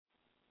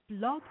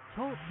Blog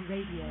Talk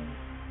Radio.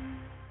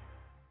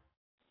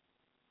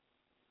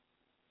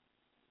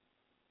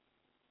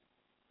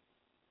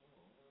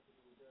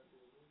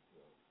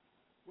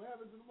 What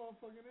happened to the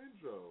motherfucking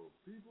intro?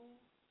 People,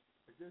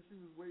 I guess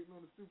you was waiting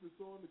on the stupid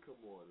song to come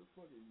on. And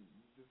fucking, you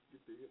just get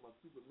to hit my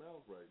stupid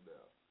mouth right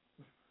now.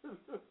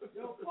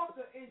 Yo, fuck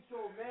the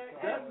intro, man.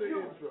 That's MU.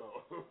 the intro.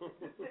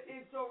 This the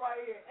intro right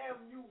here.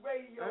 MU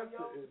Radio, That's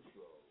yo. the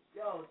intro.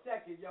 Yo,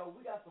 check it, yo.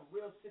 We got some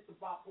real shit to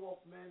pop off,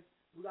 man.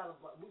 We about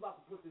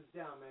to put this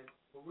down, man.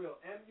 For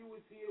real. MU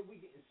is here. We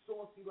getting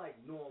saucy like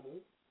normal.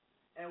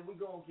 And we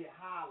gonna get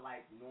high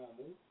like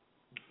normal.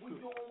 We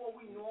doing what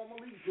we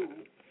normally do.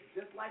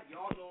 Just like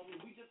y'all normally.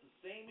 We just the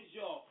same as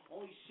y'all.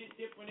 Only shit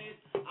different is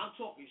I'm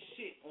talking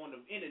shit on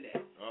the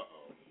internet.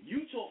 Uh-oh.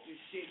 You talking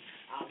shit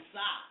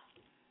outside.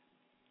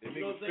 And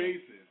niggas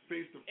faces.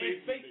 Face to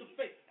face. Face to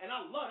face. And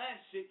I love that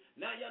shit.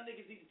 Now y'all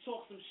niggas need to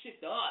talk some shit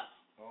to us.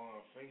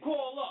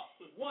 Call up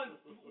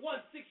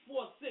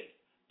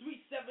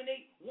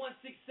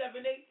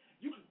 1-646-378-1678.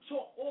 You can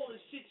talk all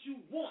the shit you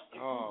want. If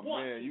you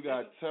want, man, you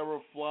got terror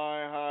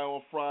flying high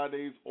on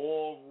Fridays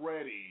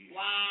already.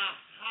 Fly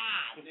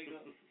high, nigga.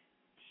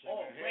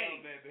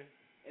 Already.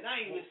 And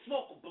I ain't even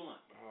smoke a blunt.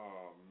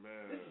 Oh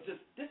man.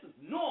 This is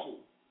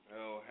normal.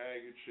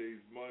 Haggood, Chase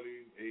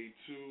Money,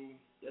 A2.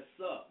 Yes,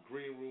 sir.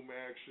 Green Room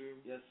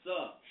Action. Yes,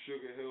 sir.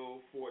 Sugar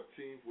Hill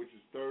 14th, which is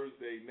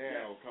Thursday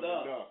now, yes,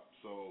 coming up.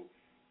 So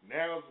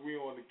now we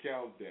on the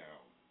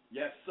countdown.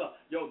 Yes, sir.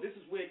 Yo, this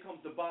is where it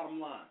comes to bottom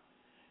line.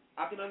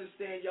 I can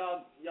understand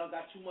y'all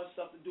got too much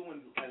stuff to do,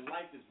 and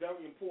life is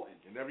very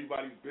important. And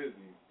everybody's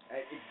busy.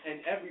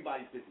 And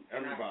everybody's busy.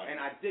 Everybody. And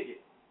I dig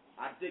it.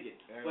 Everybody.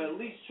 But at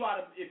least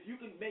try to, if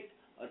you can make,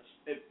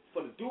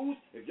 for the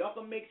dudes, if y'all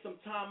can make some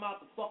time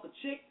out to fuck a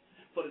chick,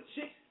 for the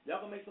chicks,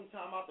 y'all can make some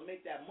time out to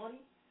make that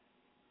money.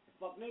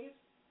 Fuck niggas.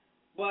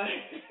 But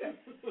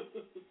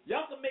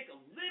y'all can make a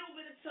little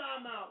bit of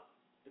time out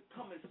to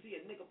come and see a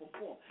nigga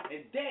perform.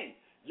 And then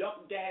y'all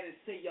can go ahead and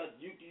say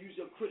you can use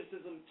your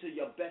criticism to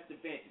your best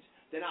advantage.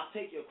 Then I'll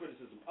take your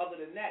criticism. Other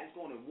than that, it's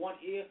going in one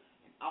ear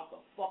and out the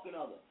fucking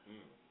other.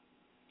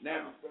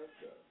 Now, I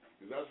respect that.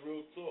 Because that's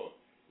real talk.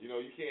 You know,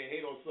 you can't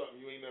hate on something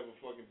you ain't never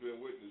fucking been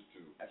witness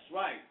to. That's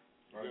right.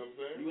 You know what I'm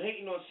saying? You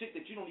hating on shit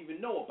that you don't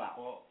even know about.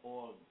 Or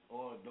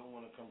don't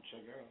want to come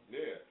check out.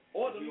 Yeah.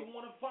 Or don't even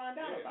want to find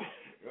out about.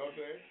 You know what I'm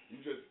saying?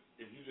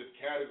 If you just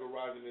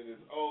categorizing it as,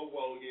 oh,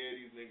 well, yeah,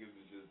 these niggas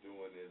is just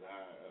doing this.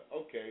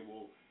 Okay,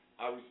 well,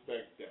 I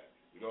respect that.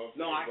 You know what I'm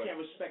saying? No, I can't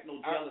respect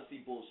no jealousy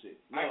bullshit.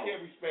 No. I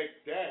can't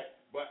respect that,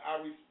 but I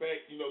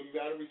respect, you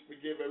got to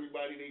give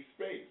everybody their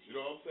space. You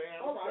know what I'm saying?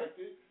 I respect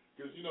it.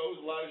 Because,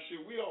 there's a lot of shit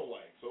we don't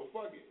like. So,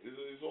 fuck it.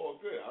 It's all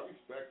good. I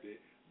respect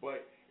it.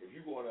 But if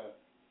you're going to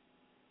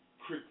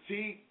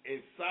critique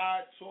and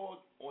side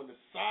talk on the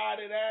side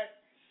of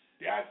that,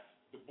 that's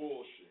the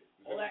bullshit.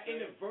 All that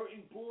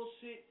inadvertent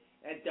bullshit,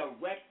 that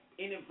direct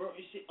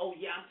inadvertent shit, oh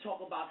yeah, I'm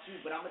talking about you,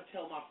 but I'm going to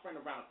tell my friend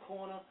around the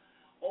corner,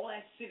 all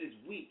that shit is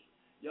weak.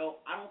 Yo,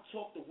 I don't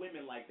talk to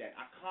women like that.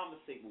 I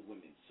conversate with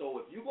women. So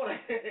if you're going to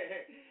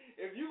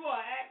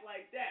act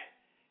like that,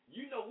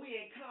 we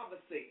ain't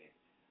conversating.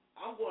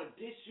 I'm going to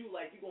diss you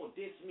like you're going to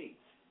diss me.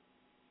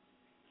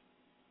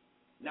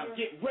 Now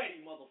get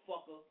ready,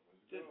 motherfucker.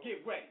 Just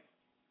get ready.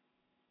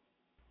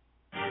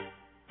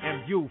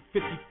 MU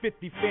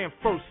 50-50 fan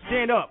first,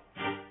 stand up.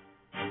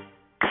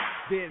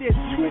 There's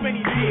too many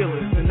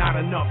dealers and not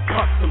enough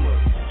customers.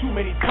 Too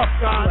many tough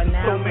guys and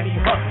so many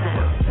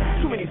hustlers.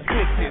 Too many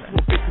snitches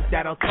with bitches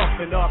that'll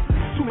toughen up.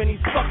 Too many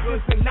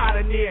suckers and not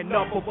a near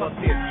enough of us.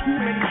 There's too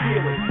many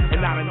dealers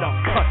and not enough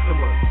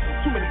customers.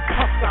 Too many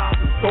tough guys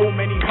and so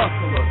many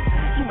hustlers.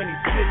 Too many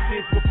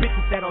snitches with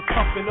bitches that'll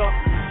toughen up.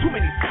 Too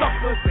many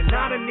suckers and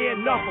not a near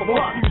enough of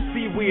us. You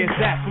see where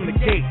it's at from the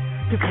gate.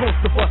 Cause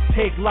most of us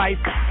take life,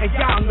 and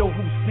y'all know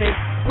who's snake.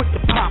 With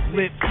the pop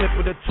lip, slip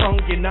of the tongue,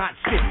 you're not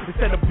shit.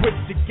 Instead of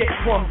bricks, you get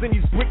crumbs, and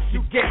these bricks,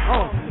 you get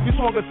hung. You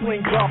stronger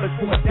sling garbage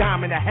for $1.50.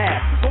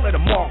 Don't let a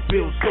mark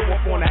bill show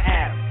up on the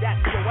ass.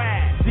 That's your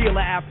ass.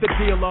 Dealer after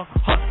dealer,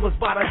 hustlers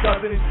by the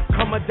dozen.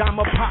 Come a dime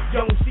a pop,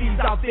 young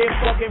C's out there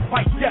fucking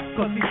fight death.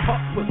 Cause these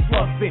hustlers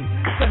slugs in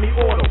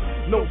semi-auto,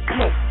 no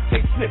smoke.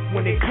 They slip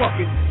when they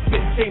truckin'.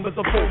 Spin chambers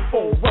of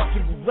full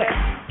Russian roulette.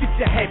 Get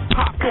your head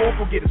popped off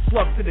or get a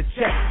slug to the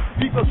chest.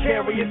 Be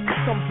precarious,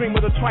 some dream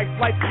of the tripe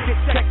life. Get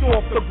checked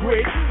off the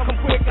grid, come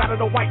quick out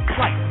of the white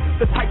flight.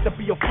 The type to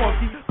be a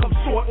funky, come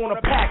short on a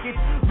package.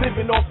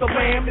 Living off the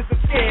lamb is a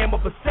scam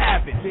of a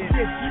savage. There's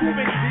too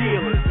many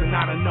dealers and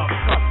not enough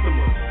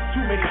customers.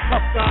 Too many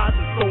tough guys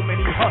and so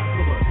many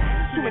hustlers.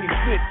 Too many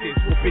snitches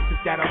with bitches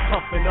that'll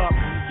toughen up.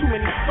 Too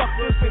many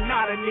suckers and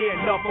not a near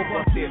enough of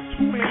us. There's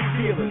too many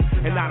dealers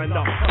and not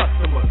enough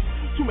customers.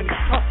 Too many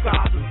tough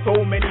guys and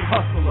so many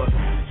hustlers.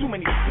 Too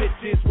many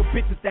snitches with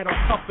bitches that'll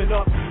toughen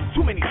up.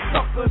 Too many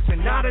suckers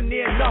and not a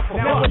near enough of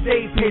us.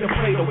 Nowadays, pay to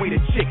play the way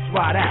the chicks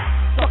ride out.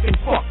 Suck and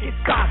fuck it,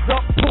 size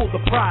up, pull the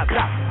prize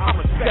out. I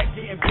respect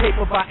getting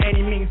paper by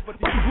any means,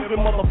 but these stupid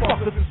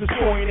motherfuckers is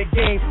destroying the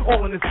game,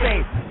 all in the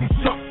same. These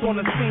junks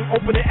on the scene,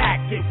 open the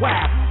act, get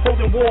wild.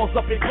 Holding walls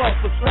up in gloves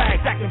for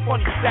swags, acting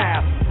funny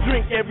style.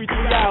 Drink every 3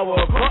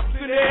 hours, cups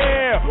in the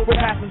air. With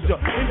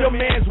passenger in the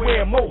man's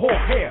wear,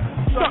 mohawk hair.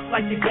 Stuck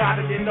like you got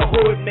it in the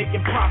hood,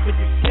 making profit,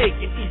 you shake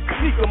and eat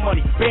sneaker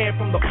money, banned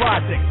from the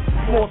project.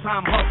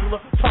 Small-time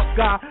hustler, tough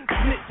guy,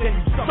 snitch and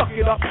you suck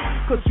it up,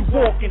 cause you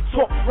walk and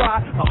talk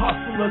right. A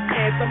hustler's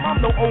anthem, I'm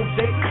no OJ,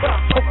 but I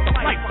choke the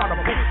life out of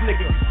a bitch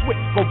nigga. Switch,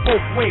 go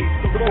both ways,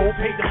 the road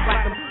paid the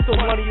platinum, so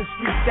money is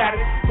street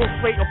status. Go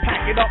straight or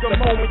pack it up the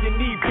moment you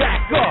need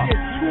back up.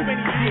 There's too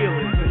many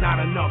dealers and not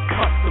enough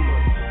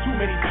customers. Too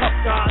many tough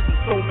guys and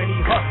so many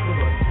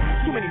hustlers.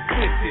 Too many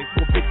snitches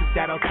for bitches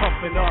that'll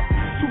toughen up.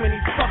 Too many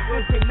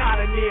suckers and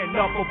not near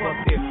enough of us.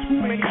 There's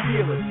too many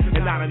dealers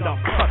and not enough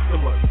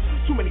customers.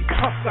 Too many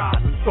tough guys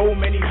and so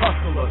many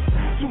hustlers.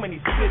 Too many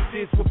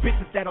snitches for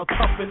bitches that'll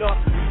toughen up.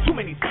 Too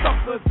many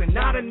suckers and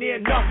not near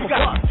enough of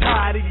us.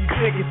 Tired of these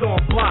niggas on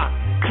block.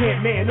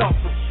 Can't man up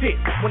for shit.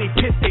 When they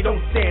piss, they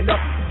don't stand up.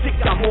 Chicks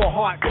got more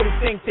heart, so they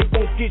think they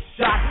won't get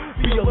shot.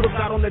 Be a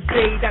lookout on the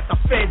day that the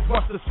feds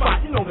bust the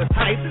spot. You know the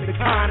type, the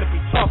kind to be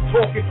tough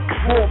talking.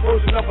 Raw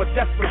version of a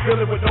desperate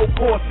villain with no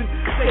caution.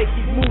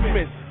 Shaky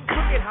movements.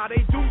 Look at how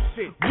they do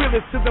shit.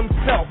 Realest to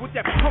themselves with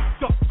that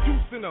pumped up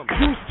juice in them.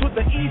 Used to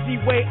the easy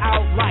way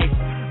out life.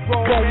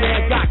 Grown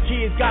man got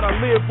kids, gotta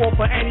live off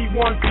of any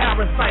one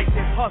parasite.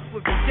 There's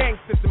hustlers and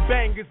gangsters and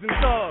bangers and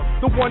thugs.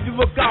 The ones you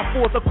look out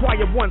for is the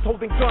quiet ones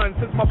holding guns.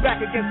 Since my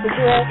back against the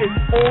wall is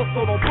all, so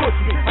don't push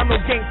me. I'm no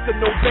gangster,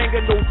 no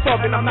banger, no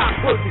thug, and I'm not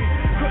pussy.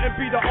 Couldn't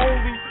be the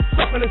only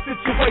stuck in a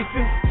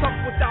situation. Stuck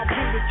without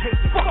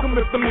vindication. Fuck them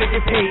if them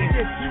niggas hate.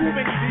 There's too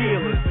many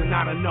dealers and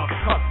not enough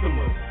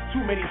customers.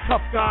 Too many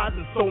tough guys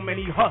and so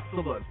many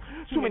hustlers.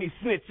 Too many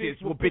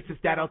snitches with bitches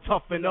that'll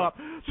toughen up.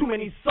 Too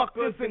many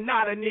suckers and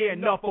not near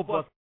enough of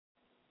us.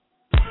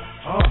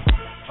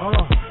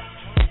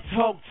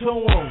 Talk to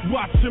him.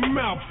 Watch your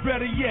mouth,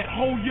 better yet,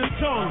 hold your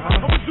tongue.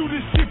 I'ma do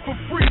this shit for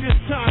free this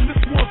time,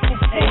 this one's for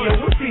fun. Hey yo,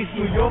 what's these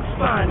New York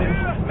finest?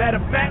 Matter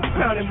of fact,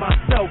 crowning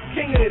myself,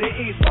 king of the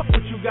East. Fuck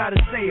what you gotta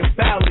say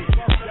about it.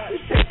 We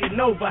taking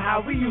over how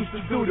we used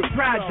to do the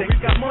project.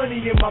 Got money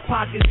in my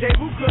pocket, Jay,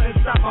 who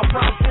couldn't stop my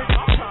profit?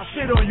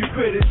 Shit on you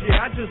critics,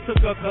 yeah, I just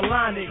took a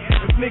colonic.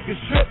 If niggas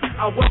strip,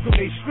 I welcome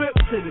they strip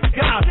to the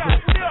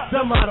gospel.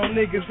 Some I don't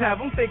niggas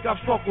have them think I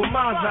fuck with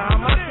my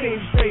time. My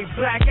team straight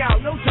black out,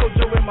 no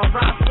JoJo in my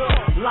roster.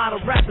 A lot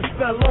of rappers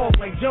fell off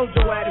like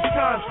JoJo at his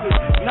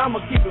concert. And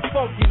I'ma keep it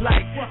funky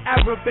like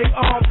Arabic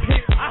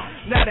armpit.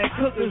 Now that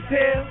cooker's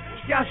here,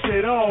 y'all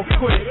shit all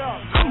quit.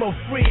 I'm a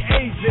free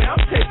agent, I'm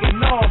taking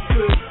off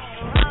good.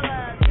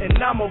 And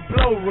I'ma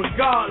blow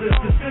regardless.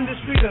 This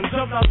industry done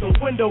jumped out the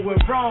window with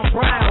Ron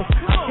Brown.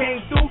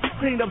 Came through,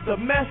 cleaned up the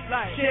mess,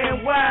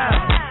 sharing wild.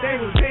 They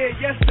was here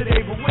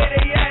yesterday, but where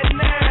they at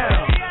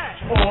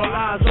now? All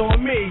eyes on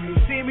me. You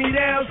see me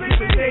down,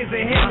 sleeping days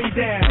and hand me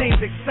down.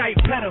 Things excite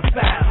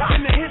pedophiles.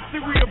 In the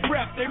history of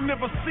rap, they've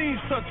never seen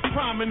such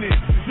prominence.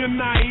 Your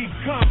naive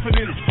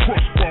confidence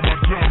crushed by my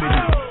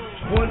dominance.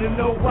 Wanna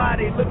know why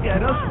they look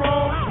at us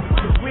wrong?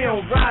 Cause we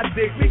don't ride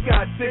dick, we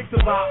got dicks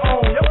of our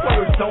own. Your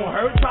words don't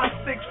hurt, try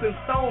sticks and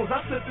stones. I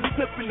sit the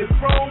tip in the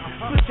chrome,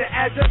 put your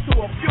address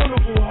to a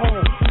funeral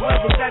home.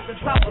 Whoever's at the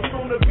top will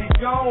soon to be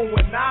gone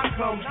when I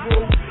come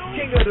through.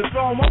 King of the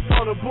throne, I'm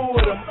on the bull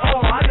with them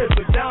all. I live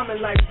a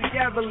diamond like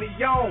Sierra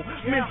Leone,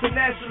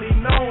 internationally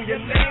known. Your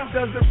name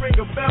doesn't ring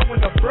a bell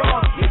when the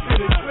broad keep it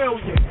a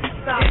trillion.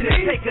 Stop it,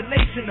 take a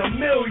nation a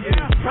million.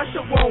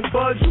 Pressure won't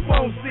budge, you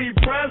won't see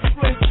press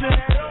flinching.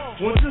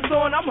 Once it's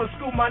on, I'ma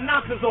scoop my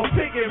knockers on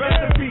picking. Rest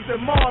in peace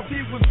and Mars,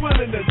 he was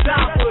willing to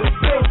die for his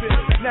building.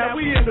 Now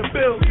we in the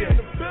building.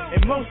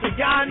 And most of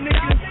y'all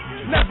niggas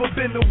never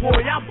been to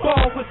war, y'all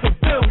ball with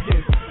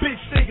civilians.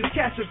 Bitch niggas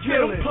catch a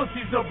killing.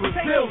 Pussies are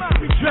Brazilians.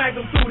 We drag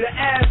them through the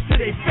ass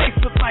till they face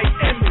look like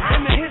Emmett.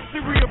 In the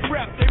history of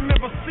rap, they've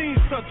never seen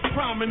such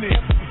prominence.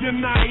 Your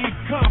naive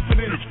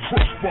confidence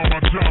crushed by my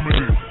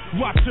dominance.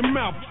 Watch your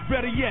mouth,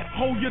 better yet,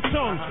 hold your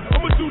tongue.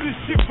 I'ma do this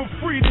shit for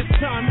free this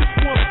time, this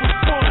one's for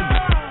fun.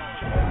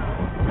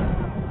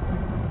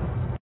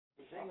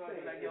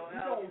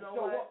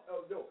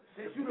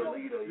 Since you the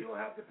leader, you don't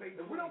have to pay.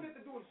 We don't get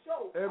to do a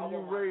show.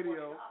 MU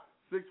Radio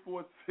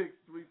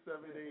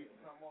 646-378-1678.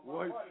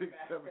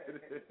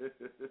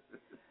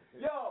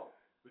 Yo,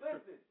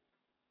 listen.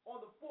 On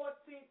the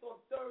 14th, on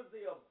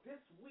Thursday of this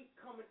week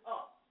coming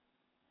up,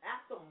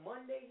 after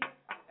Monday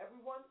hits,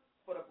 everyone,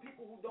 for the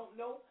people who don't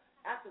know,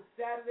 after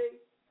Saturday,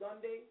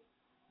 Sunday,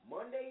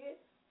 Monday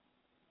hits,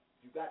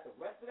 you got the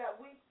rest of that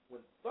week.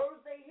 When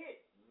Thursday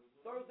hits,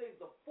 Thursday is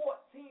the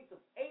 14th of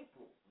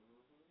April.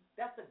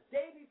 That's the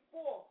day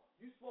before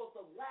you're supposed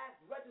to last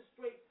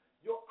registrate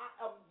your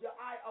the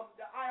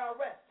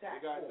IRS tax.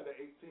 We got to the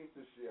 18th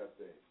this year, I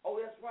think. Oh,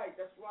 that's right.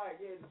 Yeah,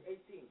 it's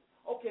 18th.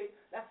 Okay,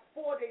 that's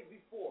 4 days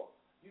before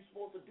you're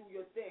supposed to do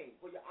your thing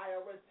for your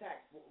IRS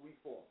tax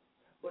reform.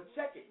 But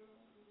check it.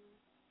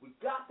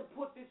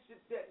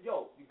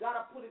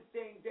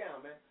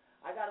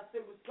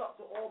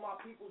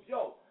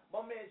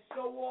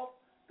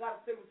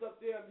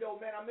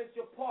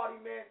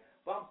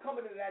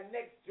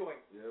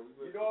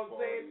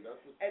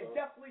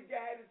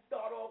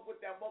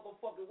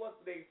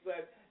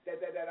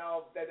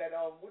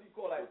 what do you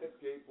call that? The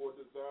skateboard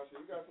design shit.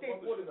 You got some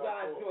skateboard other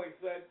design shit joint,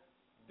 son.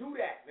 Do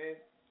that, man.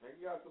 And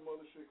you got some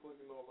other shit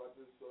clicking off I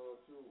just saw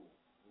too.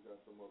 You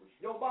got some other shit.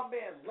 Yo, my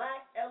man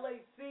Lack,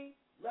 LAC,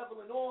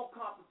 leveling all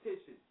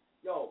competition.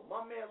 Yo,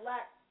 my man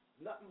Lack,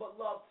 nothing but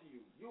love to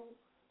you. You,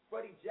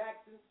 Freddie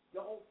Jackson,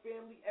 your whole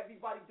family,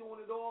 everybody doing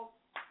it all.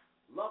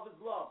 Love is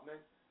love, man.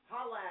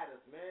 Holla at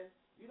us, man.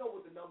 You know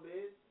what the number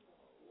is.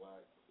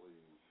 Lack,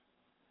 please.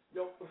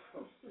 Yo,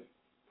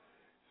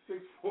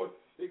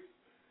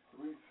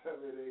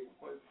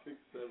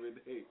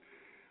 646-378-1678.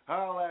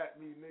 Holla at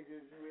me,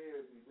 nigga. If you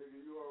hear me, nigga.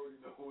 You already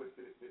know what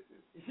it is.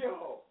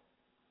 Yo,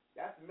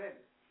 that's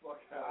menace.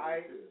 Fuck out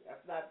Alright? of here.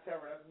 That's not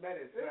terror, that's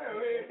menace. Yeah,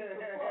 man.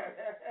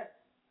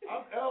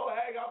 I'm L.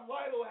 Hag. I'm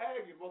Lionel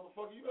Haggard,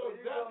 motherfucker. You know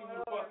exactly who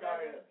the fuck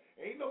I am.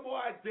 Ain't no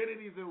more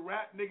identities in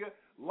rap, nigga.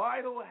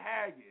 Lionel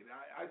Haggard.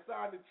 I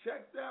signed a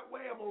check that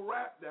way. I'm gonna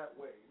rap that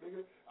way,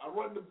 nigga. I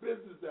run the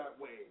business that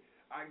way.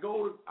 I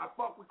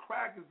fuck with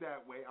crackers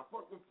that way. I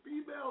fuck with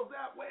females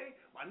that way.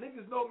 My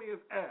niggas know me as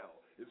L.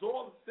 It's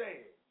all the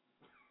same.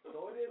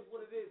 So it is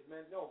what it is,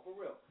 man. No, for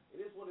real.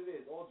 It is what it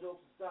is. All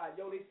jokes aside.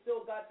 Yo, they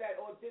still got that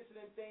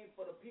auditioning thing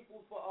for the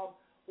people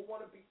who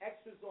want to be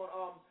extras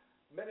on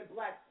Men in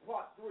Black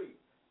Part 3.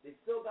 They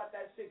still got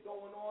that shit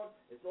going on.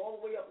 It's all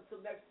the way up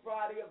until next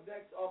Friday of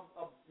the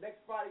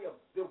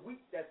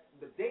week. That's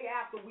the day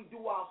after we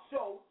do our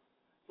show.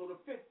 So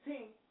the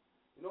 15th.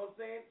 You know what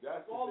I'm saying?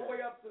 That's all the way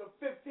up to the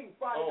 15th,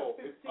 Friday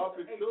the 15th. It's up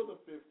until the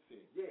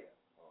 15th. Yeah.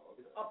 Oh,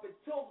 okay. It's up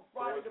until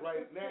Friday the 15th.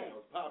 Right now.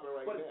 It's popping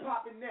right now. But it's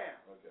popping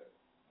now. Okay.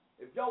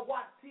 If y'all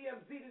watch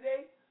TMZ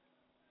today,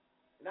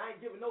 and I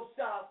ain't giving no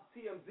shout out to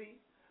TMZ,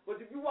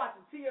 but if you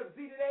watching TMZ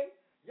today,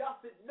 y'all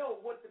should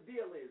know what the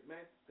deal is,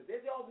 man. Because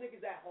there's y'all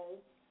niggas at home.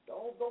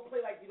 Don't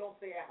play like you don't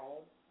stay at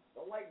home.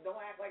 Don't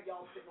act like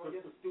y'all sitting on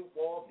your stoop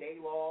all day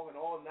long and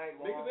all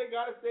night long. Niggas, they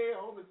gotta stay at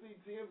home to see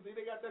TMZ.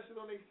 They got that shit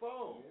on their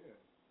phone. Yeah.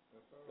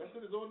 That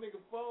shit is on nigga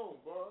phone,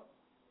 bro.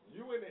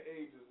 You in the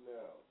ages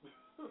now.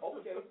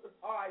 Okay.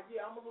 All right,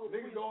 yeah, I'm a little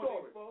niggas on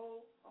their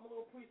phone. I'm a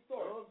little You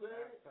pre-story. know what I'm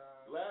saying?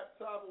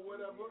 Laptop or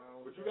whatever.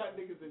 But you got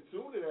niggas in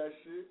tune to that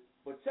shit.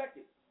 But check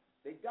it.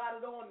 They got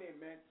it on there,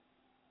 man.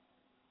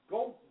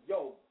 Come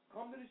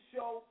to the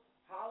show,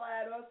 holla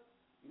at us.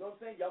 You know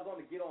what I'm saying? Y'all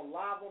gonna get on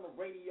live on the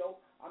radio.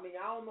 I mean,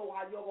 I don't know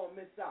how y'all gonna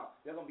miss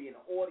out. Y'all gonna be in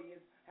the audience,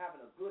 having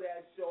a good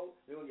ass show.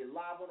 They're gonna get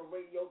live on the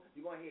radio.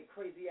 You're gonna hear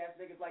crazy ass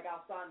niggas like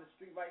outside in the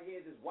street right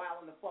here just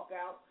wilding the fuck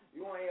out.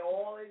 You're gonna hear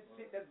all this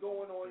shit that's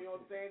going on, you know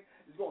what I'm saying?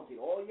 It's gonna get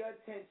all your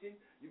attention.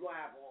 You're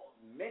gonna have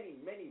many,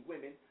 many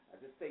women.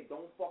 I just say,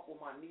 don't fuck with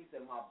my niece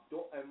and my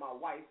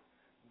wife.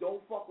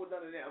 Don't fuck with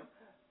none of them.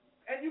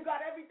 And you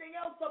got everything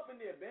else up in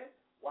there, man.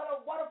 Why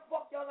the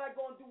fuck y'all not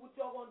gonna do what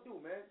y'all gonna do,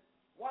 man?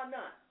 Why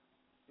not?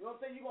 You know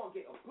what I'm saying? You're going to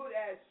get a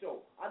good-ass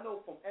show. I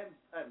know from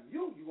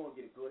MU you're going to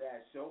get a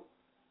good-ass show.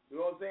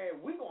 You know what I'm saying?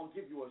 We're going to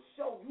give you a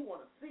show you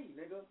want to see,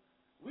 nigga.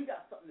 We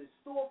got something in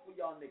store for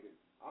y'all niggas.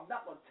 I'm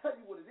not going to tell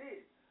you what it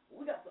is, but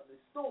we got something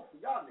in store for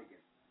y'all niggas.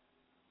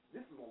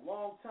 This is a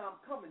long time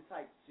coming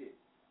type shit.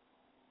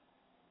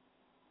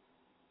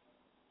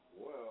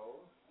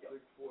 Well,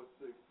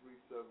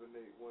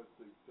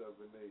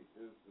 646-378-1678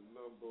 is the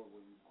number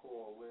when you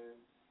call in.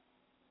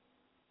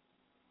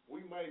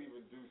 We might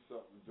even do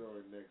something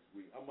during next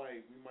week. We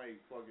might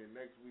fucking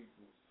next week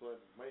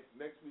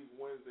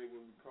Wednesday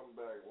when we come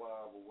back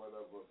live or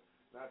whatever.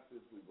 Not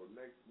this week, but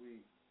next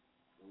week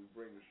when we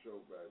bring the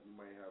show back, we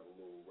might have a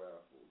little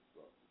raffle or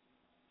something.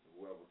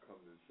 Whoever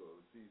comes to the show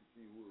to see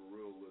who the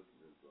real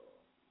listeners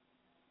are.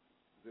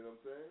 You know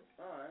what I'm saying?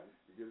 All right.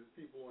 Because there's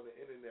people on the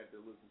internet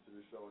that listen to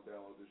the show and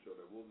download the show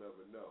that we'll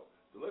never know.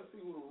 So let's see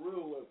who the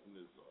real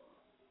listeners are.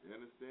 You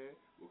understand?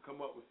 We'll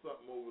come up with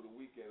something over the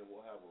weekend and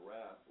we'll have a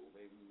raffle.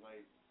 Maybe we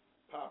might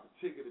pop a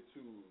ticket or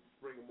two,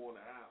 bring them on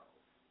the house.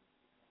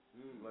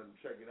 Let them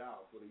check it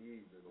out for the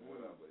evening or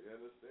whatever. You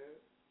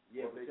understand?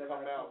 Yeah, or but they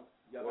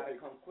y'all gotta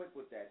come quick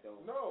with that though.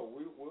 No,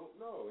 it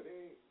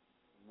ain't.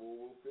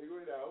 We'll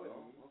figure it out.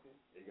 Okay.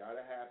 It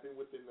gotta happen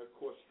within the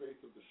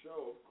constraints of the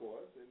show, of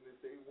course. And if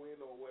they win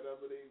or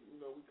whatever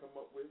we come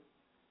up with,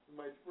 we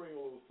might spring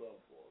a little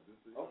something for them.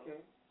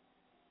 Okay.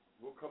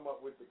 We'll come up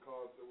with the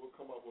concept. We'll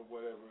come up with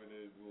whatever it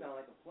is. Sound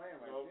like a plan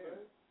right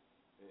there.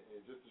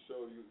 And just to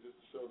show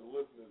the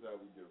listeners how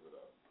we give it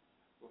up.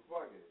 But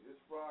fuck it, it's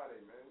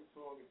Friday, man. We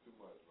talking too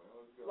much, man.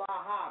 Let's go. Fly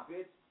high,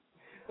 bitch.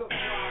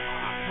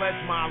 I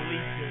pledge my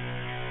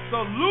allegiance.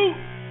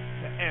 Salute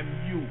to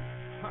MU.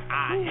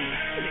 I am.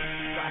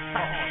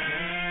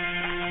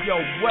 Yo,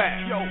 whack.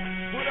 Yo,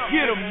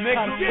 get him,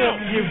 nigga. Get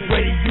him. Get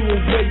ready, you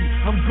away.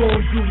 I'm going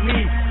to me.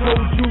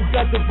 Told you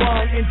got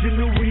divine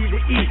ingenuity to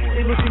eat.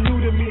 They looking new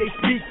to me, they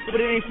speak, but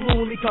it ain't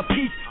fluently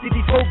capiche. Did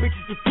these old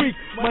bitches to freak?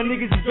 My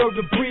niggas deserve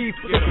to breathe,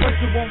 but the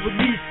pressure won't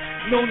release.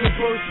 Known to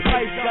burst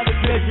pipes, got a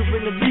measure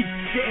in the leak.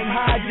 Getting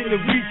high in the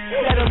reach.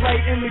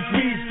 Satellite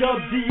imagery, dub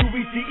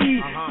D-U-E-T-E.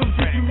 Some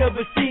shit you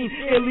never seen.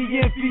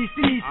 Alien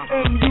feces.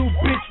 MU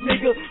bitch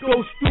nigga, go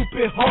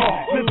stupid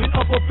hard. Living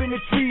up up in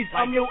the trees,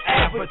 I'm your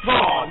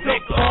avatar.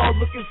 Subpar,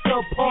 looking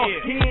subpar,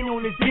 hand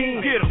on his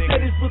hand.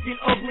 Said it's looking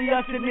ugly,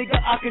 I said nigga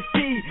I can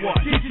see.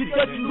 Get your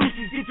Dutch and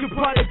Lucy's, get your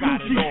Prada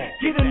Gucci.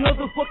 Get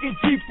another fucking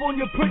Jeep on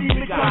your pretty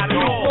McDonald's.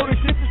 Blow the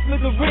shit to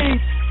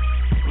smithereens.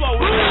 Blow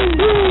it up.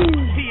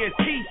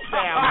 TNT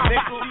style,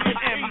 nigga.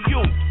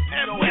 MU.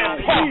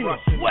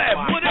 Web,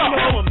 what up?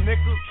 Kill him,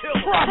 nigga. Kill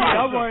him.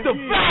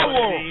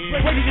 Devour.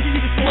 Ready to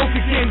see the smoke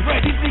again.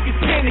 These niggas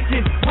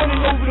panicking.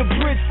 Running over the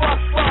bridge. Fox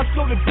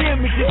show the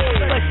damages.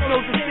 Flesh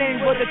knows the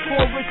same, but the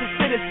chorus is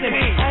citizen.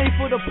 I ain't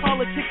for the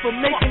politics, for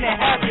making it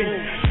happen.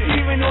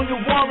 Even on your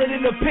wallet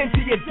in the pen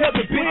to your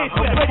debit, bitch.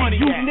 I'm ready,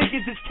 you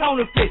niggas is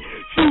counterfeit.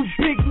 Two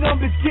big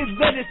numbers, give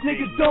letters,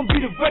 niggas don't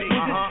be the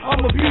requisites.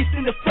 I'm a beast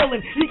and a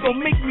felon, he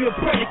gon' make me a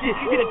predicate.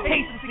 Get a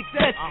taste of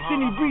success,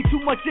 then he read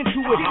too much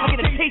into it. I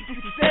get a taste of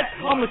success,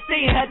 I'ma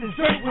stay and have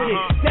dessert with it.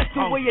 That's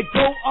the way it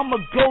go, I'ma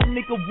go,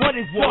 nigga, what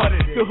is up?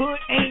 The hood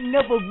ain't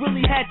never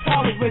really had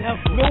tolerance.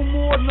 No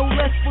more, no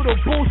less for the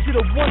bullshit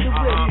of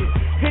wondering.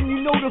 And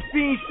you know the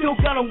fiend still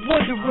got him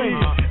wondering.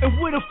 And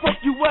where the fuck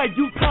you at?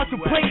 You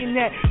contemplating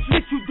that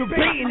shit, you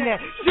debating that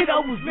shit, I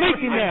was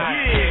making that.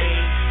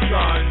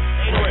 Guns,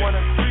 ain't no one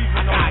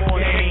freezing no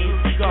more.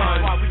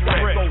 Guns, why we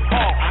gotta go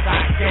hard? I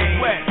got game,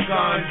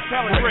 guns,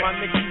 telling my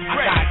niggas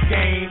I got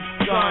game,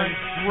 guns,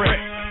 rip.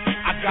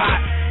 I got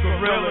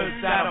gorillas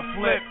that'll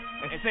flip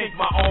and sink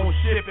my own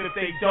ship if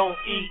they don't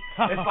eat.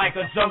 It's like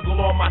a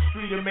jungle on my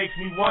street, it makes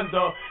me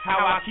wonder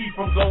how I keep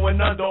from going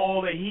under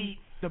all the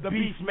heat. The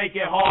beats make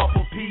it hard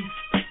for peace,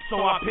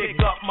 so I pick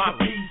up my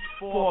piece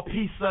for a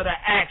piece of the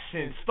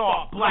action.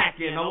 Start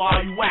blacking, a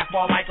lot of you whack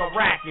ball like a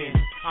racking.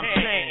 I'm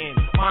saying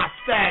my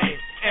status,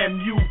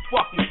 MU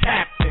fucking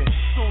captain.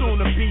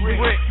 Soon to be rich,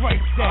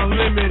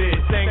 unlimited.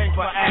 Thanks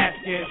for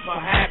asking.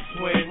 Perhaps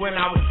when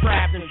I was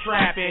trapped and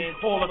trapping,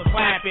 all the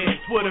clapping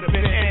would have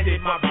been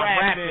ended. My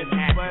rapping,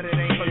 but it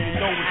ain't. So you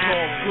know it's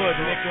all good,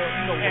 nigga.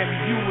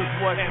 MU is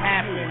what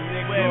happened,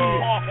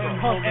 nigga.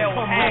 L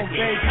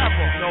Haggood,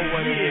 know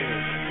what it is.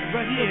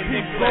 Yeah,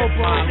 nigga, that's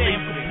my lead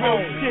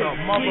composer,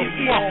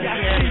 motherfucker,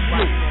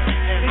 everybody.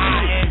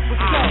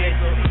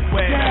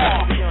 What's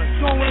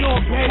going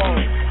on,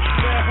 baby?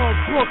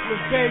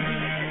 Brooklyn, baby.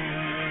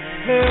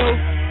 Hills,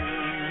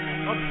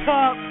 up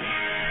top,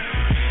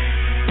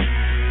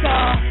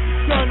 Star,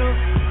 Gunner,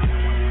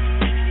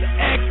 the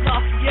X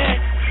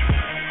Lafayette.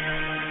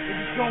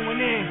 It's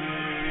going in.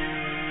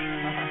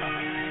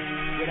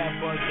 Where that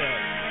buzz at?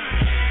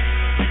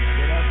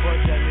 Where that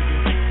buzz at, nigga?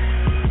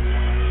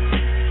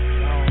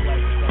 I don't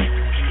like stuff.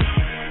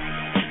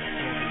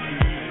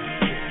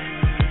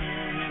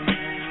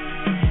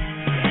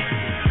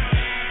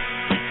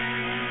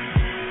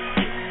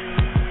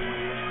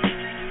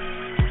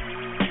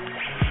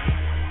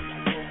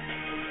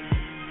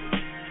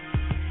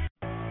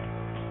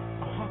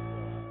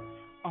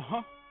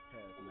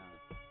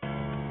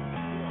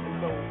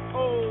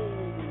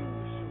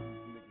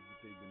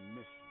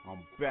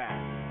 Back.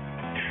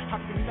 I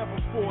can never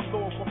fall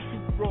off, I'm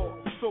too raw.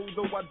 So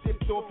though I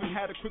dipped off and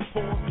had a quick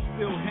pause, it's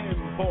still him,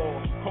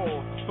 balls,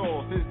 cause,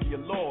 sauce, is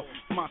your law.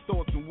 My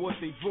thoughts and what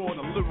they draw,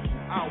 the lyrical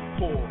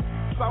outpour.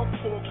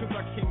 Southpaw, cause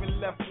I came and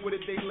left with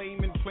it, they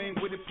lame and playing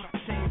with it, but I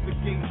changed the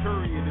game,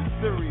 period, it's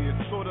serious,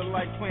 sorta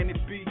like Planet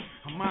B.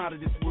 I'm out of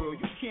this world,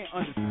 you can't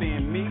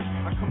understand me.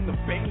 I come to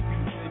bang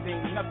beats, it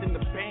ain't nothing to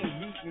bang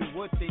me, and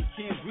what they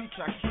can't reach,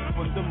 I keep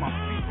under my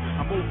feet.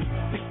 I'm over you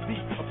 6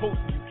 deep, a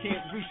poster you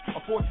can't reach, a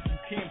fortress you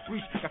can't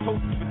breach. Got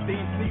toasted for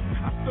staying sleep.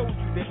 I told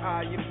you that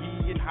I am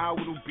he and how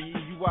it'll be.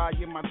 You are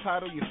in my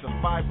title, your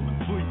survival and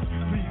please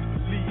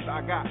believe.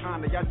 I got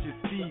honor, y'all just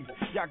thieves.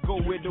 Y'all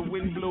go where the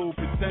wind blow,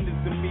 pretenders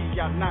to me,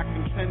 y'all not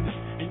contenders.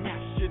 And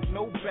y'all should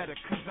know better,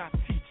 cause I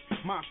teach.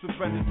 My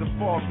surrenders the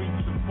far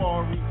reach,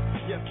 safari.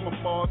 Yes, my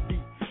bars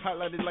deep.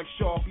 Highlighted like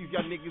Sharpies,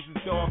 y'all niggas is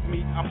dog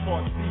meat. I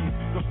fought thieves,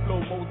 the flow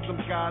most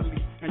ungodly.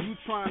 And you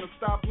trying to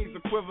stop me is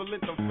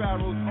equivalent to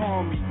Pharaoh's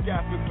army.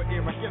 Gasping for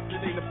air, I guess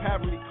it ain't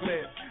apparently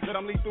clear that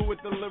I'm lethal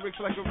with the lyrics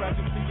like a ratchet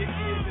to your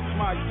ear. This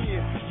my year,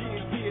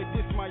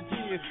 this my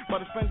year. By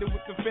defending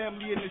with the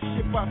family and the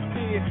ship I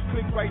steer.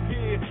 Click right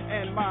here,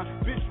 and my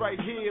bitch right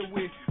here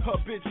with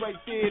her bitch right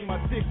there, and my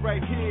dick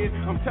right here.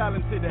 I'm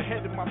talented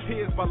ahead of my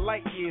peers by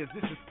light years.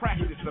 This is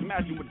practice,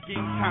 imagine what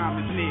game time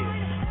is near.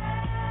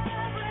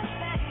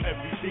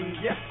 Everything,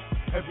 yes,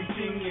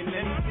 everything and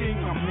anything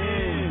I'm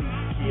in.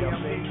 Yeah,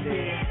 I'm in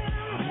there.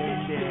 I'm in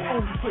there.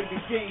 Only play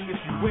the game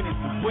if you win it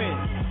to win.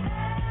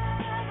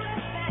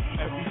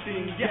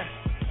 Everything, yes,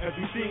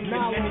 everything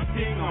and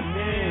anything I'm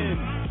in.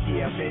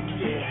 Yeah, I'm in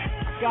there.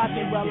 Got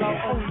me well,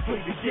 I only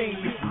play the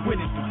game if you win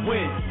it to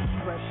win.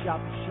 Fresh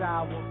out the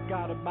shower,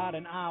 got about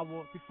an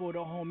hour before the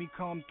homie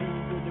come through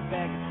with a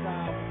bag of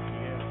sour.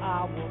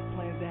 Our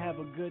plans to have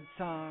a good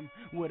time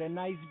with a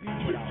nice beat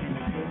and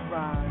a good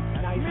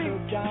rhyme. Nice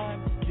little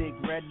dime, thick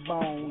red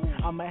bone.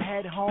 I'ma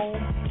head home,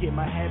 get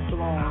my head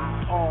blown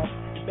off,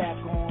 back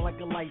on like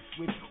a light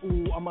switch.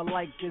 Ooh, I'ma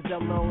like this,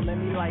 hello, let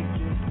me like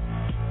this.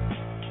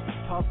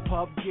 Puff,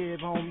 puff,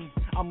 give, homie.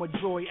 I'ma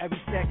enjoy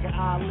every second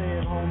I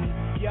live,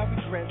 homie. Yeah, I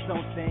regret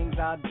some things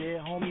I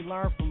did, homie.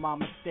 Learn from my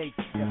mistakes.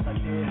 Yes, I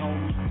did,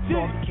 homie. So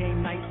I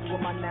became nice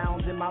with my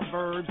nouns and my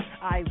verbs.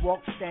 I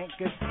walk stank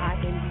cause I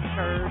am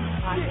deterred.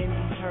 I am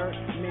deterred.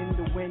 Men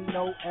to win,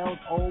 no else.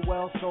 Oh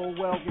well, so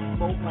well. Get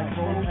smoked like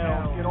roll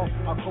L. Get off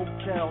my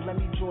coattail. Let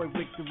me enjoy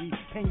victory.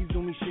 Can you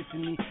do me shit to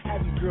me?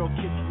 Have your girl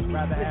kiss me?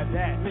 Rather have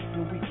that.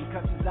 Listen, we can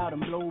cut this out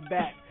and blow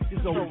back.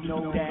 Just always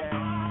know that.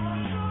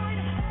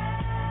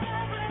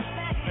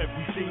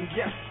 Everything,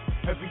 yes.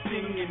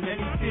 Everything and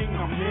anything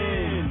I'm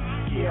in.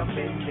 Yeah, I'm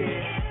in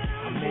there.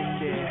 I'm in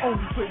there.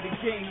 Only play the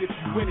game if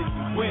you win it,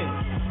 you win.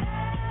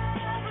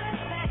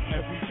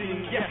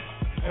 Everything, yes.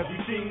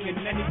 Everything and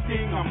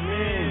anything I'm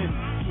in.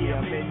 Yeah,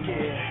 I'm in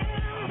there.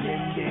 I'm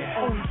in there.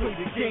 Only play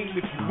the game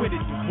if you win it,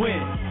 you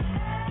win.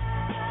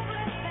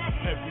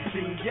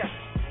 Everything, yes.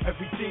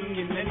 Everything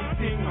and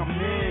anything I'm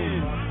in.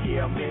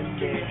 Yeah, I'm in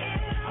there.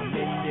 I'm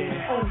in there.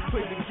 Only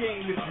play the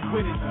game if you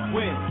win it, you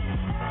win.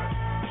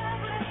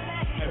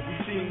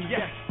 Everything,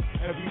 yes.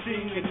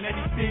 Everything and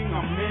anything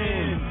I'm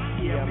in.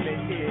 Yeah, I'm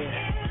in there.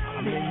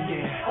 I'm in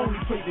there. Only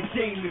play the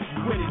game if you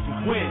win it, you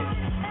win.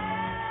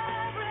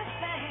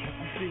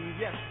 Everything,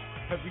 yes.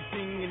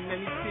 Everything and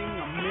anything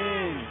I'm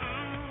in.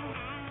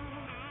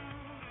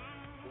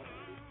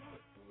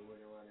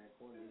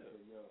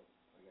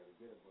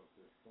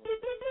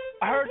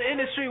 I heard the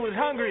industry was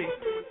hungry.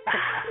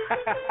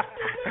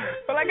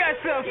 Well, I got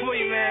something for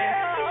you, man.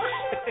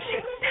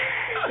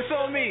 It's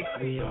on me.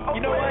 You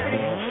know what?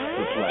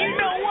 You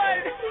know what?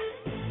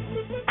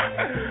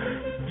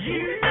 You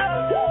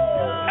know.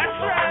 That's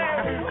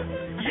right.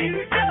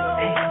 You know.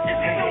 This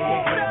is the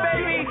water,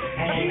 baby.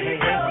 You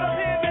know.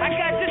 I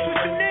got just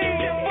what you need.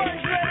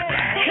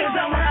 Cause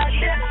I'm hot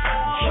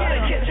now. Try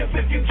to catch up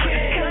if you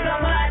can. Cause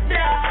I'm hot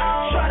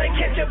now. Try to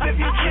catch up if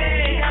you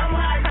can. I'm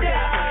hot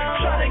now.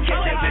 Try to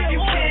catch up if you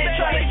can.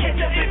 Try to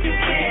catch up if you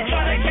can.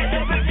 Try to catch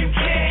up if you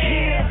can.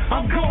 Yeah,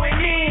 I'm going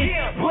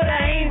in, but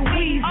I ain't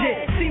wheezing.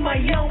 See my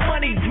young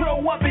money grow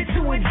up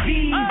into a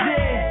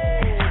Jesus.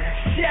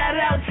 Shout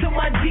out to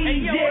my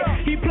DJ.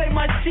 He play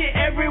my shit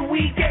every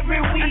week,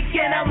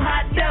 and I'm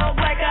hot dog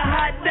like a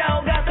hot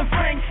dog. Got the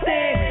Frank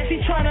stand.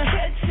 She tryna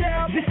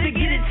just to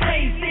get it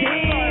tasted.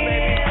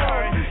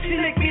 She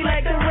lick me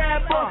like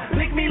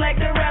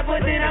the rapper,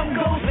 then I'm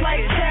ghost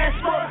like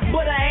Casper.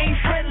 But I ain't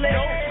friendly.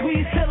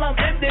 Squeeze till I'm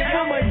empty.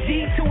 I'm a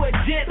G to a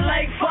jet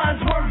like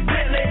Farnsworth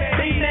Bentley.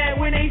 They mad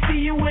when they see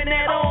you in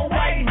that all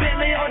white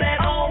Bentley or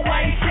that all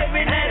white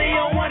Chevy. Now they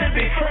don't wanna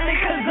be friendly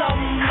cause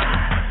I'm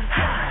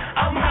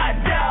hot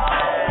dog.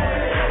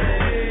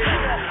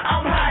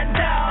 I'm hot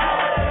dog.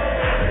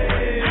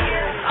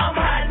 I'm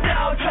hot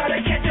dog. Try to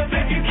catch up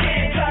if you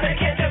can. Try to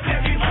catch up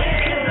if you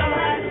can. Cause I'm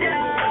hot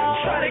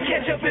dog. Try to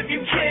catch up if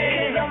you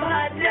can. Cause I'm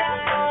hot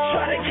dog.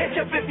 Try to catch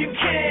up if you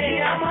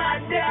can. I'm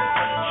hot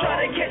dog.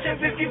 Try to catch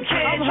up if you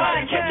can. Try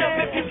to catch up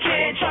if you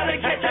can. Try to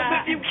catch up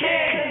if you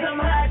can. Cause I'm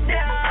hot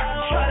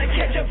dog. Try to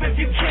catch up if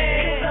you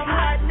can. Cause I'm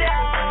hot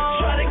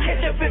dog. Try to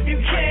catch up if you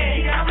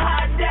can. I'm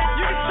hot dog.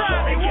 You can try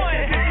to catch up if you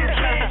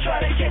can. Try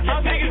to catch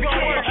up if you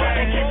can. Try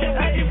to catch up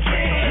if you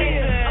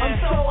can. I'm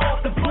so off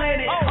the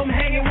planet. I'm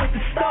hanging with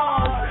the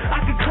stars. I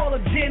could call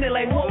up Janet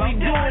like what we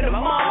doing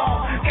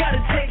tomorrow.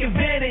 Gotta take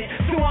advantage,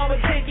 so I'ma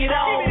take it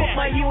all. Put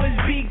my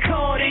USB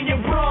card in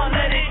your bra,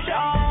 let it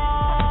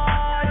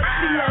charge.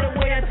 She love the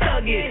way I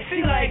tug it.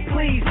 She like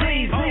please,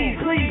 please, please,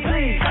 please,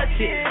 please touch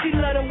it. She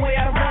love the way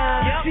I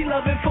rhyme. She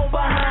love it from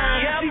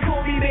behind. She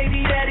call me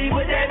baby daddy,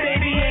 but that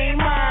baby ain't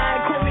mine.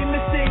 Call me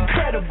Mr.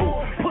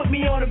 Incredible. Put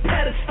me on a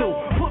pedestal.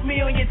 Put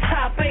me on your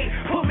top 8.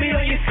 Put me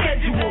on your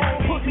schedule.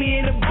 Put me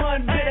in a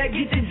bun, better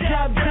get the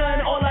job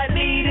done. All I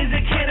need is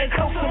a can of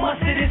Coke, some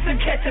mustard and some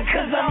ketchup.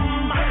 Cause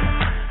I'm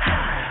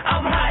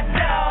hot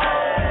dog.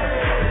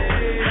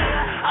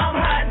 I'm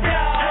hot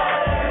dog.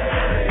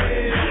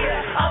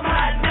 I'm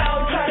hot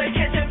dog. Try to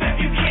catch up if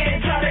you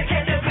can. Try to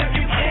catch up if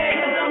you can.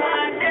 Cause I'm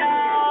hot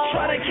dog.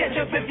 Try to catch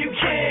up if you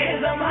can.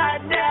 Cause I'm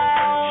hot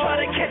dog. Try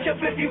to catch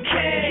up if you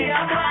can.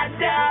 I'm hot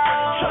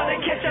dog. Try to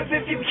catch up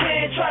if you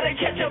can. Try to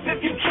catch up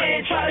if you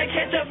can. Try to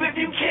catch up if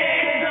you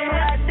can. Cause I'm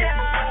hot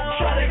dog.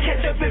 Try to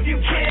catch up if you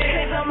can.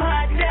 Cause I'm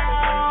hot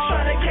dog.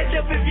 Try to catch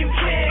up if you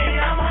can.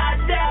 I'm hot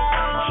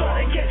dog. Try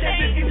to catch up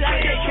if you can.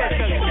 Try to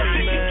catch up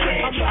if you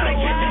can. Try to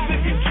catch up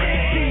if you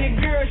can. See your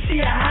girl, she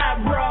a hot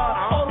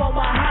bra. All on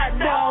my hot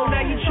dog.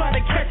 Now you trying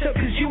to catch up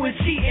cause you was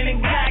cheating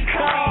and got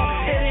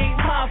caught. It ain't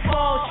my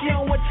fault. She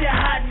don't want your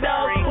hot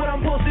dog. What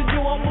I'm supposed to do?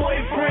 I'm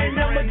boyfriend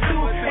number 2.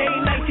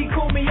 Ain't like he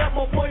call me up.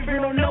 My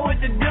boyfriend don't know what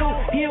to do.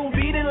 He don't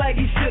beat it like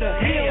he shoulda.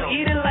 He don't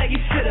eat it like he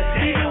shoulda.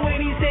 Even when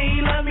he say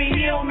he love me,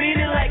 he don't mean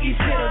it like he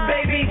shoulda.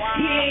 Baby,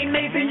 he ain't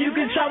Nathan. You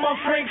can try my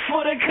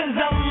Frankfurter cause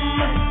I'm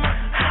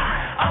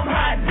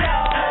hot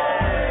dog.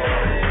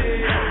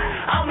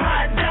 I'm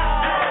hot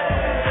dog.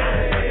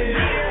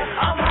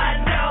 I'm hot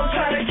dog.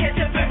 Try to catch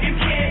up if you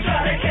can. Try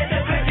to catch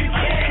up if you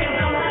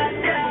can. I'm hot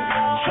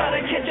dog. Try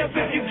to catch up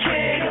if you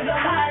can. Cause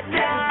I'm hot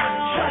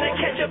dog. Try to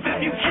catch up if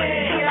you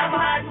can. I'm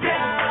hot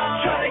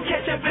dog. Try to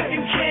catch up if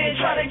you can.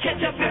 Try to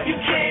catch up if you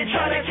can.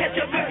 Try to catch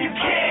up if you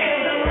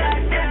can. I'm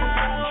hot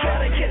dog.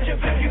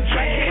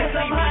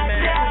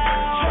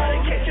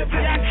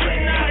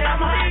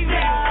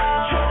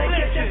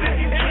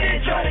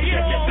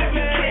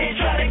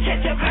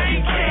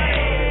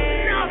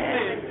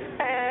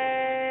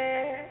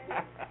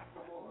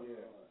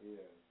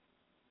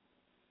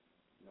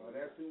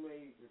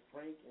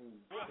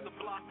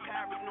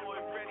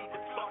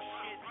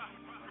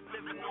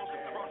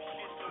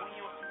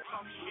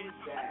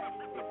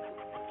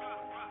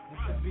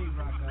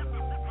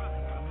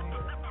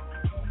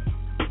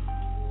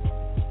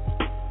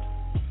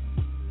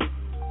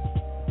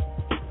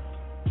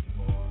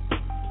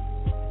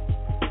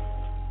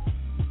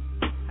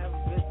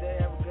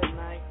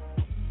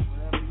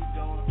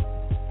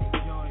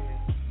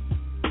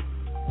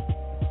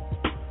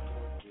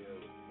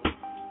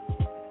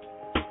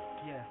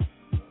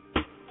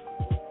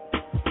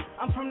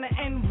 from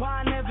the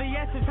NY, never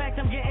yes. In fact,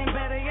 I'm getting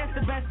better, yes,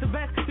 the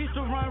best. Used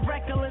to run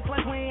reckless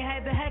like we ain't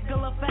had the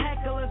heckler for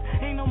hecklers.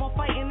 Ain't no more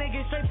fighting,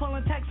 niggas straight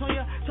pulling text on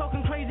you.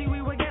 Talking crazy,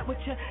 we would get with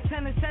you.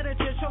 Send a set at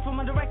you. Short from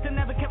a director,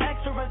 never kept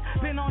extras.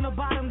 Been on the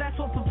bottom, that's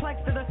what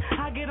perplexed us.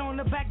 I get on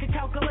the back of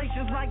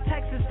calculations like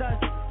Texas does.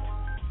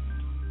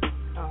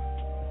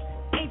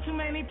 Ain't too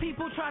many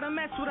people try to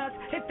mess with us.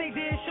 If they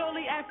did,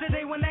 surely after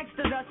they were next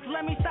to us.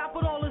 Let me stop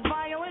with all this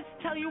violence.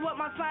 Tell you what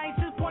my science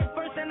is. Point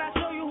first and I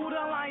show you who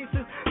the alliance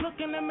is. Look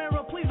in the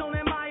mirror, please don't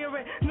admire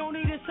it. No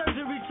need of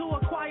surgery to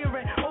acquire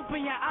it.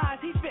 Open your eyes,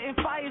 he's spitting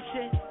fire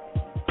shit.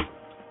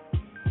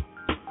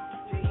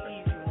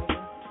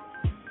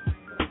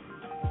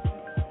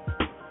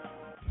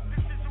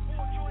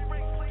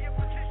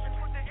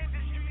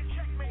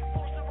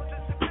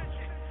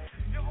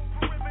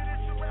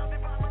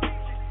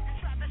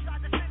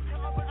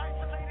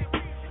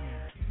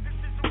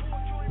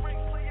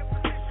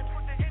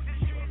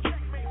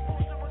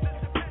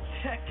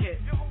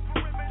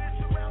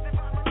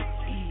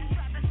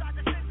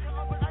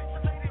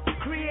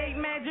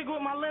 With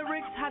my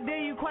lyrics, how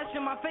dare you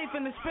question my faith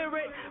in the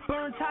spirit?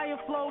 Burn tire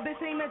flow, this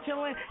ain't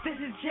Michelin. This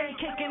is Jay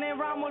kicking in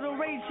rhyme with a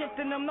rage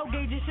shifting them. No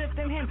gauges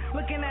shifting him.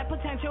 Looking at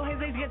potential, his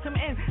age gets him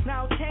in.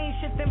 Now change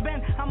shifting Ben.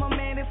 I'm a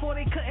man before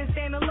they couldn't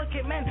stand to look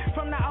at men.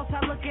 From the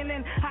outside looking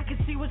in, I could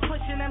see what's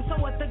pushing them. So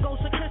what the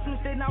ghost of Christmas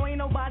did? Now ain't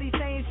nobody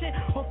saying shit.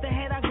 Off the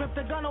head, I grip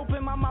the gun,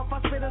 open my mouth,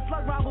 I spit a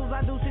slug. Rivals,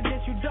 I do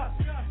suggest you duck.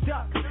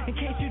 In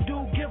case you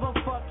do give a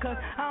fuck, cause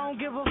I don't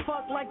give a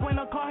fuck like when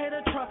a car hit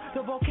a truck.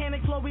 The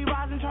volcanic flow be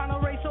rising, trying to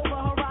race over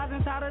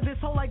horizons. Out of this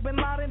hole like Bin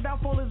Laden,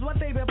 downfall is what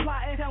they been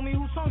plotting. Tell me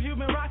whose songs you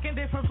been rocking,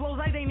 different flows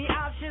like they need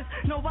options.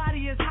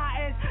 Nobody is hot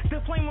as the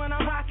flame when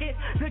I rock it.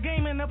 The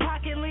game in the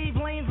pocket, leave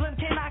lanes,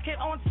 limp can knock it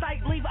on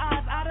sight, leave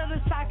eyes out of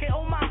the socket.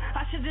 Oh my,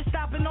 I should just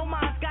stop it, no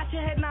minds, got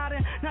your head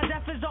nodding. Now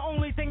death is the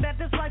only thing that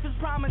this life is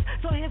promised.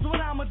 So here's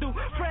what I'ma do,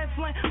 Fred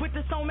Flint with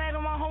the stone man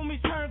on my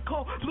homies turn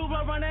cold. Blue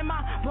blood running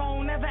my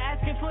bone, never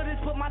asking for this,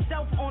 put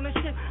myself on the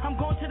ship. I'm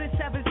going to the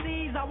 7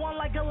 seas, I want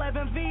like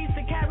 11 V's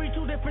to carry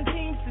 2 different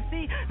teams to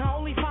see. Now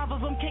only 5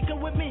 of them kicking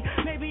with me.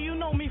 Maybe you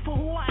know me for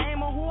who I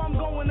am or who I'm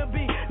going to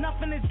be.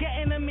 Nothing is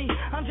getting to me,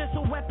 I'm just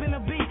a weapon to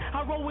be.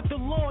 I roll with the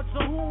Lord,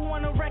 so who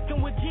wanna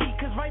reckon with G?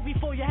 Cause right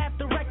before you have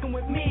to reckon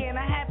with me, and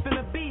I happen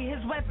to be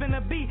his weapon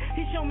to be.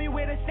 He showed me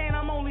where to stand,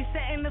 I'm only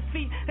setting the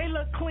feet. They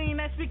look clean,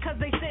 that's because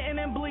they sitting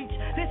in bleach.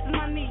 This is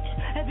my niche,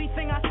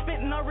 everything I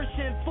spit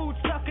nourishing. Food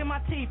stuck in my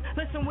teeth,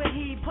 listen with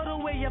heat. Put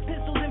away your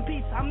pistols in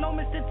peace, I'm no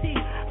Mr. T.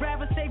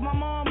 Rather save my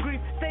mom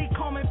grief, stay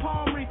calm and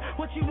palm reef.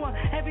 What you want,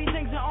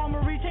 everything's an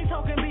armory. Ain't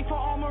talking beef for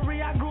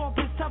armory. I grew up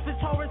as tough as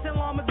Taurus and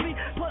Llamas be.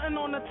 Putting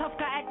on the tough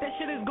guy act, that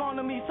shit is gone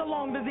to me. So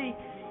long to thee.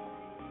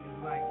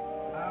 Like,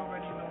 I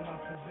already know my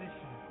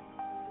position.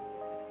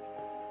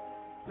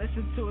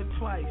 Listen to it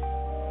twice.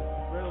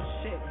 Real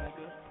shit,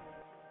 nigga.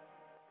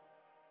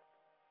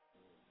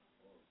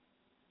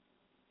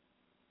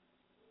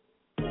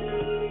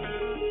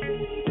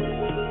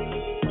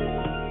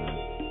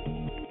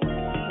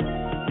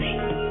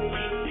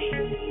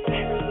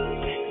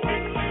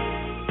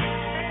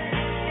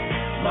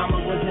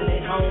 Mama wasn't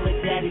at home and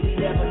daddy we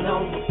never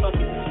known. But fuck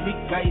it, the street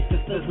raised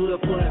us, the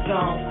hood put us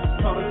on.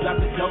 Told us about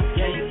the dope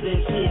game,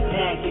 said shit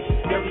tactics.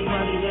 Dirty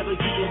money never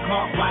getting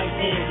caught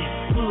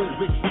right-handed. Hood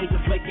rich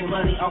niggas making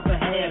money off of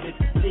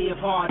habits. Live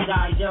hard,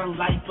 die young,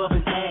 life of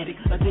an addict.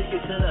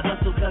 Addicted to the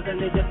hustle cause a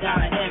nigga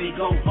gotta have it.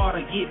 Go hard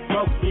or get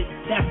broke, bitch,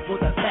 that's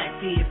what the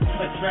fact is.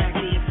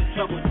 Attracted to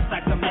trouble just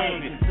like a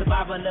magnet.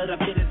 Surviving of the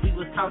business we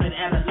was taught in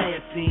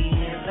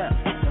adolescence.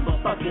 But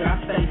fuck it, I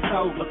stay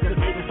sober. Cause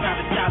niggas try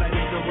to shout at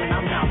nigga when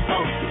I'm not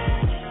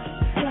focused.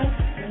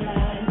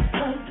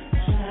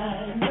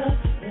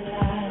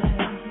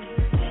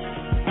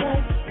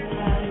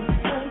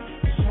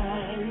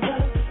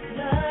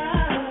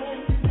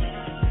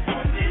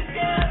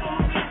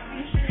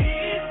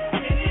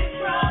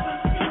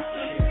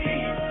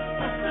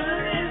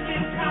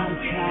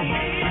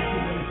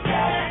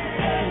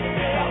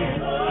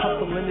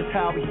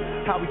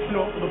 How we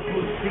snort for the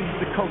blue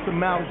seas, the coast of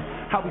mountains.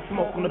 How we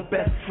smoke on the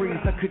best trees.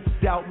 I couldn't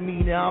doubt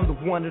me, now I'm the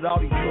one that all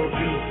these little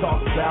dudes talk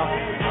about.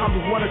 I'm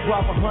the one that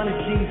drop 100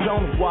 G's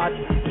on the watch.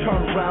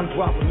 Turn around and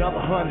drop another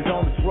 100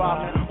 on the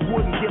drop.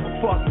 Wouldn't give a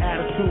fuck,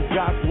 attitude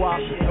got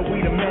swapped. And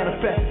we the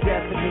manifest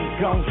destiny,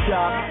 gun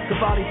shop. The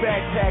body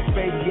backpack,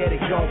 baby, yeah, they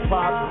gon'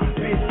 pop.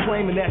 Bitch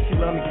claiming that she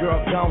love me, girl,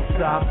 don't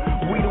stop.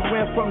 We done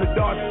went from the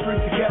dark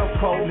streets to ghetto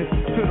coldness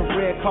to the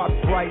red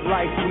carpet, bright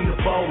lights, we the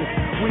boldest.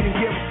 We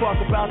didn't give a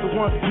fuck about the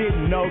ones that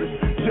didn't notice.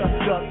 Just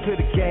stuck to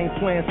the game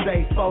plan,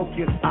 stay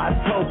focused. I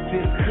took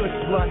this kush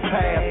blunt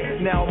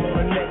path. Now I'm on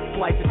the next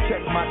flight to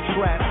check my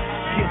trap.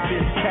 Get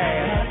this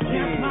cash,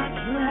 yeah.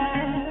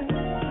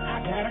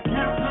 I gotta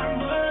count my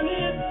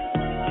money.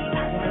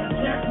 I gotta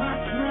check my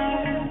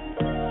trap.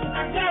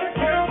 I gotta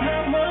count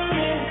my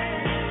money.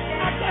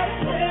 I gotta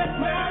check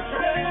my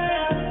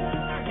trap.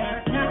 I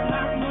gotta count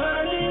my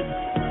money.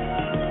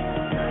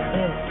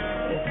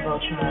 This is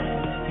Voltron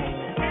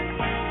Entertainment.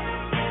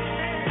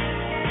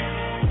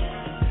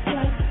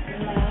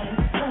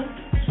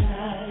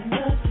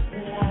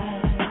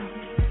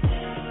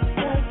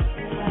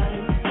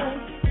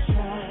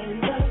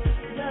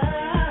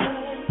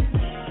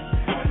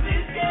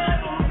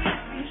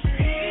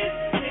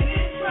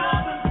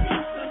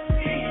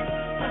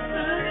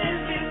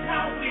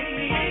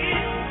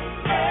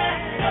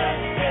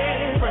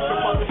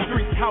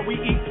 we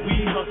eat, we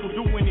hustle,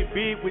 doing it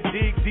big with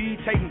Dig D,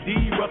 taking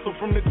D, Russell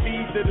from the T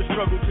to the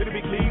struggle to the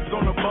big leagues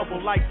on the bubble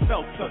like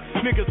seltzer.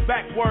 Niggas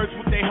backwards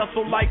with they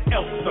hustle like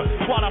Elsa.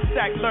 While I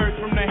stack lures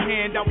from the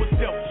hand I was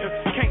dealt ya.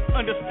 Can't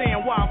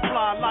understand why I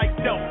fly like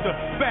Delta.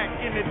 Back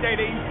in the day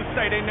they used to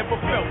say they never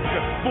felt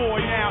ya.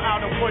 Boy, now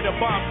out of where the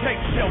bomb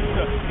take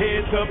shelter.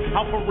 Heads up,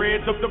 alpha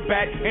reds up the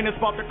back, and it's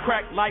about to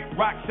crack like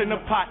rocks in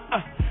a pot.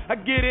 I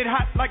get it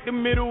hot like the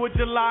middle of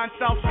July in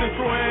South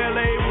Central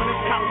LA when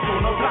it's cops on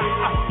the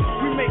block.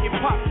 We making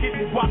pop,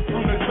 getting rock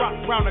from the drop,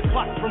 round the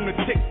clock from the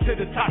tick to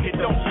the top. It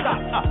don't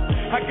stop.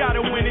 I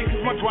gotta win it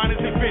 'cause my grind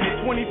is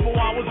infinite. 24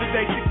 hours a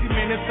day, 60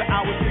 minutes an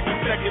hour, 60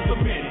 seconds a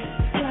minute.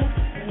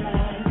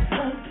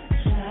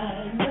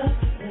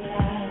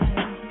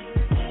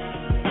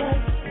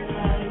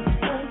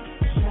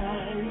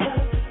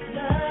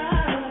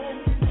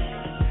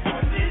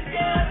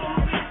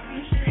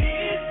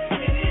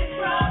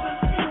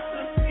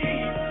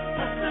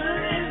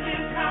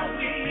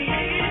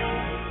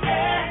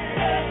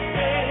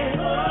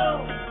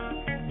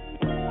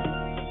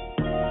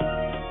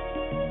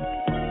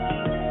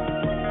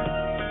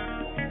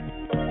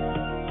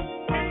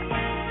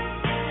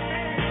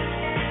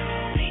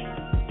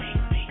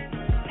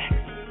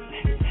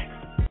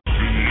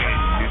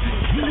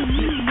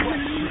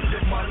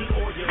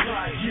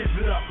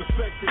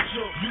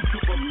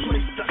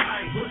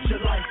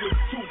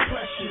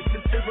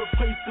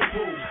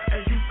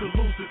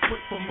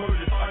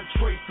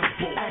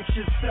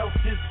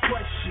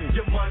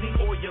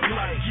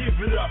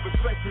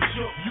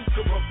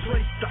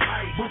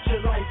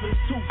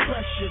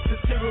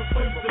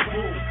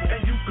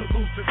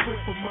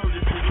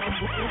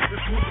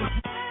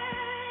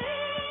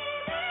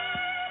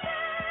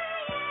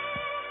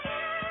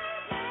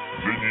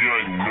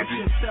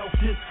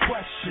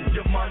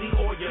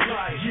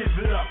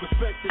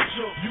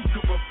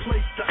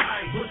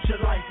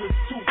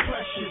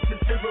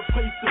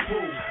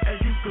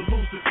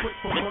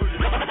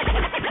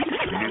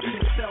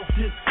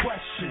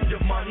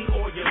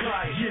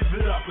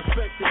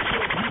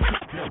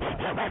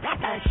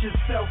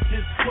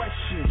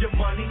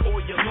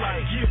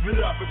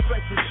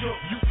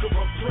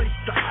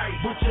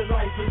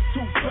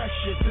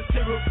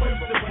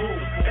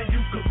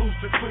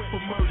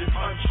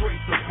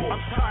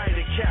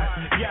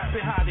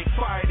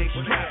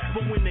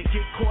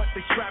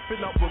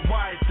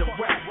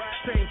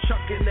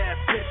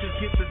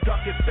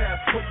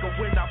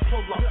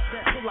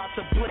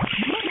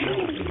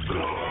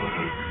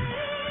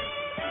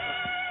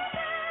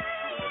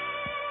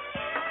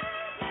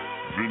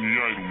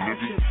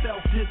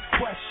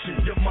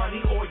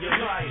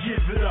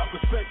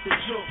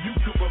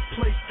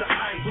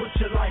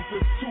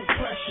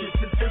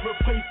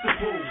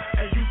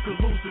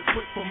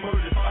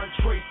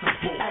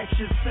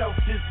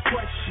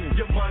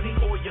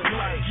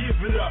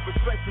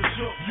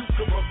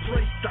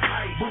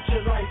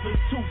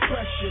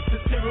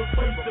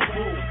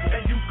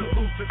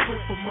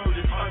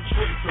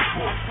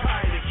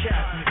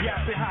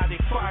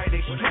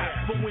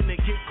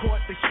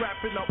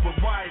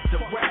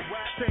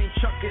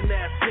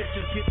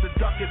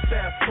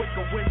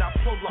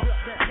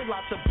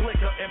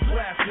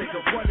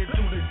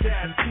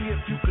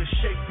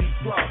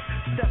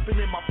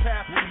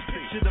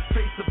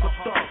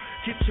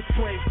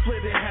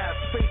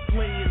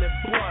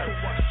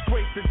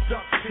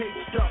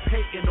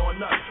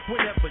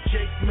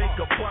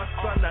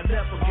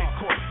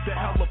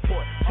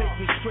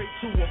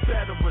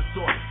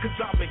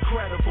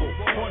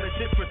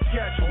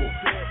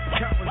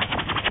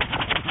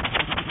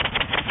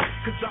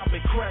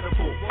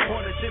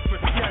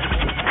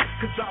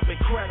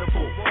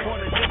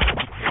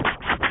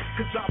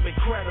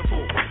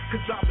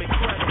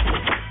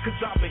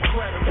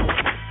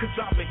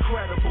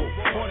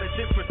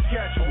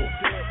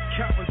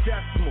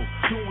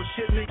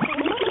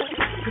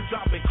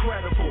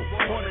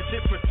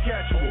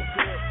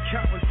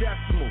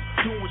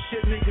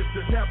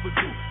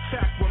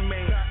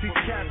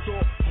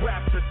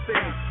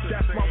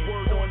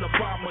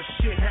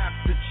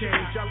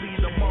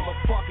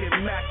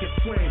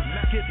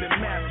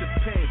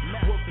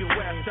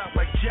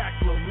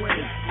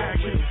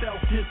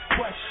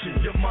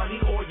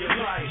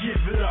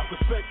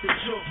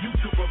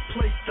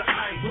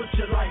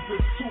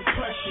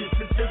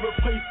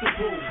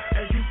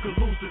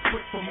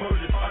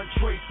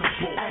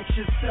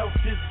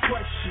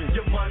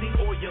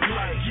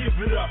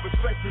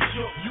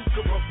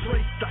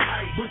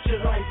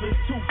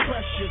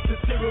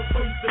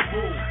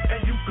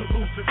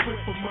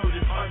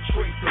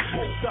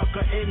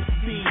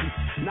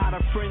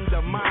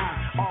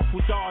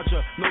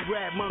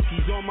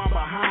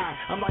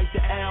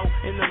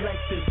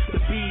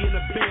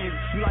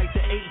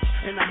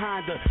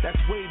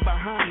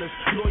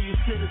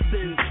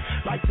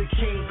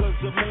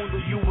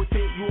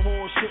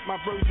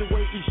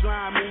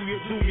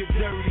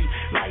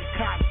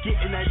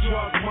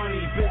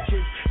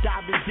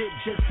 Diving dip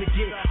just to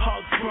get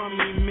hugs from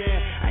me,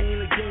 man. I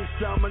ain't a game Same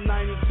summer,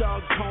 90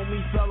 dogs, homie,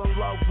 fell in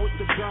love with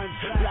the guns.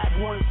 Black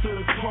ones to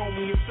the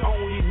chromie, it's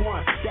only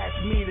one. That's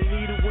me, the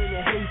needle in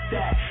the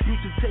haystack.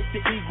 Used to take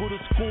the eagle to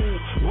school,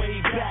 way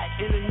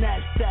back in the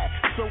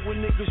knapsack. So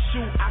when niggas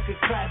shoot, I can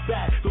clap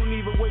back. Don't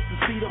even wait to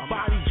see the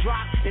body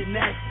drop, and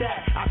that's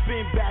that. I've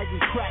been bagging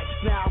cracks,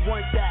 now I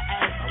want that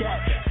ass cat.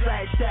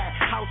 Slash that,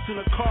 house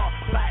in a car,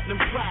 platinum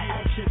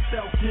flat. Ask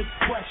yourself this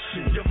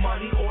question: your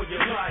money or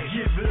your life?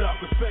 Give it up,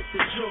 respect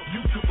the joke.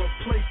 You can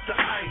replace the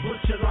ice, but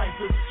your life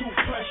is too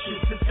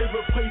precious, it's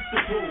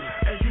irreplaceable,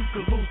 and you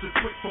can lose it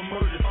quick for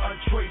murders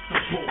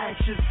untraceable.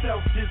 Ask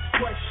yourself this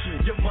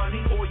question: your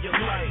money or your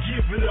life?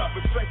 Give it up,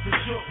 respect the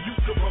joke. You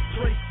can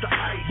replace the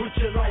ice, but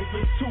your life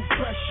is too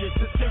precious,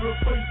 it's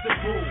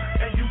irreplaceable,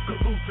 and you can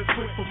lose it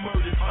quick for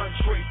murders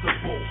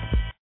untraceable.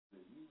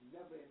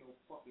 Never in no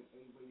fucking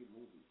A-rated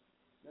movies.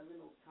 Never in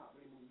no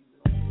top-rated movies.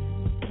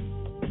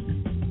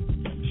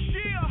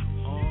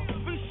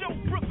 We show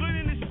Brooklyn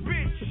in this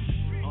bitch.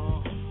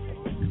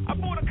 I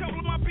brought a couple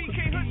of my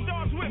BK Hood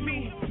stars with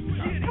me.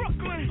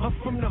 Brooklyn. I'm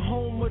from the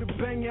home of the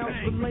bang outs,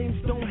 the lanes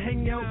don't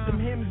hang out, them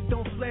hammers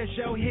don't flash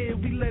out here,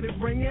 we let it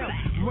ring out.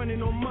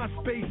 Running on my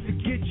space to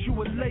get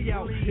you a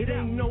layout. It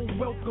ain't no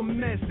welcome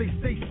mess, they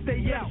say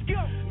stay out.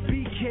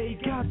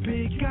 BK got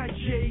big, got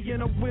J,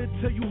 and I will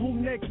tell you who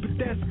next, but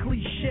that's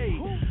cliche.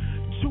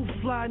 Too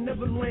fly,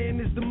 never land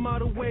is the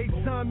motto. Every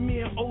time me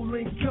and O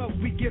link up,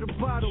 we get a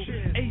bottle.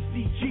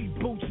 ACG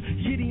boots,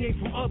 Yiddy ain't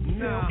from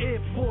uptown. Air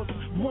Force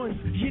Ones,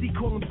 Yiddy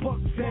callin'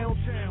 Bucktown.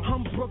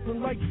 I'm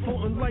Brooklyn like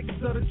Fulton, like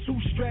Sutter. 2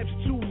 straps,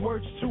 2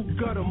 words, 2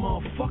 gutter,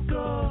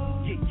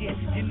 motherfucker. Yeah,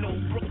 you know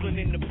Brooklyn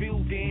in the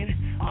building.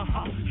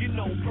 You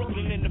know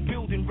Brooklyn in the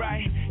building,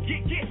 right?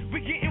 Yeah, we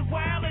getting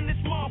wild in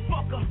this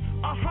motherfucker.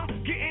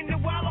 Getting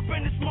it wild up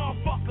in this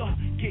motherfucker.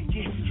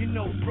 Yeah, you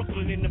know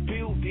Brooklyn in the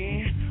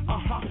building.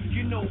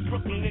 You know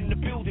Brooklyn in the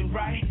building,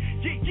 right?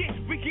 Yeah,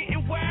 we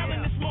getting wild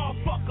in this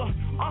motherfucker.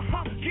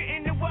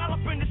 Getting it wild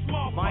up in this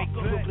motherfucker. Mike,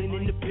 Brooklyn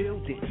in the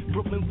building.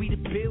 Brooklyn, we the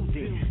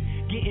building.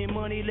 Getting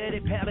money, let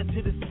it paddle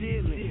to the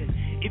ceiling.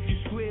 If you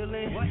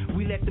squealing,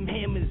 we let them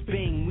hammers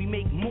bang. We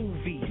make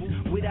movies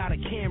without a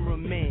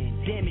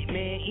cameraman. Damn it,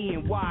 man,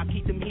 E&Y,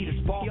 keep them heaters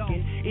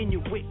sparking. In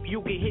your whip,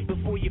 you'll get hit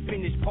before you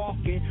finish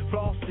parking.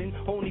 Flossing,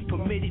 only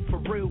permitted for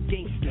real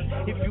gangsters.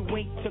 If you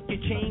ain't, tuck your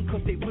chain,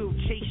 cause they will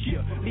chase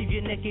you. Leave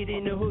you naked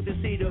in the hood to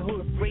say the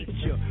hood raped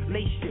you.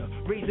 Lace you,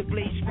 razor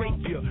blade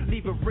scrape you.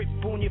 Leave a rip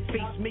on your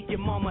face, make your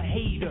mama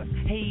hate us.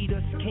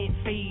 Haters can't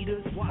fade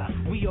us,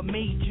 we are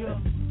major.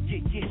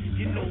 Yeah,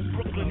 you know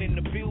Brooklyn in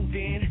the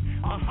building.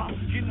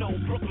 You know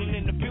Brooklyn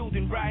in the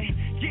building, right?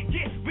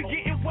 Yeah, we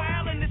getting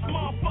wild in this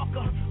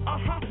motherfucker.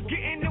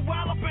 Getting it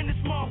wild up in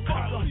this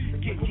motherfucker.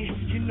 Yeah,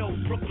 you know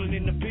Brooklyn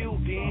in the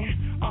building.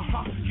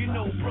 You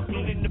know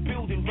Brooklyn in the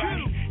building,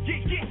 right?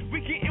 Yeah,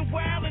 we getting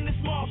wild in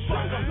this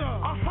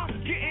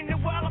motherfucker. Getting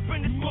it wild up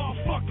in this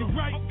motherfucker,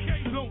 right?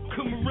 So don't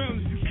come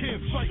around if you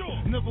can't fight.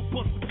 Never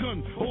bust a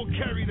gun or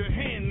carry the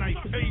hand knife.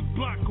 A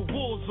block, a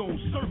war zone,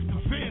 surf the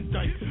Van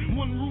Dyke.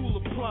 One rule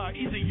apply,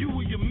 either you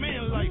or your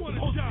man like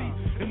pussy.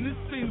 And this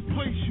ain't a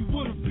place you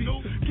wanna be.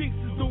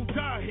 Gangsters don't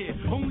die here,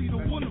 only the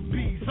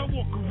wannabes. I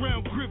walk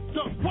around gripped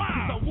up,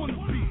 cause I wanna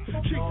be.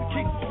 Chase the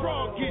case of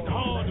fraud, get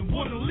hard and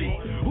wanna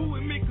leave. Who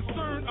it may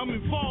concern, I'm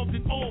involved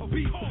in all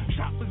beef.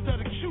 Choppers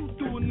that'll chew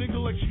through a nigga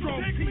like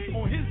strong teeth.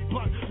 On his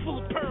block, full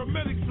of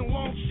paramedics and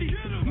long sheets.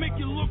 Make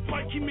it look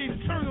like he made a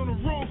turn on the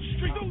wrong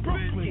street.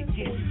 Brooklyn.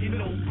 Yeah, you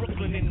know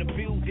Brooklyn in the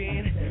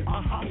building.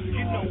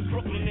 You know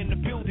Brooklyn in the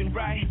building,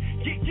 right?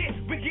 Yeah,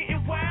 we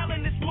getting wild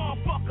in this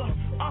motherfucker.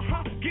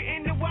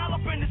 Getting it wild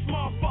up in this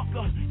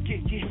motherfucker.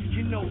 Yeah,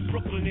 you know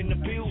Brooklyn in the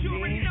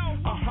building.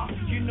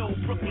 You know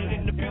Brooklyn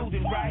in the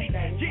building, right?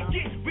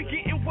 Yeah, we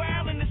getting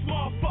wild in this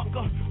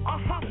motherfucker.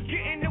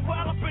 Getting it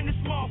wild up in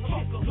this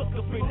motherfucker. Look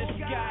up in the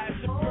sky,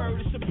 it's a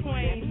bird, it's a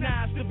plane.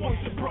 Nah, it's the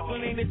voice of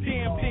Brooklyn, ain't a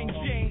damn thing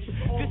changed.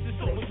 This is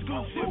so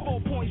exclusive,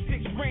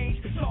 4.6 range.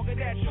 Target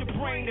at your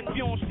brain if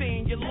you don't stay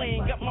in your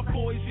lane. Got my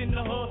boys in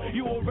the hood,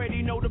 you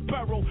already know the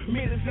borough.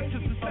 Menace to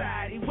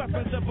society,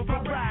 weapons of a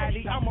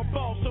variety. I'm a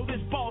boss, so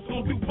this boss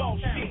gon' do boss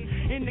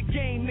shit. In the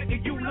game,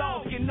 nigga, you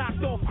lost, get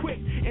knocked off quick.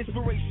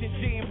 Inspiration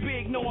jam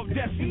big, know I'm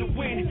destined to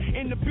win.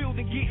 In the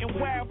building, getting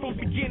wild from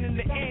beginning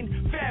to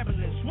end.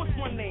 Fabulous, what's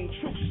my name?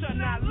 True son,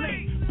 not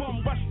late.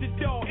 Bum rush the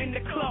door in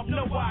the club,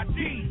 no ID.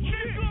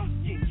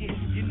 Yeah,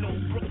 you know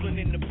Brooklyn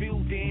in the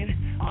building.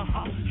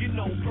 You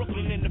know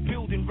Brooklyn in the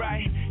building,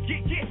 right?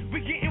 Yeah, we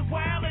getting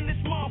wild in this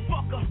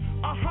motherfucker.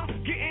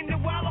 Getting it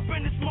wild up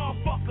in this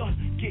motherfucker.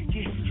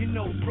 Yeah, you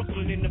know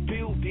Brooklyn in the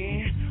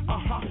building.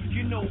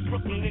 You know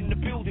Brooklyn in the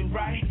building,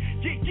 right?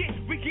 Yeah,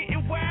 we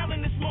getting wild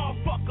in this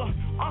motherfucker.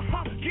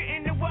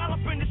 Getting it wild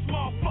up in this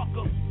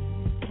motherfucker.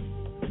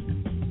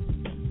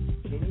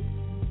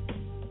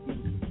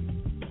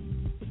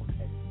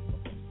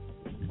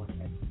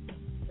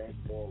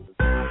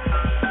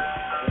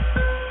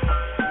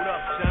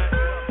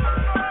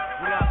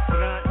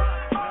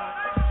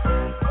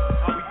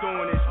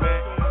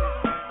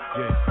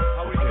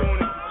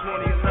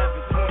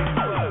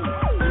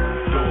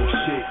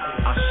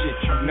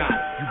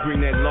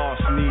 Bring that loss,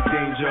 need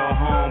danger or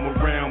harm,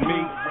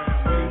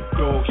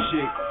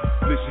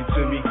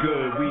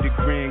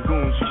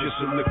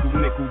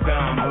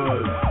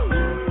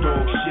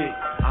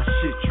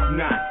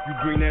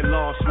 bring that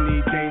loss,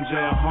 need danger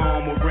and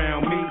harm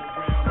around me.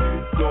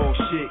 Dog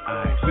shit,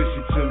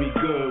 listen to me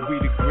good. We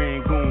the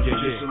grand goons,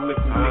 just a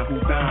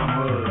nickel dime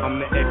hood. I'm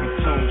the every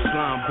tone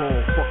slime ball.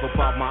 Fuck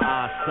about my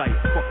eyesight.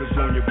 Fuckers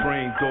on your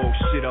brain, dog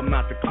shit. I'm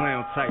not the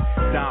clown type.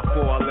 Die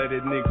for, I let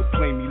a nigga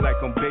play me like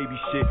I'm baby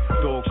shit.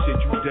 Dog shit,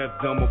 you deaf,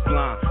 dumb, or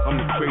blind. I'm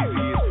the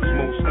craziest,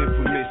 most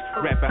infamous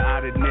rapper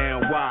out of now.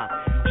 Why?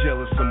 You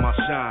jealous of my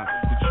shine?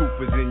 The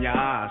truth is in your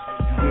eyes.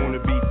 You wanna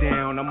be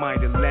down? I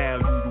might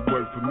allow you to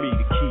work for me.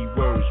 The key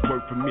words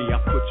work for me. I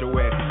put your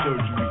ass in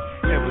surgery.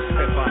 Never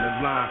step out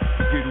of line.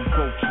 Forget who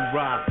boat you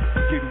ride.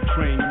 Forget who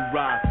train you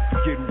ride.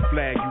 Forget who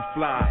flag you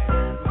fly.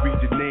 Read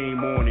the name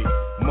on it.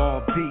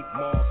 Mob deep.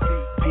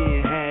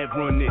 Pen have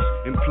run this.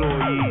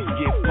 Employees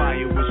get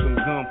fired with some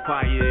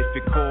gunfire if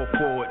it call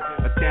for it.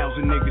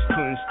 1,000 niggas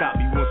couldn't stop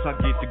me once I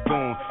get to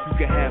going. You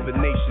could have a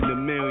nation of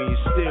millions,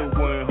 still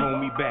wouldn't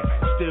hold me back.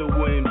 Still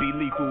wouldn't be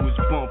lethal, was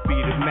bumpy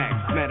to max.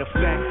 Matter of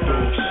fact,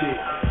 dog shit,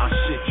 I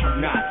shit you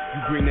not.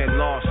 You bring that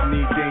loss,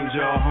 need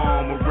danger or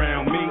harm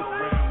around me.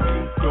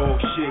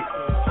 Dog shit,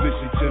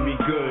 listen to me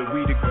good.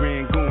 We the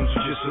grand goons,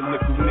 just a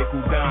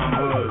nickel dime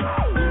hood.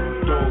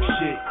 Dog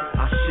shit,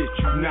 I shit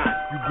you not.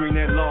 You bring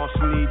that loss,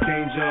 need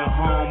danger or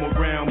harm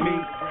around me.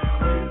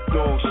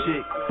 Dog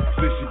shit,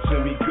 listen to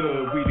me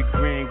good. We the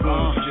grand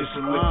goons, just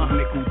a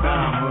nickel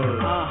dime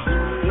hood.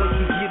 Once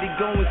you get it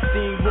going,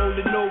 steam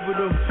rolling over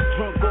them.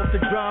 Drunk off the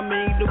drama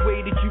ain't the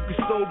way that you can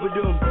sober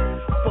them.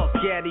 Fuck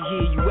out of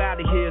here, you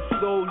out of here,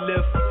 soul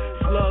lift.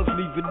 Slugs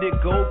leave a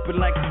nigga open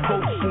like a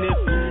coke sniff.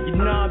 Your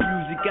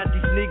non-music got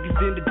these niggas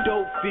in the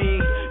dope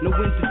fiend. No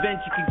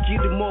intervention can get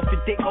them off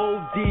at they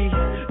OD.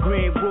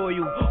 Grand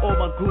Royal, all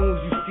my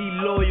goons you see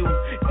loyal.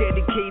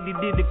 Dedicated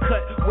in the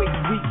cut, wait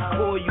weeks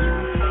for you.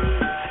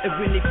 And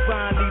when they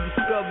finally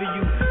discover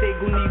you, they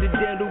gon' need a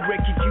dental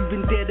record. You've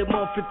been dead a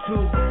month or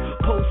two.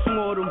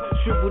 Post-mortem,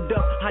 shriveled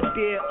up, how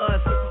dare us?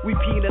 We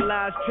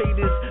penalize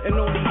traders and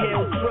only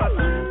held trust.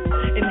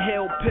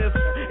 Inhale piff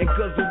and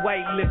guzzle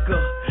white liquor.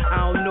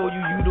 I don't know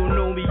you, you don't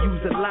know me, you's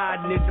a lie,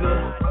 nigga.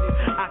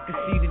 I can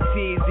see the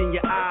tears in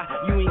your eye.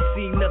 You ain't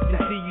seen nothing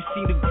till you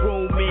see the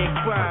grown man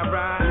cry,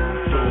 right?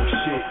 Dog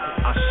shit,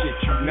 I shit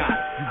you not.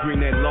 You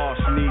bring that loss,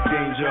 need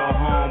danger or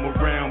harm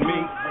around me.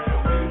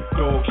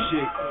 Dog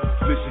shit,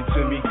 listen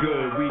to me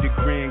good. We the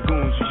grand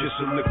goons, just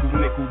a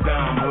nickel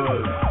dime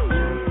hood.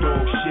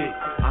 Dog shit,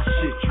 I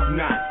shit you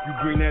not. You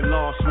bring that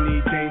loss,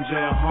 need danger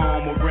or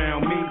harm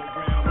around me.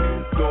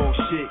 Dog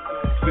shit,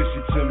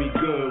 listen to me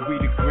good. We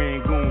the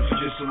grand goons,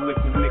 just a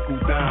nickel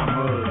dime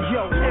hood.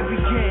 Yo, every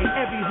gang,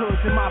 every hood's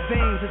in my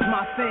veins. It's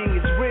my thing,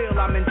 it's real.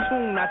 I'm in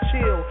tune, I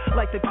chill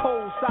like the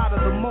cold side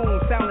of the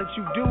moon. Silence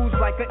you dudes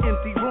like an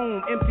empty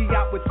room, empty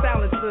out with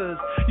silencers.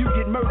 You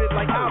get murdered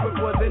like Howard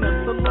was in a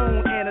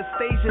saloon.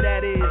 Anastasia,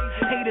 that is.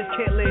 Haters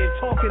can't live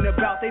talking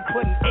about they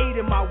putting 8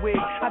 in my wig.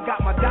 I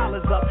got my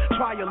dollars up,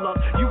 try your luck.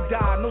 You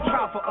die, no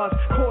trial for us.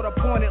 Court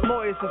appointed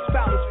lawyers as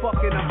foul as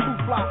fucking. I'm too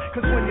fly,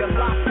 cause when you're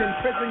locked in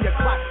prison, your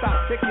clock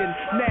stops ticking.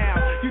 Now,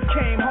 you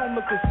came home,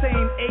 look the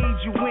same age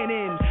you went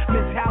in.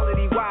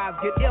 Mentality wise,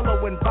 get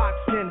iller when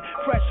boxed in.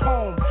 Fresh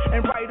home,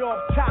 and right off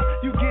top,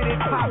 you get it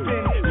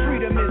poppin'.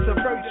 Freedom is a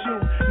virtue.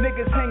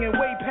 Niggas hanging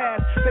way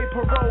past they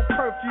parole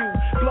curfew.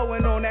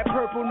 Blowing on that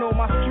purple, know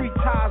my street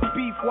ties,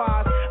 beef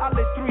wise. I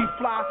let 3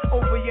 fly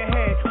over your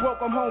head.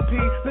 Welcome home, P.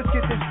 Let's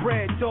get this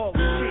bread, dog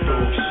shit.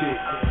 Dog shit,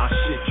 I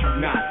shit you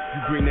not.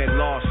 You bring that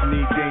loss,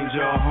 need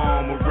danger or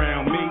harm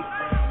around me.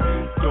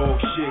 Dog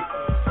shit,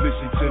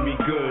 listen to me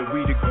good.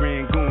 We the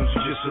grand goons,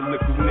 just a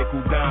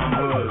nickel dime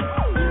hood.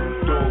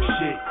 Dog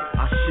shit,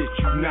 I shit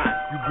you not.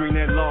 You bring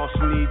that loss,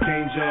 need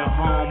danger or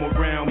harm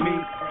around me.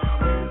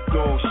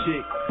 Dog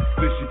shit,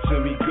 listen to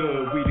me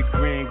good. We the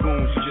grand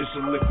goons, just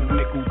a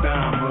nickel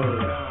dime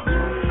hood.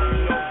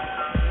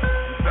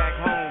 Back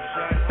home,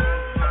 son.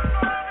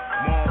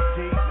 Mob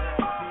deep.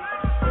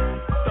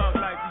 Thug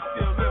life, we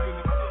still living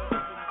it.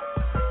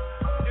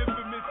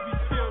 Infamous, we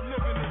still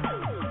living it.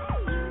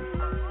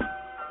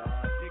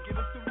 They give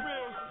us some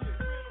real shit.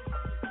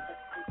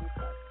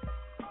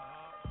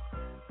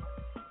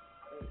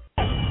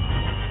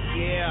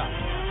 Yeah.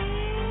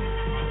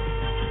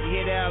 You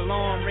hear that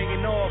alarm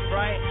ringing off,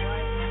 right?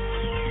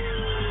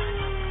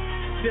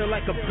 Feel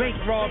like a bank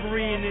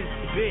robbery in this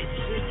bitch.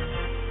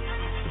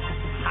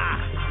 Ha!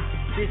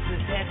 This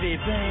is heavy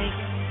bank.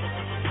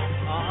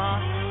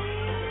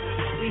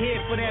 We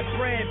here for that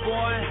bread,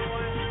 boy.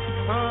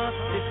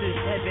 This is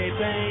heavy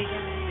bank.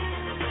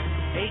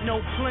 Ain't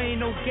no playing,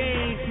 no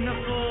games,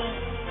 knuckle.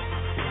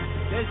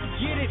 Let's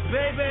get it,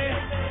 baby.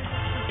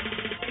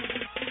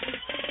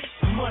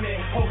 Money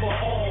over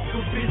all,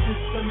 good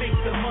business to make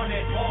the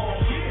money all.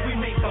 We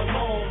make a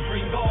loan,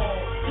 bring all.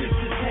 This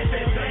is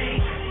heavy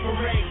bank. For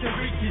rags and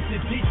riches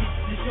and digits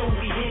to show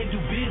we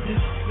handle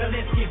business. Now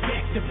let's get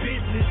back to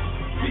business.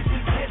 This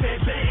is heavy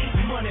bank.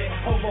 Money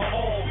over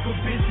all, good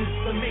business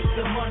to make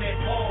the money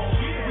all.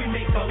 We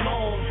make a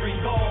loan, bring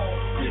all.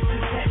 This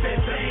is heavy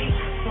bank.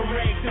 For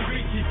rags and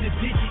riches and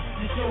digits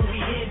to show we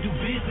handle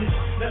business.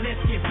 Now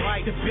let's get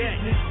back to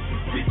business.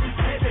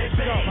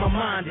 My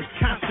mind is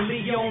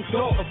constantly on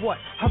thought of what?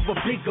 Of a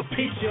bigger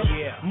picture.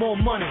 More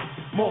money,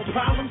 more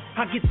problems.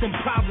 I get them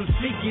problems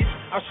figured.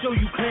 I'll show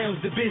you clowns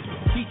the business.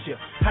 Teach you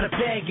how to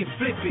bag and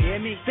flip it.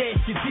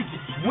 Stash your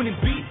digits. Winning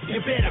beats,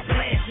 you better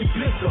blast and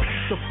flicker.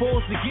 The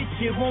force to get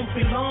you won't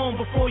be long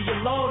before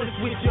your Lord is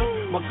with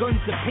you. My gun's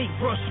a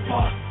paintbrush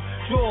spark.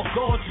 Draw a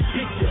gorgeous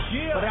picture.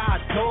 But I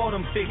adore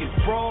them figures,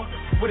 bro.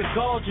 With a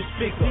gorgeous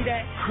figure. See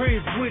that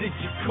crib with a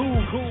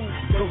jacuzzi.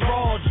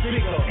 Garage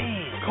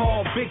bigger.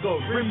 Car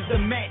bigger, rims to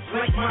match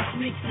like my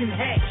sneaks and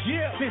hats.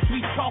 Since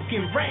we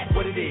talking rap,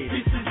 what it is?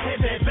 This is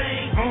heavy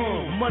bang.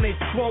 Money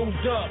swole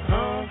up,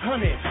 100,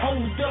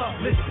 hold up.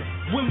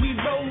 Listen, when we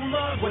roll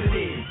up, what it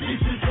is?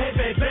 This is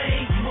heavy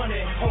bang.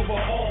 Money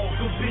overall,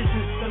 good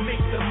business to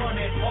make the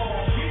money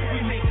fall.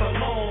 We make a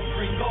long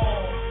ring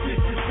all. This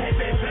is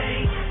heavy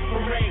bang.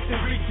 From rags to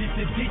riches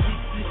to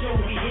digits to show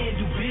we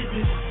handle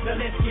business. Now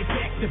let's get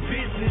back to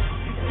business.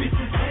 This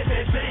is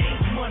heavy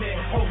bang. Money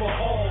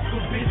overall,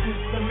 good business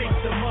to make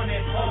the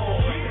money fall.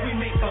 We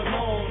make a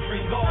long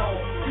ring all.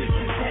 This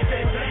is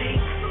heavy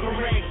bang. From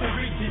rags to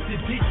riches to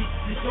digits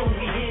to show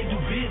we handle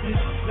business.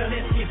 Now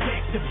let's get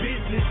back to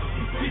business.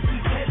 This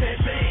is heavy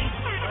bang.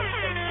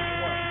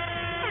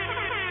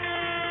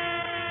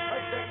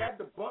 Right back at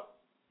the buck.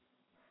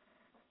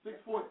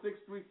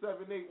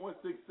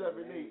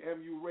 646-378-1678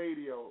 MU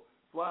Radio.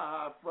 Fly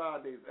High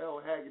Fridays.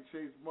 L. Haggood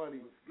Chase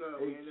Money.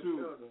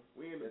 A2.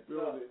 We in the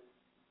building.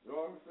 You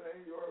know what I'm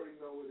saying? You already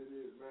know what it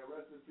is, man.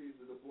 Rest in peace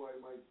to the boy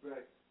Mike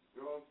Beck.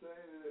 You know what I'm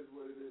saying? It is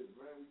what it is,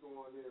 man. We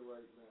going in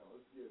right now.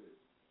 Let's get it.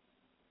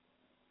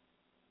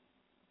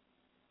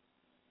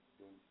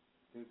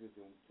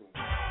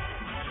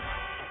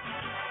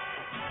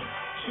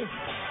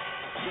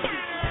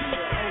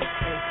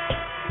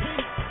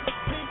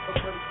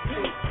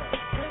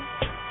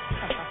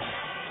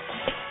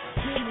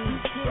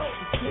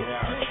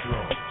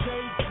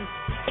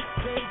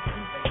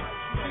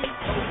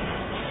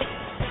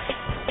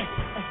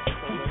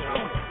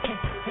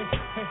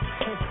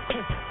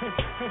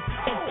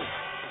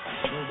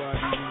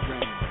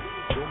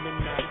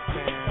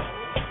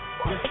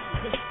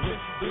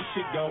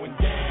 Going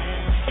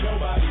down,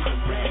 nobody's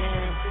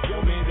around.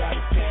 Yo, man got a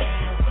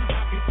town. I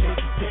can take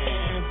you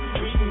down.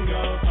 We can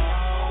go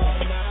all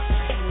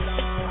night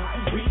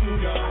long. We can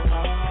go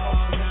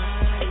all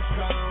night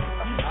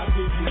strong. I'll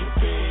give you the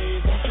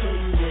bed. I'll show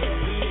you what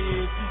it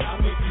is. I'll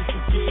make you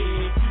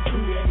forget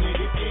who that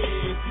nigga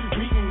is.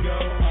 We can go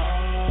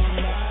all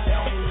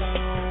night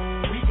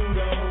long. We can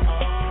go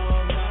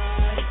all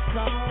night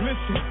strong.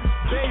 Listen,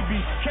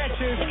 baby,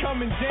 catcher is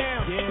coming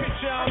down.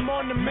 Picture I'm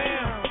on the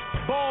mound.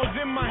 Balls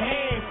in my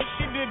hand,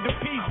 she did the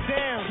piece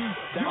down.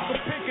 You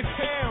can pick a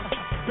town,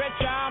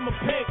 betcha I'ma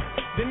pick,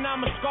 then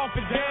I'ma scarf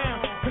it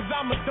down. Cause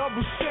I'm a double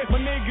shift, my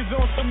niggas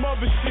on some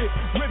other shit.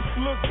 Rips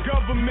look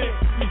government,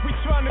 we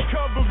tryna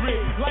cover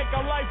it like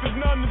our life is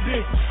none of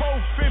this.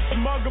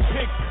 4/5 mugger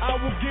pick, I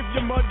will give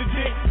your mother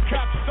dick.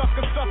 Cop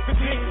sucker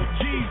dick,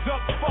 G's up,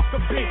 fuck a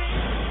bitch.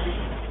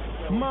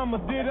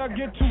 Mama, did I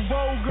get too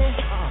vulgar?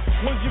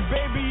 Was your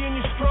baby in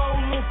your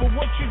stroller? For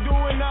what you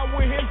doing out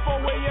with him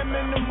 4 a.m.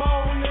 in the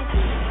morning?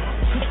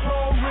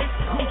 Control it,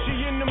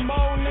 Gucci in the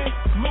morning,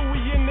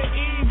 Louis in the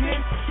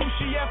evening,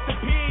 sushi after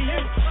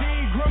PM,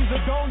 Seagrams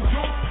I don't do,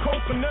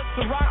 coconuts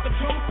a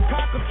rockatoo,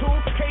 cockatoo,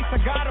 case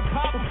I got a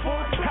pop a full,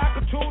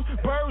 cockatoo,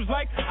 birds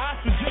like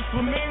ostriches,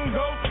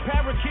 flamingos,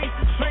 parakeets,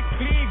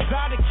 strictly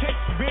exotic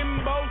chicks,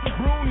 bimbos,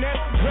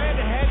 brunettes,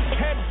 redheads,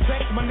 head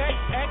sex, my next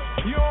ex,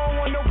 you don't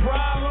want no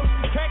problem,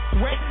 text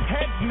wet,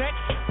 heads next,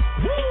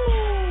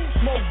 woo!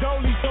 Smoke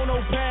dolly, so no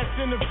past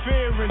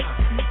interference.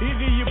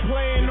 Either you're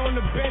playing on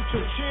the bench or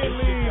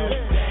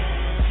cheerleading.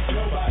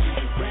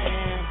 Nobody's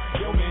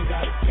around. Yo, man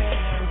got a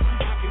town.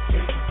 I can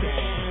take you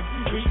down.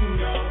 We can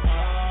go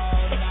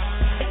all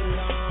night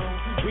long.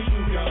 We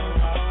can go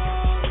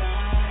all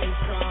night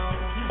strong.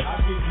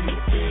 I'll give you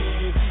the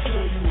bed,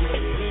 show you what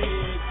it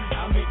is.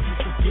 I'll make you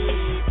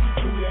forget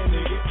who that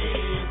nigga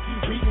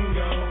is. We can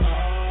go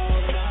all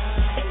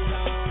night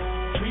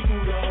long. We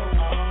can go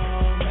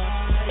all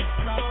night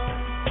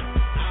strong.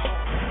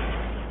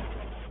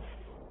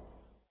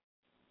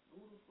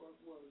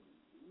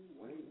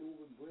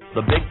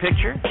 The big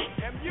picture,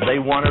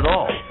 they want it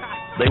all.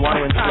 They want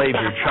to enslave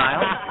your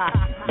child,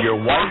 your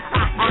wife,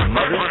 your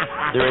mother.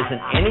 There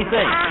isn't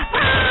anything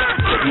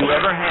that you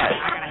ever had.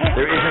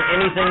 There isn't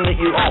anything that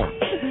you own.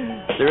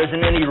 There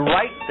isn't any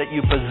right that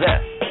you possess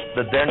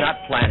that they're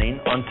not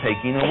planning on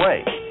taking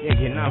away. They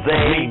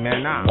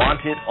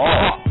want it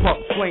all.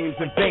 Pump flames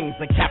and veins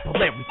and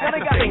capillaries. At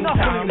the same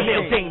time, the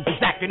male James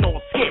is acting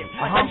all scared.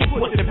 I keep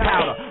pushing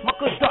powder. My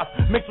good dust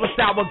mixed with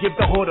sour, give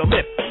the hood a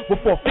lift. With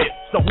 4/5,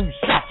 so who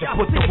shot you?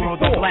 Put the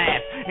world on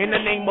blast. In the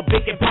name of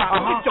big and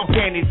pop, get your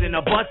panties in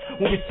a bunch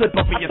when we slip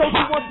up in your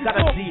spot. Got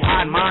a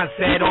jihad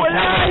mindset on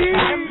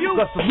time.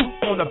 The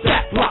salute on the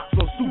back block,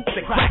 so suits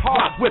and crack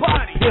rock with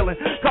peeling.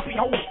 Cuffy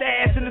whole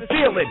stash in the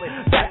ceiling.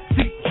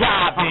 Backseat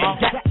driving,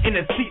 gat in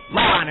the seat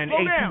line, and A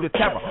to the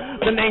terror.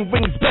 The name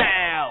rings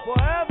bell.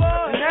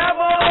 Forever and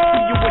ever. I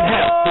see you in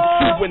hell. the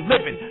true and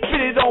living.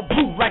 Fitted all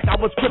blue like I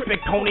was gripping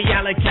Coney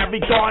Island, Cary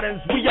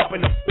Gardens. We up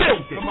in the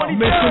building.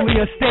 Mentally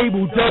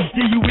unstable,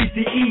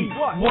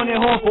 WDUECE. Want it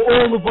hard for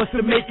all of us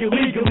to make it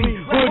legally.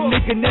 Hood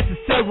nigga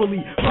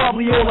necessarily,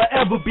 probably all I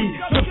ever be.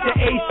 Switch to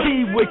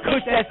AC with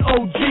Kush, that's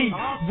OG.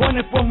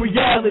 Running from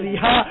reality,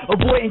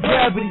 avoiding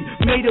gravity.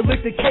 Made a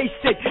lick the case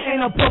sick,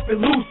 and I'm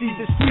puffing Lucy's.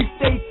 The streets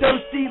stay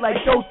thirsty like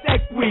those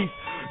equities.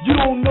 You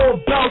don't know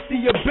about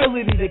the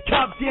ability to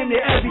cop damn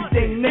near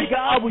everything, nigga.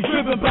 I was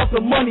driven about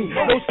the money,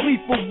 don't sleep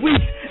for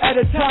weeks at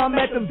a time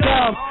at them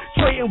dimes.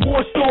 Trading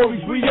war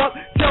stories, re up,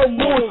 tell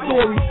more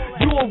stories.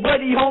 You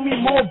already, homie,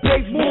 more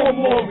babes, more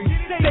Maury.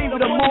 Save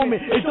the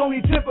moment, it's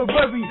only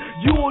temporary.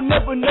 You will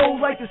never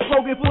know like the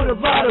slogan for the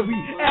lottery.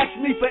 Ask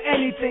me for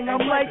anything,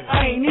 I'm like,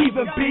 I ain't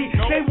even beat.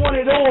 They want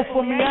it all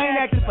for me, I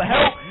ain't asking for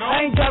help.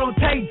 I ain't got on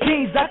tight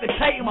jeans, I can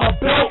tighten my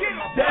belt.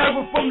 The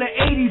era from the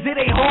 80s, it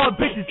ain't hard,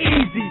 bitch, it's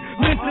easy.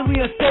 Mentally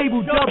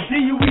unstable,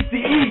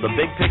 WDUECE. The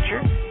big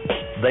picture,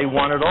 they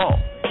want it all.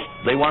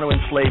 They want to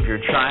enslave your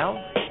child,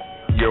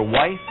 your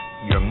wife,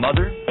 your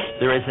mother.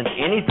 There isn't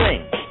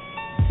anything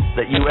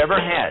that you ever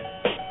had.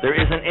 There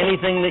isn't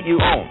anything that you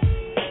own.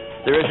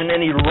 There isn't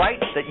any right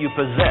that you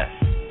possess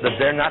that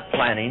they're not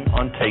planning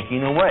on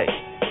taking away.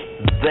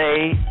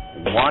 They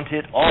want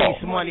it all.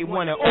 Chase money,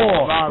 want it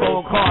all.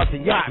 Gold cars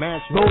and yachts,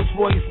 Rolls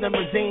Royce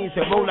limousines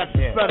and Rolex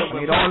Federal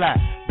with all that.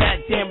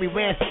 Back then we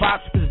ran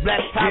spots cause black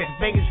tops,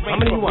 Vegas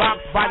rain for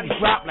rocks, bodies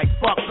drop like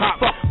fuck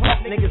cops.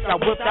 Fuck niggas I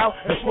whipped out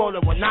and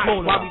swollen with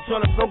knots. While we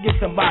tryna go get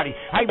somebody,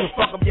 I even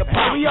fuck up your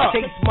pop.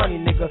 Chase money,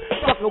 nigga.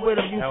 Fuckin' with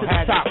them, you to the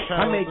top.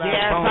 I make your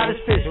ass out of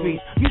fish reach.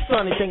 You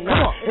starting to think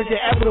now, it's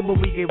inevitable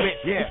we get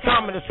rich. It's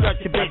common to stretch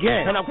your bitch.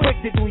 And I'm quick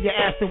to do your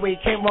ass the way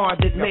it came on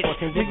this bitch.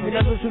 We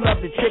niggas who love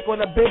to trick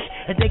on a bitch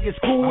and think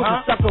it's cool to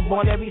suck up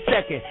on every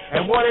second.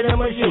 And one of them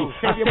is you.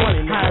 I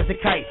stay high as a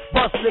kite,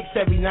 bust flicks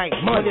every night.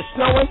 When it's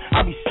snowing,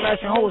 I be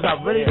smashing hoes I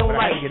really don't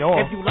like.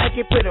 If you like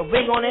it, put a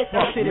ring on it.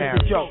 That shit is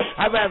a joke.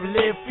 I'd rather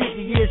live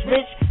 50 years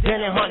rich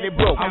than 100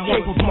 broke. I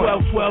went from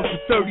 12 to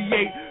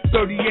 38,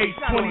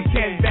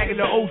 2010, back in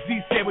the OZ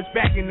sandwich,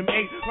 back in them 8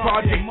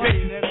 project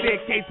bitches,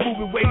 staircase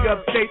moving way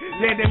upstate,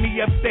 landing me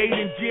upstate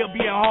in jail,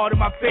 being hard in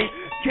my face.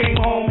 Came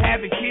home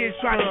having kids,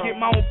 trying to get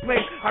my own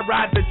place. I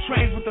ride the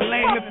trains with the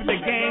lame and for the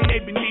game,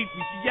 they beneath me.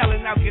 She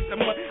yelling out, get the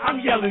money.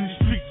 I'm yelling, the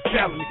streets is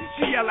telling me.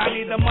 She yell, I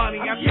need the money.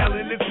 I'm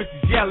yelling, this bitch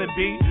is yelling,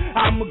 B.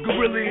 I'm a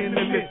gorilla in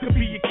the mist. Could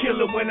be a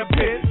killer when I'm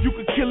pissed. You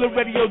could kill a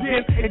radio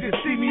dip and just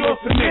see me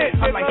off the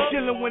mid. I'm like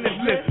chilling when it's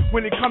lit.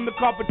 When it come to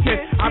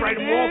competition, I write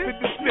them off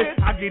at the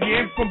spit. I get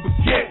in from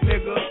baguette,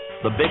 nigga.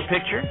 The big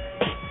picture,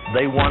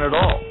 they want it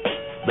all.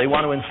 They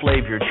want to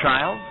enslave your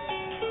child,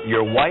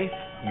 your wife,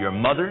 your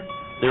mother.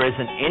 There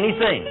isn't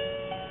anything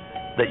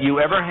that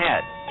you ever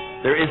had.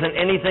 There isn't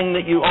anything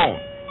that you own.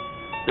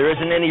 There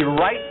isn't any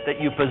right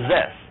that you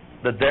possess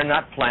that they're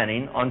not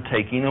planning on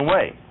taking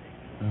away.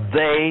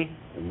 They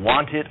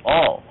want it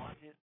all.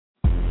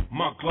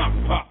 My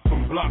Glock pop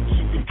from blocks,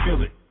 you can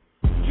feel it.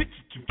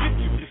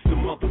 It's the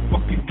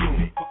motherfucking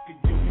unit.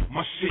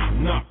 My shit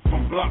knock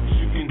from blocks,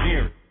 you can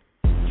hear it.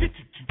 It's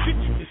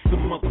the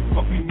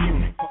motherfucking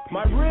unit.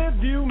 My rear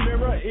view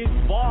mirror is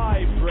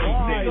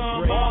vibrating.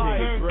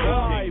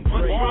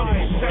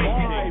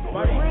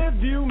 My rear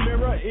view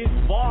mirror is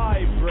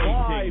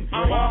vibrating.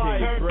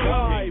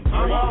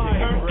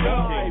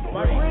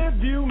 My rear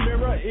view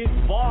mirror is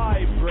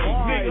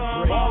vibrating.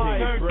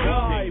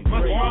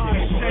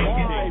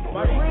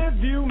 My rear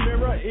view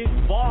mirror is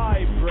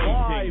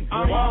vibrating.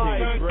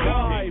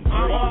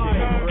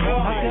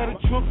 I got a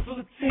trunk full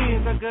of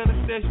tens, I got a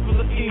stash full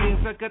of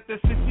ends. I got that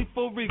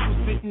 64 Regal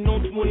sitting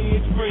on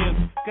 20-inch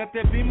rims. Got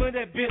that Beamer,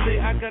 that Bentley,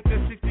 I got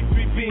that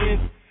 63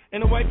 Benz.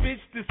 And a white bitch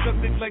that suck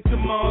it like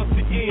tomorrow's the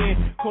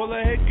end. Call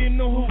her heck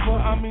in the Hoover,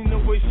 I mean the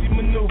way she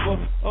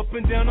maneuver. Up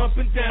and down,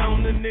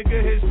 the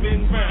nigga has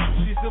been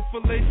round. She's a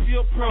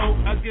fellatio pro,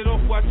 I get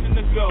off watching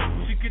her go.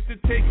 She get to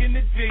taking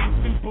it deep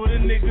and put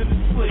a nigga to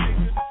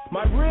sleep.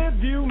 My rear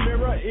view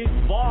mirror is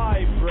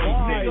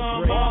vibrating.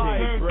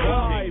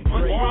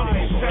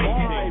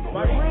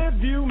 My rear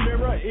view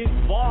mirror is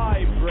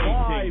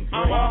vibrating.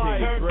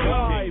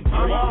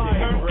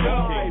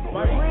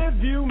 My rear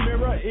view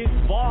mirror is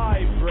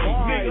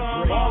vibrating.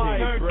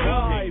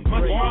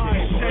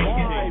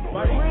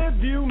 My rear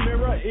view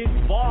mirror is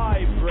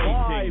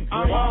vibrating.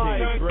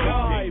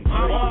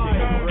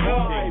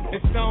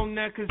 It's on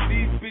now cause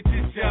these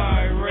bitches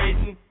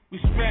gyrating. We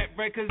strap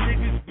right cause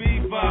niggas be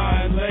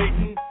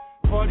violating.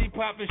 Party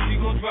poppin', she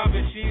gon' drop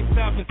it, she ain't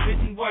stoppin',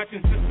 sittin' watchin',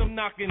 system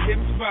knockin',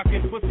 hips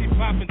rockin', pussy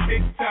poppin',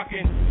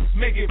 tick-tockin'.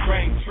 Make it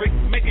rain, trick,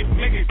 make it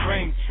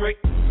rain, trick.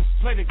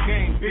 Play the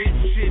game,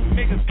 bitch, shit,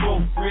 make us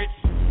both rich.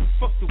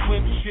 Fuck the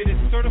wimp shit, it's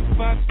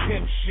certified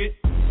pimp shit.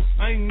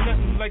 I ain't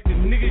nothing like the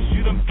niggas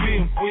you done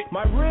been with.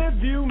 My rear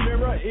view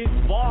mirror is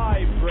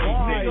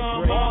vibrating.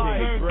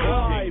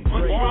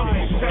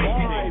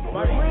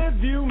 My rear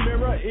view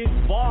mirror is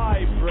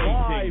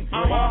vibrating. My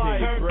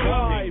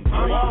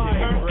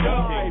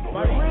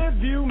rear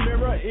view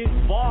mirror is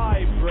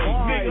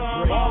vibrating.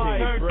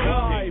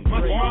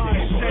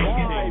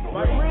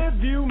 My rear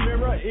view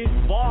mirror is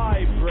vibrating.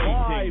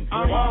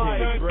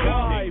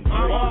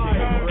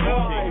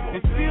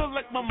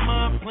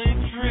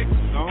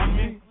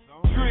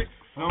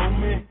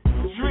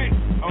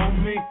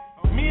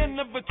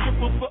 never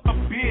triple for a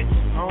bitch,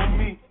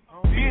 homie.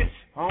 Bitch,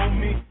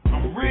 homie.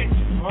 I'm rich,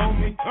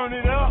 homie. Turn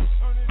it up.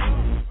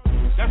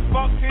 That's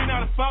 14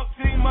 out of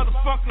 14,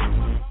 motherfucker.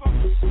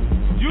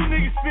 You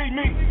niggas see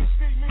me.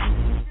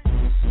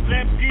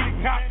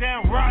 Lamborghini top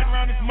down, riding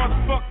around this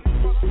motherfucker.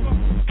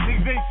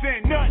 Niggas ain't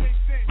saying nothing.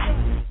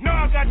 No,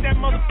 I got that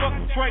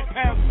motherfucking Trey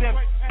Pound 7.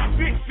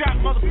 Big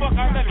shot, motherfucker,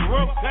 I let it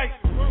rotate.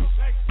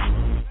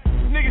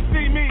 Niggas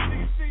see me,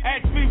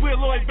 ask me where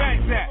Lloyd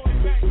Banks at.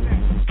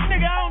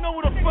 Nigga, I don't know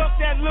where the fuck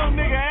that little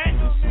nigga at.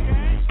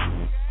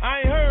 I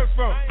ain't heard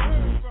from.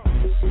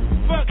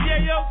 Fuck yeah,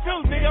 yo,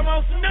 too, nigga, I'm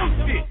on some new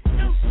shit.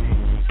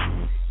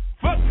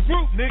 Fuck the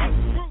group, nigga.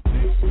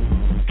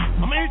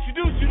 I'ma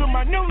introduce you to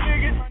my new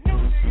niggas.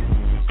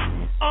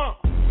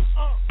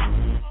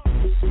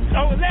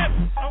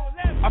 011.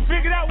 I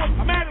figured out what's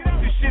the matter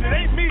with this shit. It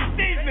ain't me, it's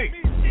these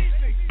niggas.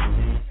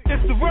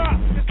 It's the rock.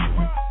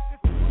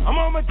 I'm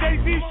on my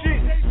Jay-Z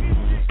shit.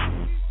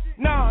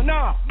 Nah.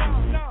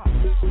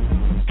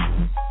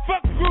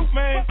 Fuck the group,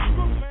 man.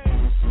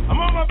 I'm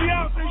on my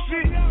Beyonce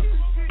shit.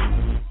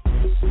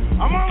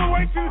 I'm on my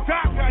way to the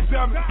top,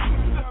 goddammit.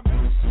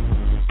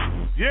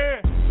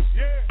 Yeah.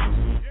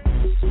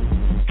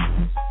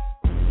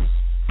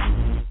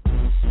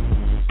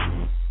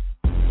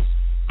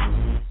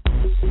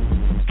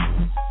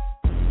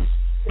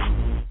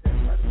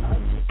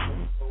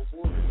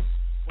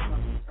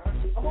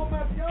 I'm on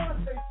my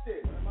Beyonce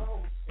shit.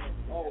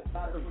 Oh,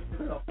 gotta put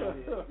this up on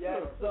here.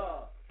 Yes,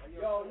 sir.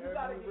 Yo, you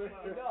gotta get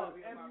eaten up.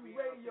 MU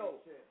Radio.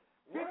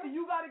 50,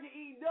 you gotta get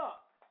eaten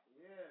up.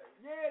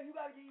 Yeah, you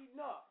gotta get eaten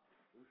up.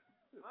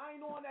 I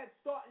ain't on that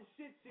starting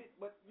shit,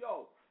 but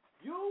yo,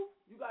 you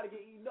gotta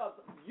get eaten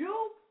up.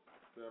 You?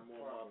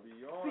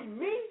 See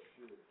me?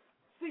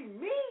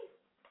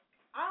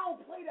 I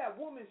don't play that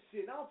woman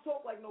shit. I don't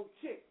talk like no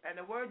chick. And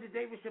the words of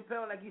David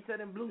Chappelle, like he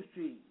said in Blue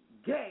Street,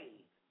 gay.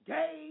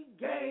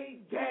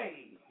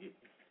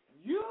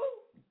 You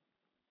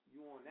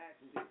on that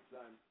shit,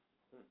 son.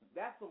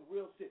 That's some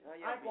real shit. I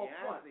ain't gonna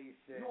front.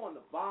 You on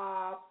the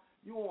vibe.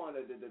 You on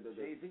the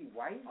Jay-Z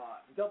white?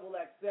 Double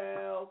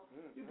XL.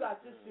 You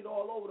got this shit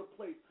all over the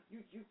place.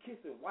 You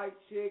kissing white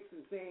chicks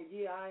and saying,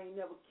 yeah, I ain't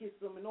never kissed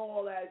them and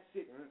all that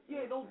shit.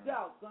 Yeah, no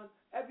doubt, son.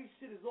 Every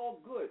shit is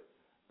all good.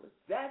 But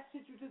that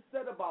shit you just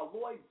said about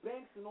Lloyd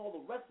Banks and all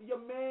the rest of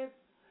your man,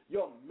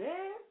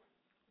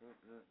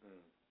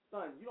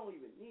 son, you don't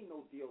even need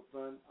no deal,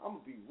 son.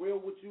 I'm going to be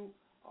real with you,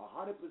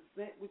 100%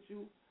 with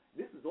you.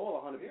 This is all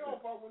 100%. He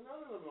don't fuck with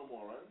none of them no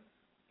more, right?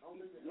 I don't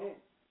think they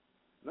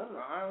No.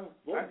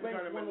 Lloyd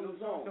Banks is on his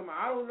own.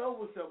 I don't know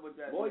what's up with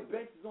that. Lloyd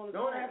Banks is on his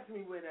own. Don't ask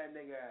me where that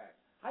nigga at.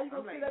 How you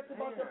gonna say that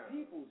about the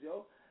peoples,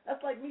 yo?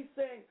 That's like me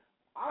saying,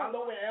 I don't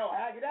know where L.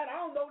 Haggood at.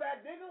 I don't know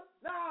that nigga.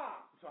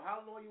 Nah. So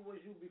how loyal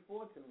was you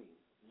before to me?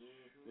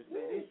 Just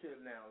say this shit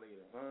now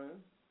later.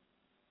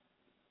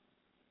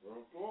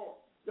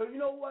 Yo, you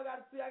know who I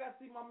gotta see? I gotta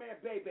see my man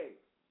Bebe.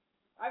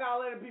 I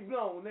gotta let it be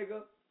known,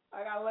 nigga.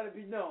 I gotta let it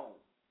be known.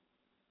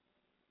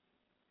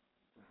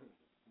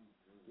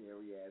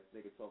 Scary ass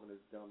nigga talking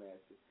this dumb ass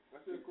shit.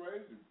 That shit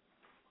crazy.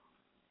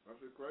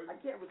 I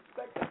can't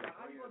respect that.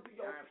 How you gonna do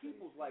your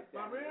peoples like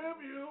that?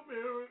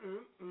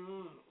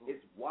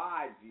 It's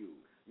wide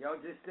view.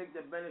 Yo, just stick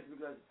to business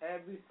because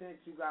ever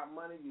since you got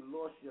money, you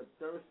lost your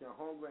thirst and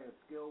hunger and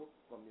skill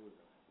for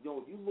music.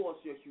 Yo, you lost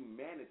your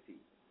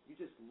humanity. You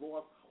just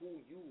lost who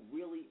you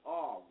really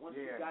are once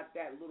you got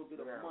that little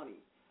bit of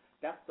money.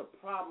 That's the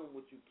problem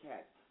with you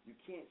cats. You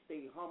can't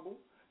stay humble.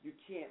 You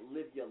can't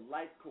live your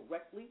life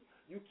correctly.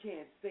 You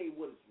can't say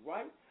what is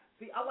right.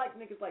 See, I like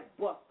niggas like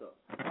Buster.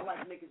 I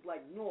like niggas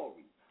like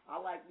Nori. I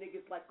like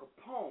niggas like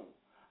Capone.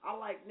 I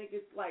like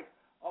niggas like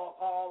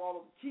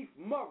Keith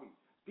Murray.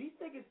 These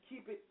niggas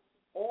keep it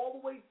all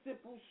the way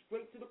simple,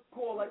 straight to the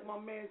core, like my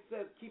man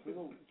says. Keep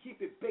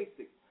it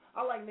basic.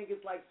 I like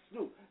niggas like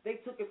Snoop.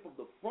 They took it from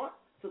the front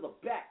to the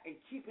back and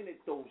keeping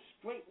it the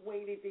straight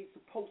way that they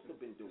supposed to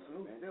been doing.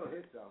 Snoop still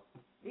himself.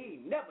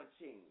 He never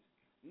changed.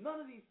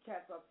 None of these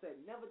cats I said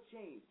never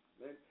changed,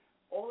 man.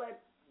 All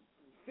that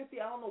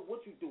 50, I don't know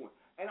what you're doing.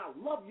 And I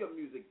love your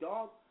music,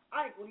 dog.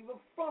 I ain't gonna even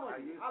front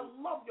on you. I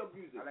love your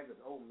music. I like his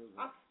old music.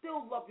 I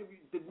still love your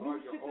music. The new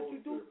shit that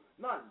you do,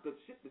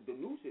 the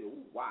new shit.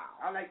 Ooh, wow.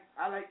 I like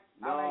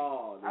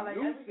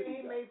everything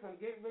he made from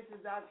Get Rich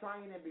or Die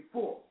Trying and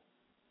before.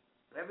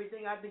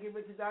 Everything after Get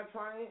Rich or Die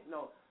Trying,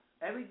 no.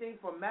 Everything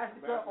from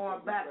Massacre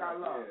on back, I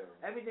love.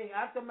 Yeah. Everything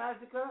after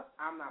Massacre,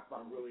 I'm not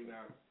fucking. I'm really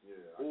not.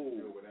 Yeah, I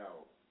can deal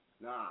without.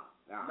 Nah.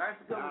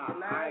 Massacre was the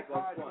last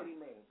hard shit he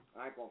made.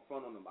 I ain't gonna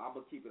front on him. I'm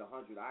gonna keep it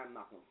 100. I am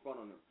not gonna front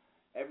on him.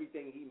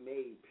 Everything he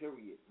made,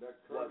 period.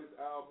 That Curtis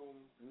album,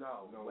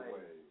 no way.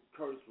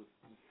 Curtis was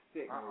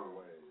sick. No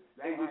way.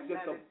 They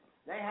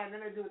had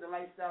nothing to do with the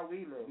lifestyle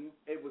we live.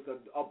 It was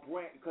a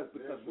brand because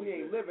we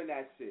ain't living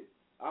that shit.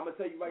 I'm gonna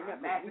tell you right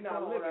now, we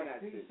not living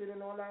that shit.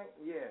 And all that.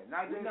 Yeah,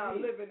 we're not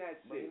living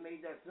that shit. But he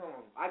made that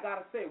song. I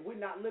gotta say, we're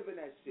not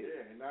living that shit.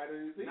 Yeah, neither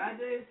is he.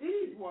 Neither is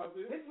he. He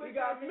wasn't. He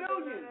got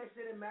millions. That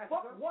shit in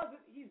Fuck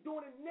wasn't. He's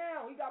doing it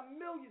now. He got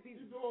millions. He's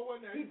doing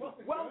what now? He's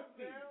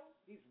wealthy.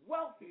 He's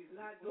wealthy. He's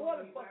not more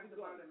doing than fucking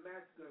about the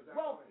massacres.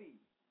 Wealthy.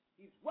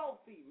 He's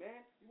wealthy,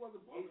 man.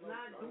 He's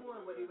not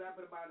doing what he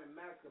rapping about in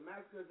massacre.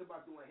 Massacre is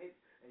about doing hits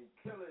and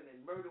killing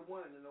and murder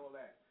one and all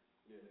that.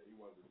 Yeah, he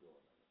wasn't doing that.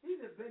 He's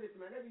a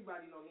businessman.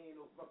 Everybody know he ain't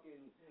no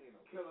fucking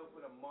killer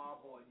for the mob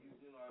or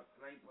using a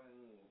sniper.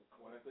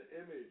 Well, that's an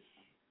image.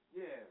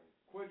 Yeah.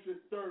 Quench your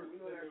thirst.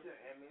 You know that shit,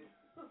 image.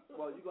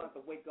 Well, you got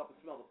to wake up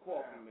and smell the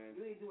coffee, man.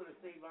 You ain't doing the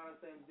same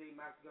violent same day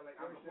massacre like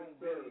Al Capone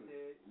Billy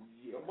did.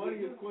 Yeah. The money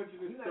is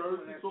quenching his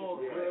thirst. It's all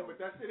good, but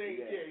that shit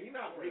ain't. Yeah, he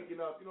not waking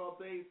up. You know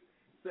what I'm saying?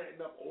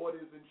 Setting up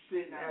orders and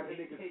shit and having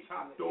niggas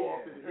chopped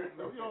off and hitting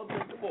them. You know what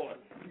I'm saying? Come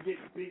on. You get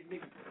big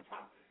niggas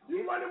chopped.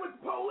 You running with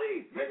the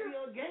police. He'll be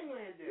on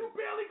gangland then. You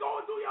barely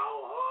going through your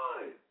own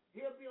hood.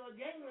 He'll be on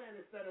gangland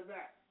instead of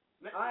that.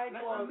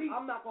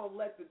 I'm not gonna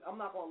let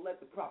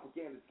the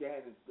propagandists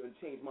get ahead and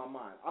change my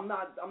mind. I'm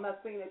not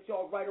saying that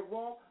y'all right or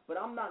wrong, but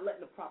I'm not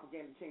letting the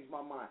propaganda change my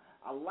mind.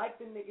 I like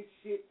the nigga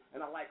shit and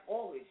I like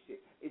all this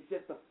shit. It's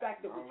just the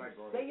fact that what you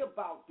say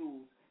about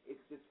dudes, it's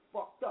just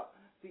fucked up.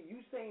 See,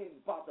 you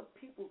saying about the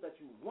people that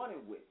you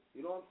running with,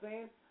 you know what I'm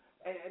saying?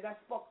 And that's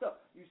fucked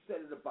up. You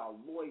said it about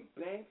Lloyd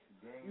Banks.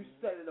 You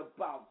said it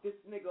about this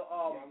nigga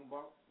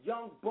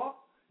Young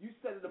Buck. You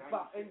said it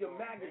about in your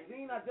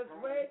magazine I just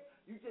read.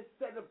 You just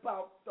said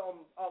about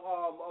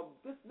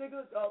this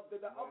nigga, the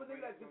other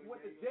nigga that just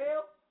went to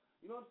jail.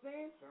 You know what I'm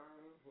saying?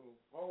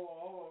 Hold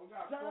on. We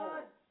got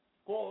caller.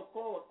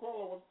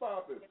 What's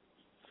poppin'?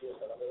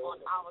 On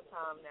our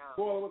time now.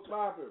 Caller, what's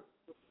poppin'?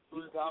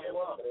 Who's got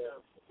what?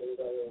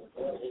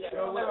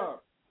 Yo, what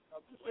up?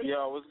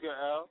 Yo, what's good,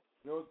 Al?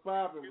 Yo, what's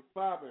poppin'?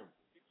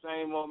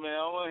 Same old, man. I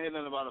don't want to hear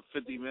nothing about a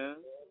 50, man.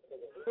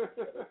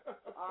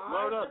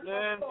 Word up,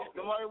 man.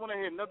 Nobody want to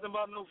hear nothing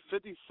about no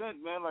 50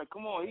 Cent, man. Like,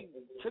 come on. He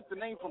took the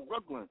name from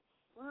Brooklyn.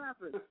 What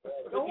happened?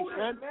 50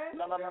 Cent?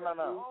 No.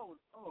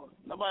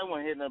 Nobody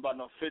want to hear nothing about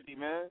no 50,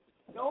 man.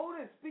 Yo,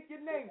 then speak your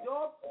name,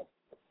 dog.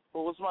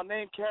 Well, what's my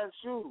name?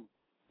 Cashew.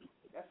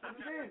 That's what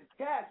it is.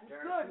 Cash.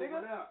 What's good,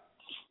 nigga?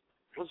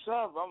 What's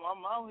up?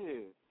 I'm out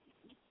here.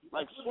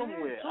 Like,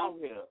 somewhere out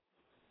here.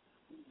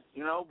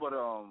 You know, but,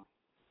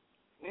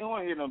 you don't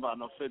want to hear nothing about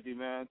no 50,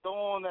 man. Throw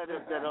on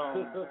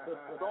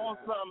throw on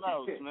something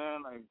else,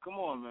 man. Like, come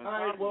on, man. All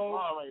right, well,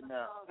 right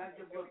now.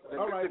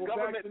 The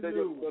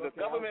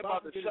government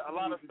about to shut a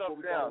lot of stuff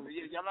down.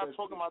 Y'all not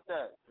talking about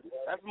that.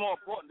 That's more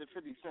important than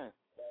 50 Cent.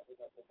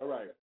 All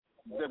right.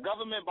 The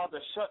government about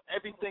to shut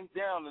everything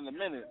down in a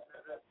minute.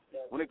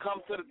 When it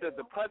comes to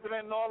the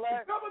president and all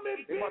that,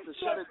 they about to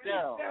shut it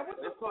down.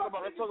 Let's talk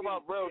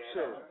about real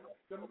shit.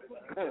 Niggas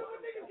get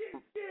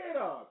scared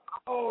of.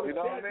 Oh, the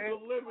Statue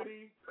of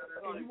Liberty,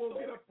 and you won't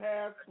get a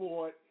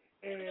passport,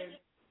 and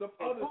some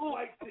other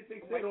slight shit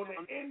they said on the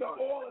end of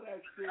all of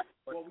that shit.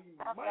 Well, we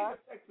might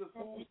affect the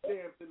food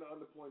stamps and the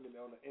unemployment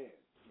on the end.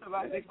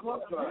 They hear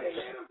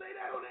them say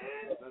that on the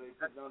end?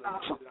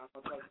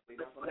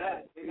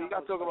 You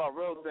got to talk about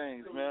real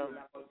things, man.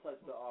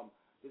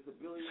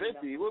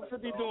 50? What's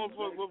 50 doing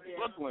for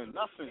Brooklyn?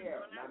 Nothing.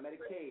 Not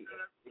Medicaid.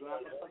 They're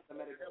not going to touch the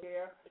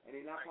Medicare, and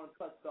they're not going to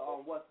touch the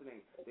what's the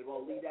name? They're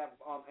going to leave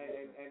that the army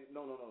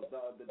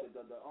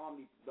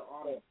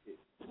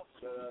shit.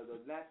 The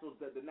national. I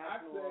said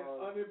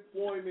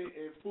unemployment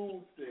and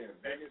food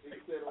stamps. They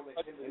said on the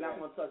end. They're not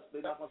going to touch.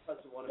 They're not going to touch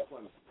the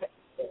unemployment.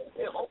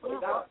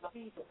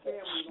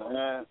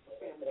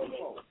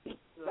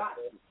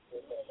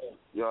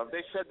 Yo, if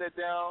they shut that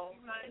down,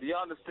 do you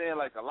understand?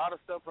 Like, a lot of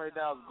stuff right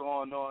now is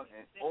going on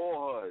in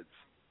all hoods.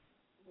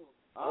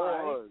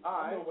 All hoods.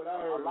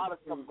 A lot of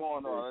stuff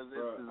going on.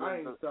 There's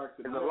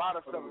a lot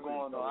of stuff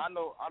going on. I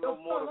know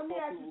more than 4 people. Let me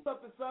ask you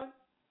something, son.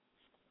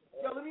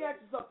 Yo, let me ask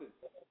you something.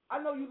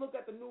 I know you look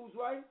at the news,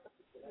 right?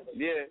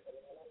 Yeah.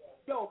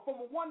 Yo, from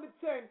a 1 to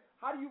 10,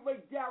 how do you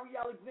rate Gary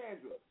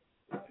Alexandra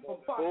from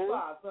Fox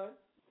 5, son?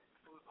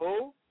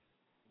 Who?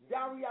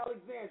 Gary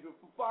Alexandra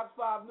from Fox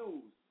 5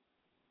 News.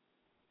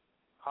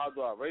 How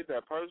do I rate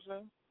that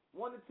person?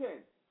 1 to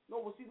 10. No,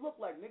 what she look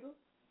like, nigga?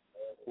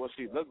 What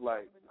she look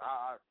like?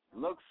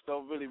 Looks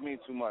don't really mean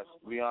too much,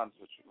 to be honest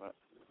with you, man.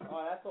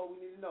 Oh, that's all we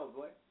need to know,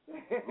 boy.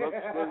 Looks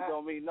really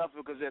don't mean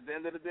nothing, because at the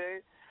end of the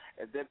day,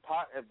 if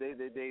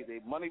they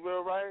money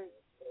real right,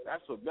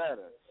 that's what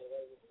matters.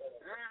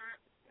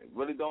 It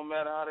really don't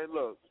matter how they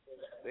look.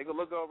 They can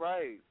look all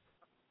right,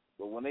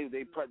 but when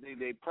they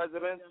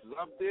presidents is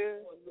up there,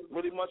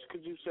 really much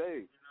could you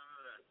say?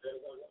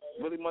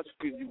 Really much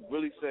could you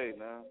really say,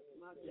 man?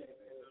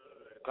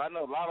 I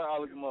know a lot of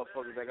all these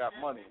motherfuckers that got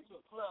money.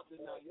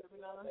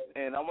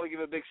 And I want to give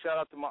a big shout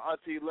out to my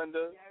auntie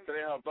Linda.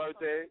 Today her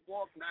birthday.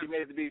 She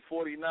made it to be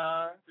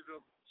 49.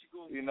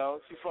 You know,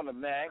 she's from the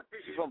MAC.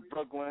 She's from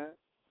Brooklyn.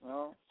 You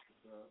know.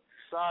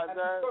 Besides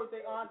that, happy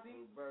birthday,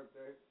 auntie.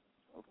 Birthday.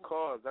 Of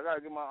course. I got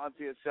to give my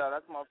auntie a shout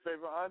out. That's my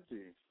favorite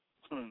auntie.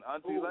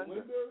 Auntie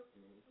Linda.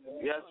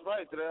 Yeah, that's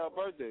right. Today her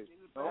birthday.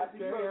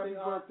 Okay, happy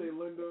birthday,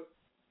 Linda.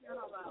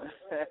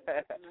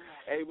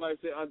 Everybody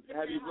say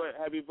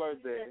happy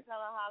birthday. Tell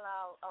her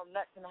holla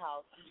nuts in the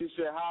house. She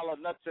said holla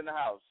nuts in the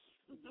house.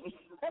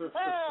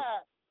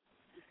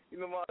 You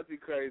know my auntie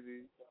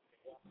crazy.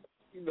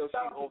 You know she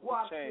off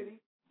the chain. City.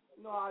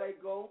 You know how they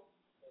go.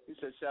 He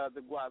said shout out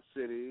to Guap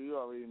City. You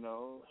already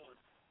know.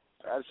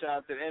 Shout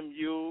out to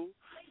MU,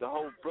 the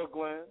whole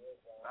Brooklyn.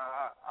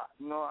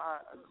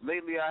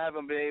 Lately I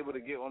haven't been able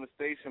to get on the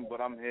station, but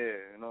I'm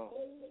here. You know,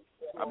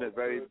 I've been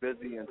very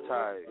busy and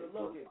tired.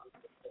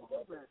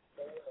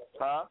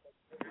 Huh?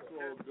 It's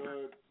all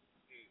good.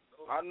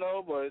 I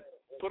know, but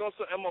put on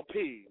some MOP.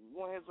 We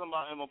want to hear something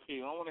about MOP.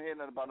 I don't want to hear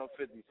nothing about no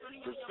 50.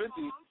 Because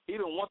 50, he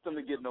don't want them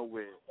to get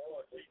nowhere.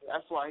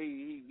 That's why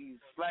he's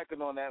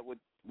slacking on that with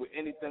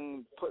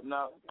anything put them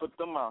out.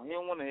 He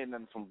don't want to hear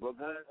nothing from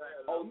Brooklyn.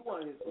 Oh, you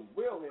want to hear some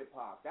real hip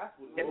hop? That's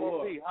what.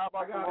 MOP. How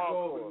about I gotta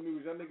go over the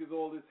news. Y'all niggas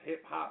all this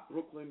hip hop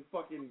Brooklyn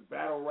fucking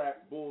battle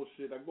rap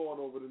bullshit. I'm going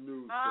over the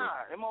news.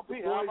 MOP.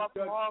 How about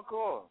the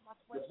hardcore?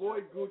 The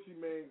boy Gucci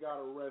Mane got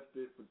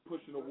arrested for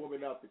pushing a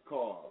woman out the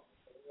car.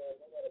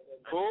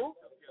 Who?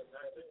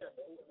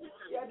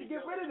 You had to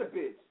get rid of the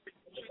bitch.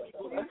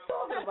 What are you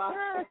talking about?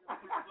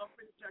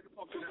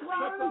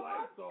 Cut the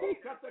lights off.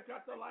 Cut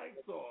the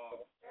lights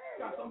off.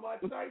 Got so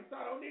much lights.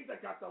 I don't need to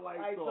cut the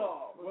lights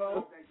off.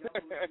 Well,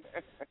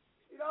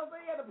 you know what I'm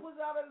saying? He had to push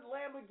out of his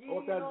Lamborghini.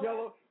 Oh, that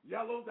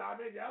yellow,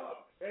 diamond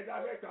yellow. And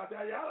diamond, got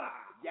that yellow.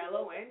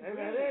 Yellow and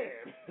green.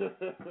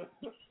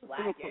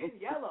 Black and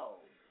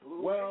yellow.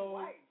 Blue and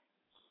white.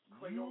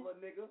 Crayola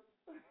nigga.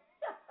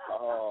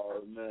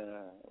 Oh,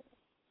 man.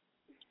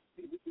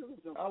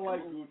 I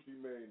like Gucci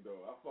Mane,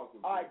 though. I fuck with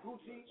him. All right,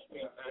 Gucci.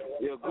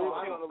 Yeah,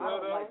 Gucci on the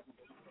radar.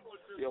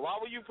 Yeah, why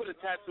would you put a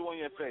tattoo on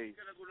your face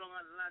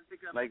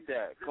like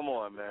that? Come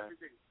on, man.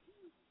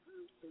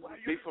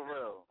 Be for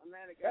real.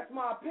 That's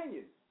my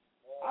opinion.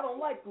 I don't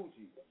like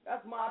Gucci.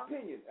 That's my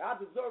opinion. I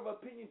deserve an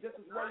opinion just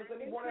as well as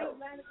anyone else.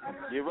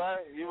 You're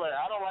right.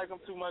 I don't like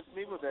him too much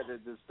neither.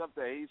 The stuff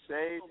that he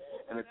said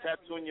and the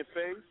tattoo on your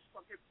face,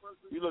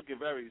 you looking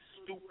very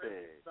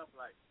stupid.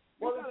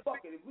 Well, then fuck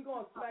it. If we're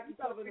going to smack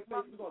each other in the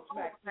face, we're going to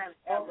smack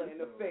each other in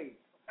the face.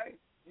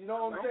 You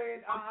know what I'm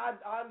saying? I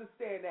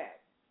understand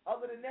that.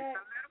 Other than that,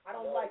 I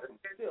don't like him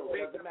still.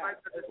 It doesn't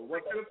matter. But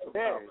what's this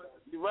about?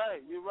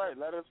 Yeah, you're right.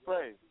 Let us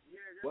pray.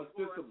 What's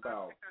this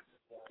about?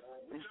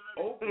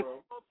 Oprah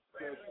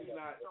says she's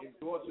not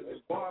endorsing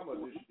Obama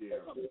this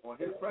year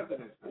on his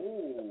presidency.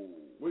 Ooh.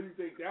 What do you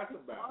think that's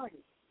about?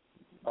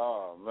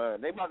 Oh,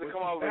 man. They about to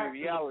come out with a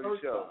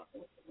reality show.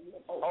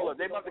 Hold on.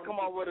 They about to come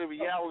out with a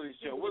reality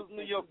show. What's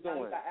New York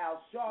doing? We got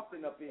Al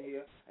Sharpton up in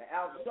here. And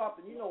Al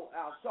Sharpton, you know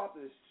Al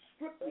Sharpton is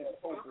strictly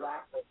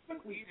pro-black.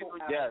 Strictly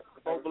pro-African. Yes,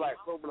 pro-black.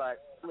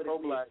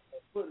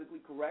 Politically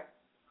correct.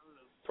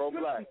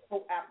 Pro-black. Strictly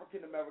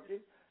pro-African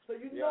American. So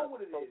you know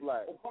what it is.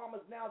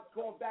 Obama's now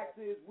going back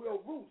to his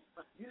real roots.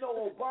 You know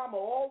Obama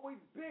always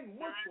been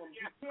Muslim.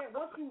 You can't,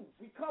 once you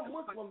become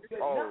Muslim, you're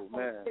not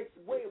going to take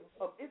the way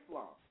of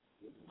Islam.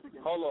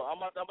 Hold on, I'm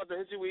about to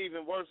hit you with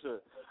even worse.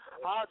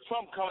 How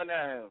Trump coming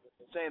at him,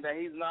 saying that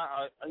he's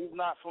not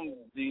from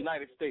the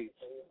United States?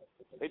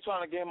 They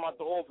trying to get him out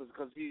the office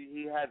because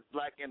he has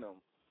black in him.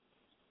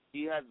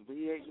 He's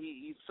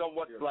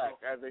somewhat black,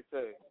 as they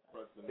say.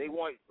 They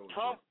want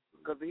Trump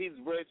because he's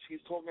rich.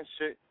 He's talking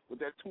shit with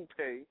that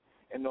toupee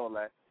and all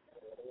that.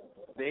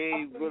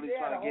 They really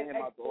trying to get him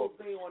out the office.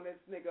 They had a whole expose on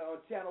this nigga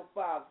on Channel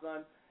 5,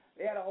 son.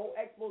 They had a whole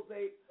expose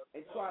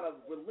and trying to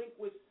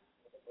relinquish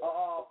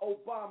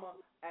Obama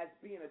as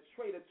being a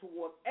traitor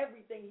towards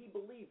everything he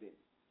believed in.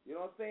 You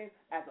know what I'm saying?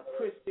 As a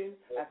Christian,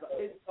 as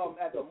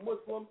a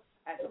Muslim,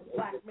 as a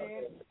black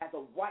man, as a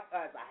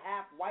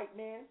half white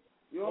man.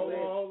 You know what I'm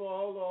saying?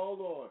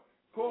 Hold on.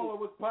 Caller,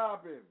 what's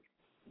popping?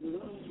 Yeah,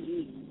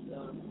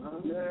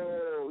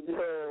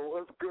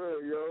 what's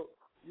good, yo?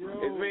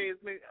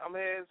 It's me. I'm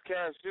here. It's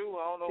Cashew.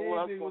 I don't know what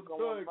else what's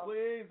good,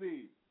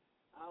 Cleasy.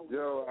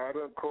 Yo, I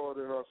done called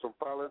in on some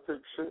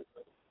politics shit.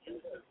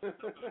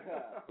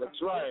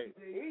 That's right.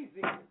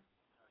 Easy.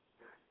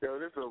 Yo,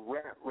 this is a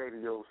rap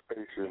radio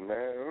station,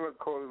 man. I'm not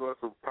calling on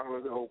some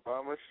politics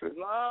Obama shit.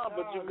 Nah,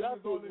 but you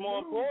got to. It's more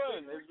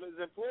important.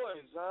 It's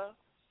important, son.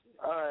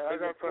 All right, I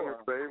got something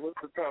to say. What's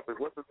the topic?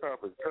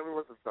 Tell me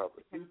what's the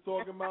topic. He's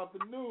talking about the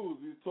news.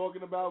 He's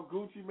talking about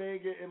Gucci Mane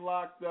getting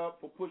locked up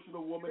for pushing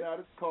a woman out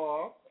of his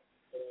car.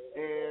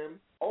 And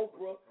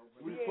Oprah.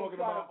 We was talking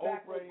about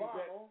Oprah.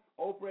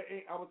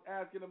 I was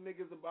asking them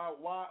niggas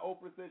about why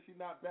Oprah says she's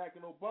not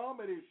backing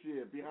Obama this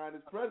year behind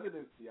his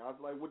presidency. I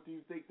was like, what do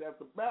you think that's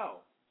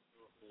about?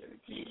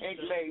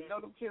 Ain't late. No,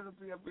 them kids will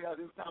be out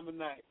this time of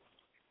night.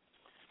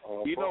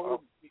 You know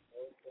what?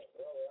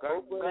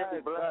 Oprah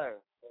ain't black.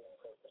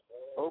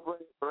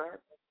 Oprah ain't black.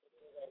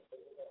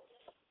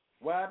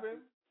 What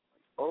happened?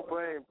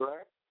 Oprah ain't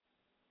black.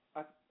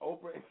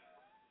 Oprah.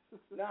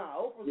 Nah,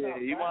 Oprah's yeah,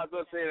 not you black. might as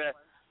well say that.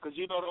 Because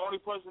you know the only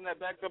person that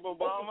backed up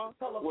Obama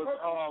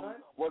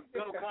was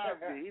Bill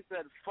Cosby. He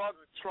said, fuck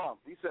Trump.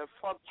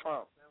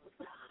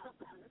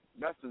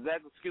 That's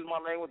exactly, excuse my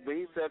language, but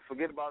he said,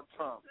 forget about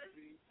Trump.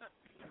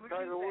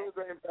 Tiger Woods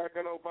ain't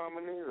backing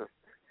Obama neither.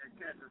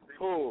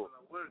 Who?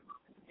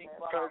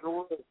 Tiger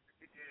Woods.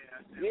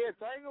 Yeah,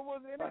 Tiger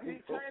was in it.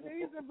 He's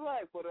Chinese and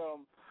black, but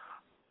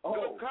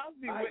Bill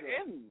Cosby went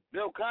in.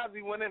 Bill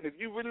Cosby went in. If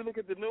you really look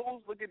at the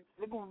news, look at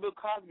what Bill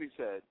Cosby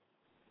said.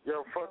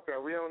 Yo, fuck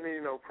that. We don't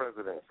need no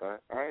presidents, man.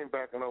 I ain't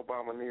backing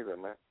Obama neither,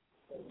 man.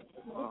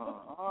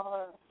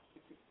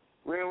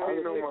 We don't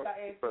need no more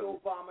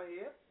president. Obama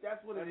here.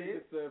 That's what it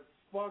is. Said,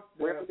 fuck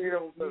that. We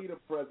don't need a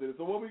president.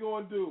 So what we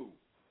gonna do?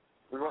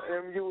 We're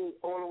gonna MU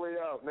all the way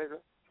out, nigga.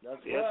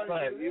 That's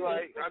right. You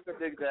right. I can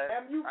dig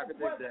that. MU I can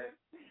dig that.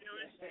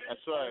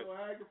 That's right.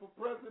 For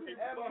president.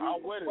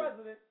 I'm with it.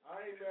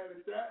 I ain't mad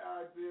at that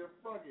idea.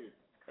 Fuck it.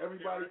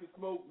 Everybody can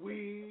smoke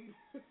weed.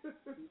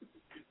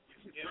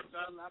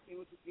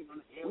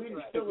 Weed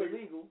is still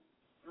illegal.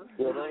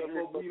 Yeah,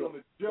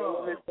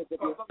 don't let me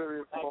fuck up a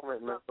serious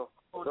moment, man.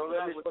 Don't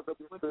let me fuck up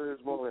a serious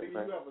moment,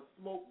 man. You have a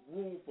smoke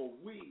room for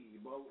weed,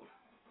 bro.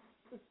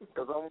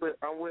 Because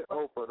I'm with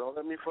Oprah. Don't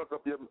let me fuck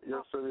up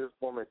your serious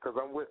moment. Because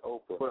I'm with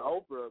Oprah. But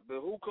Oprah,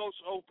 who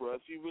coached Oprah?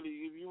 If you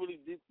really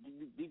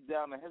deep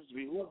down the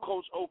history, who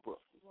coached Oprah?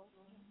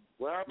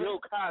 Well, Bill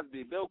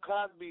Cosby. Bill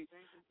Cosby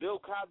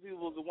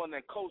was the one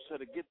that coached her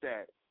to get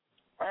that.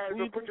 All right,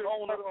 who think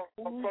own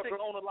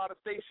a lot of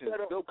stations?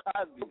 Bill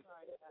Cosby.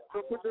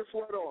 So put your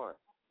sweat on.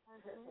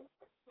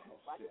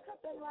 Why you cut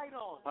that light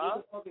on?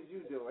 Huh? What the fuck is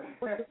you doing?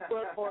 Put your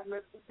sweat on,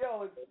 man.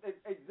 Yo,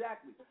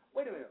 exactly.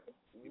 Wait a minute.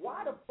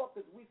 Why the fuck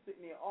is we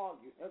sitting here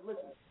arguing?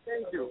 Listen.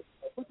 Thank you.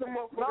 Put the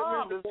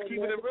nah, just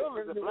keeping it real.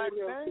 It's a black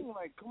thing.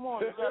 Like, come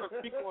on, you gotta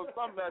speak on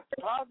something that's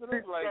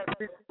positive. Like,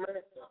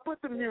 put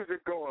the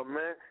music going,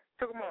 man.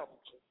 Took him out.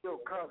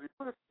 Yo, Cosby,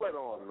 put a sweat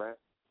on, man.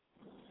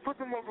 Put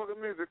some motherfucking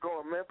music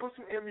on, man. Put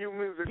some MU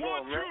music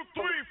on, man.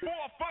 1, 2, 3, 4,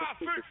 5,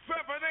 6,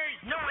 7,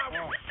 8,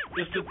 9.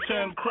 It's the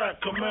 10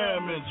 crack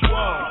commandments.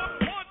 Wow.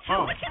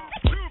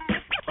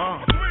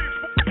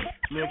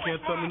 Man can't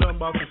tell me nothing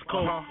about this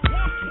coke.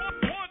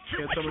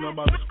 Can't tell me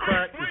nothing about this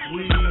crack, this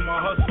weed, my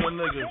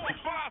hustling niggas.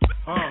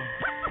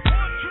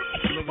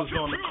 Niggas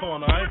on the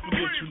corner. I ain't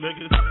forget you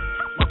niggas.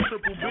 My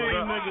triple B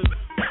niggas. 1,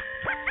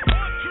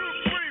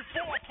 2, 3,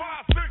 4,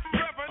 5, 6,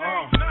 7,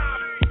 8, 9.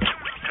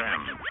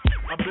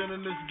 I've been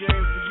in this game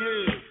for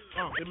years.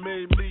 It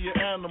made me an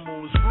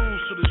animal. It's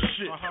rules to this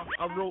shit.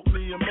 I wrote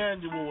me a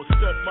manual, a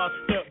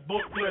step-by-step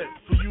booklet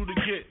for you to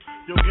get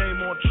your game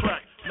on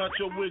track. Not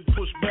your wig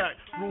pushed back.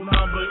 Rule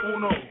number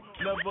uno.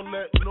 Never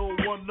let no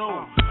one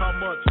know how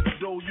much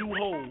dough you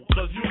hold.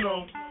 Cause you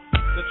know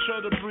that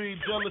try to breed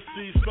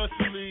jealousy,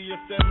 especially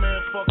if that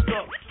man fucked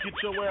up. Get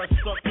your ass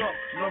stuck up.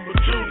 Number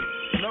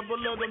 2, never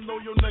let them know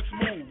your next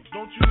move.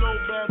 Don't you know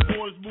bad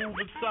boys move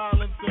in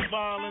silence and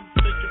violence?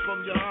 Take it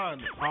from your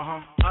highness.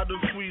 I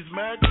done squeeze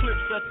mad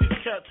clips at these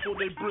cats for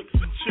they bricks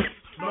and chips.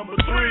 Number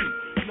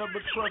 3, never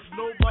trust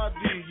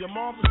nobody. Your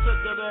mama set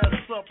that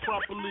ass up,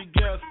 properly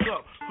gassed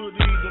up, hoodie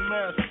the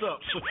masked up.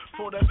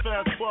 For that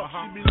fast buck,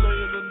 she be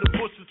laying in the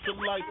bushes to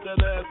light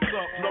that ass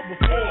up. Number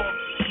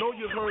 4, know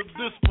you heard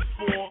this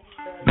before.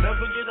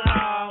 Never get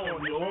high on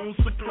your own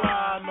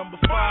supply.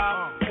 Number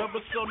 5, never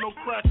sell no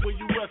crack where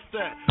you rest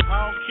at.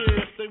 I don't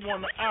care if they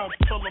want an ounce,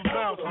 tell them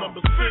bounce.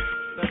 Number 6,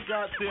 that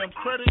goddamn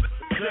credit,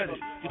 get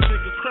it. You think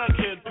a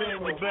crackhead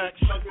paying you back,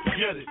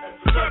 get it.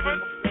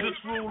 7, this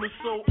rule is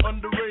so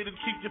underrated.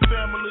 Keep your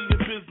family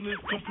and business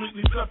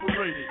completely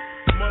separated.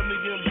 Money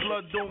and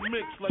blood don't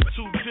mix like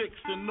 2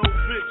 dicks and no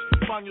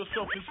bitch. Find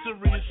yourself in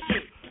serious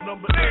shit.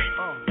 Number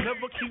 8,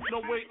 never keep no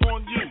weight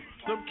on you.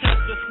 Them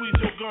cats that squeeze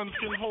your guns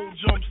can hold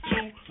jumps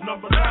too.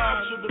 Number 9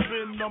 should have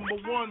been number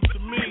 1 to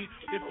me.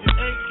 If you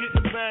ain't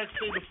getting back,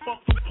 stay the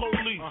fuck from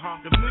police.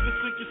 If niggas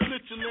think you're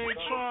snitching, they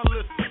ain't trying to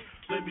listen.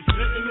 They be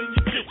sitting in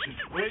your kitchen,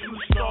 waiting to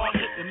start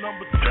hitting.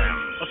 Number 10,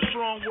 a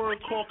strong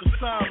word called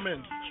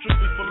consignment.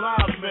 Strictly for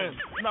live men,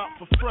 not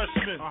for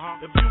freshmen.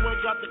 If you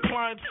ain't got the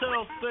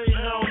clientele, say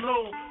hell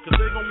no. Cause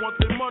they gon' want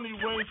their money,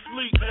 rain,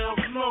 sleep, hell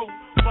no.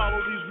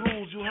 Follow these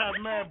rules, you have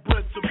mad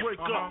bread to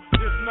break up.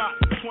 If not,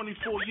 24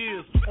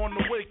 years on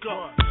the wake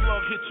up.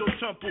 Slug hit your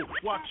temple,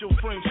 watch your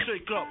frame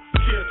shake up.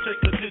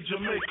 Caretaker did your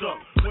makeup.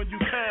 When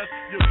you pass,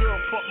 your girl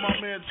fucked my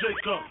man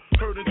Jacob.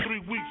 Heard in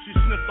 3 weeks she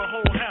sniffed a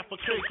whole half a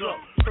cake up.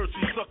 Heard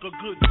she suck a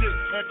good dick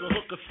and could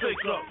hook a steak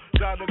up.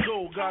 Gotta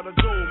go,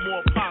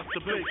 more pots to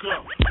bake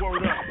up.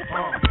 Word up,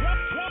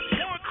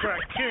 Crack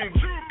King,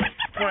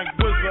 Frank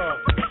Wizard.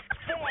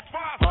 4,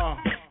 5, 1,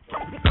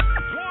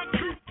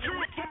 2, 2,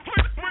 3, 4,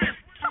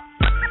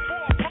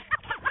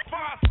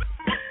 5,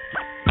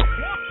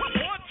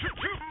 1, 2,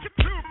 2,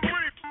 2,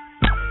 3,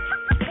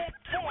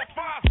 4,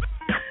 5,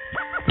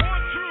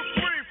 1, 2,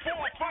 3,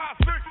 4, 5,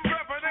 6,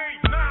 7,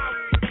 8, 9,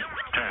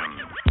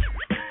 10.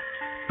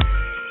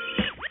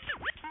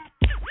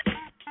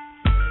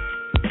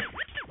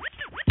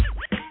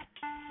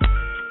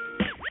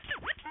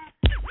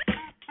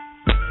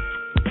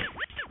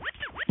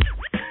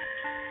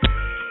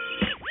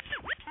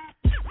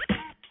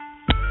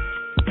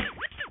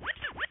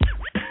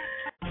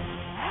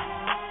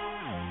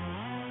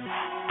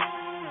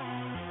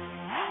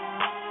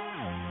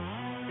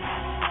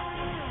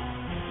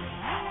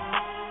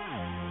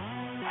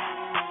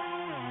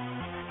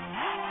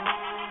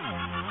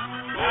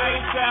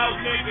 out,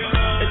 nigga.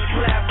 It's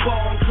clap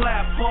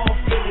off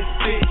in this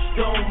bitch.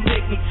 Don't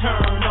make me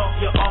turn off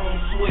your own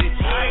switch.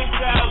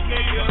 Lights out,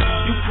 nigga.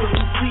 You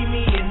couldn't see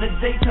me in the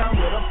daytime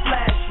with a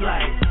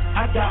flashlight.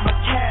 I got my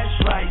cash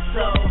right,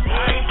 so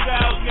lights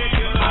out,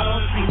 nigga. I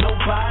don't see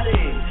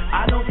nobody.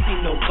 I don't see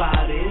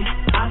nobody.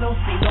 I don't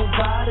see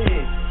nobody.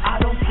 I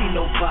don't see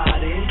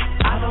nobody.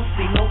 I don't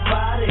see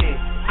nobody.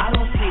 I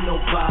don't see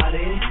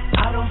nobody.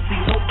 I don't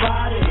see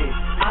nobody.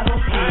 I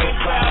don't see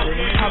nobody.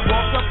 I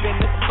walk up in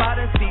the spot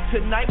and see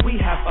tonight we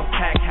have a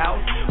packed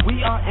house. We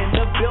are in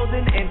the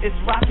building and it's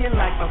rocking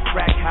like a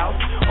frack house.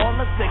 All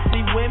the sexy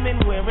women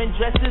wearing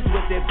dresses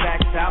with their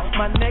backs out.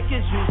 My neck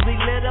is usually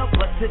lit up,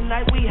 but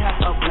tonight we have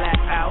a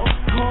blackout.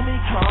 Call me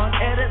Con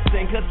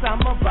Edison, cause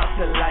I'm about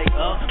to light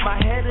up.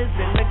 My head is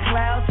in the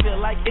clouds, feel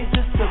like it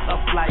just took a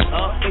flight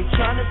up. They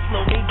tryna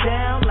slow me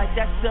down like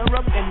that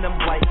syrup in them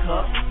white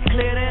cups.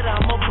 Clear that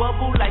I'm a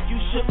bubble like you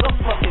shook a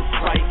fucking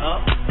Sprite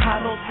up. I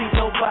don't see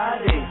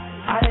nobody,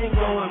 I ain't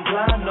going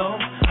blind, no.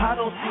 I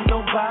don't see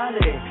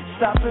nobody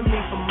stopping me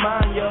from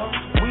mine, yo.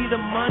 We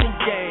the money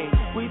game,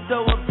 we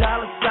throw up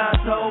dollar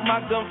signs, hold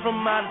my gun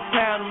from out of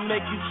town to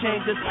make you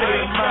change the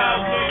state of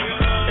mind, ho.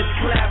 It's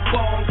clap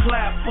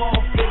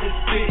off in this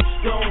bitch.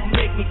 Don't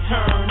make me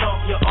turn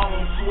off your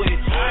own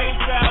switch.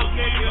 Lights out,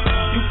 nigga.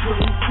 You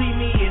couldn't see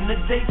me in the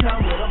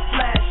daytime with a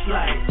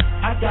flashlight.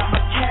 I got my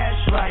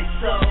cash right,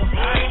 so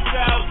lights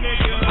out,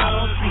 nigga. I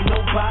don't see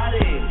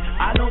nobody.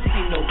 I don't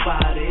see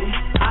nobody.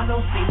 I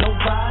don't see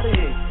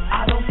nobody.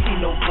 I don't see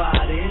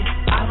nobody.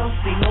 I don't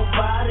see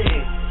nobody.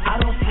 I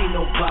don't see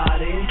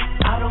nobody.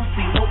 I don't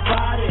see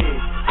nobody.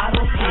 I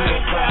don't see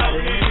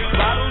nobody.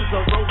 Bottles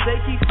of rosé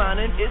keep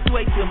finding its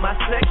way to my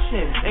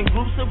section, and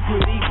groups of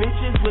pretty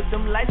bitches with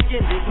them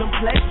light-skinned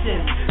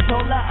complexions.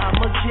 Told her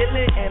I'ma kill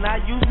it and I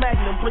use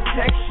Magnum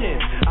protection.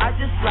 I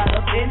just slide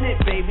up in it,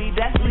 baby,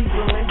 that's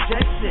legal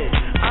injection.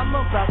 I'm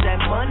about that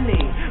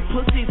money,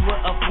 pussies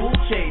with a full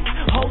chase.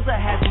 Hoes I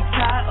have you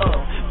tied up,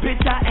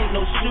 bitch I ain't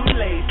no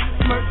shoelace.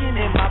 Smirking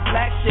in my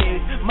black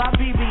shades, my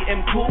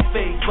BBM cool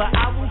face. But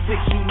I will fix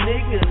you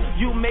niggas,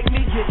 you make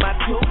me get my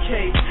 2K.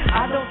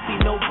 I don't see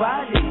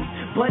nobody,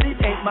 but it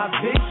ain't my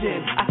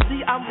vision. I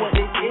see I'm what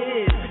it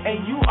is,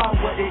 and you are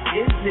what it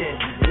isn't.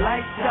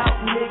 Lights out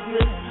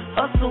niggas,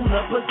 assume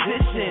the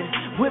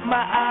position. With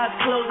my eyes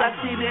closed, I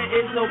see there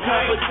is no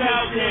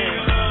competition.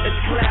 It's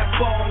clap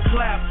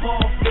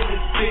off in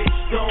this bitch.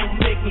 Don't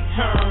make me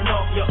turn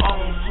off your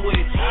own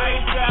switch.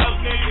 Lights out,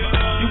 nigga.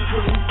 You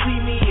couldn't see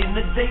me in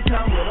the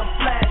daytime with a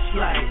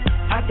flashlight.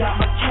 I got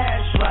my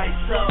cash right,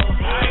 so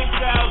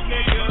lights out,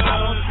 nigga. I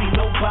don't see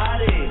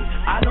nobody.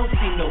 I don't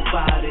see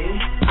nobody.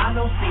 I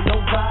don't see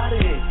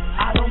nobody.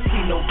 I don't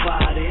see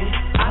nobody.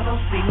 I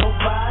don't see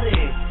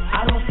nobody.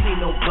 I don't see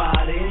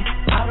nobody.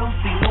 I don't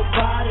see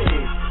nobody.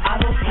 I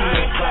don't see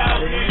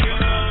nobody.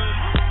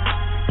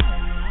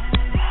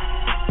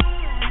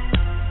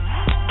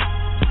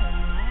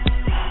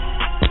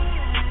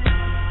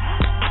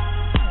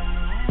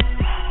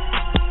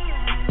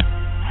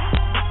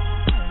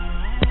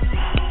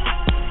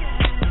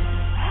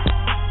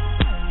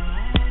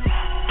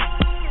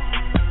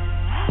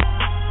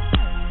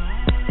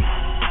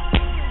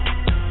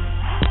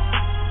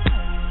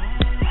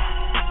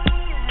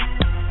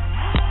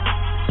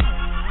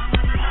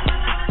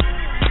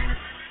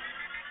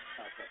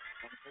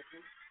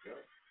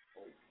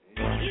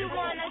 You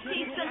wanna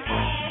see some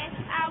ass,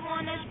 I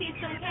wanna see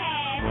some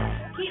cash.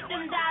 Keep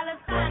them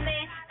dollars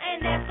coming,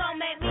 and that's gonna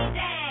make me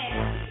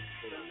dance.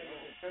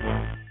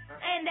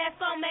 And that's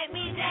gonna make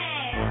me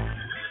dance.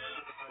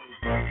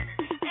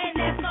 And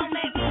that's gonna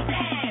make me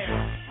dance.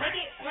 Make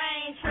it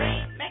rain,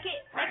 tree, make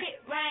it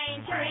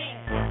rain, tree.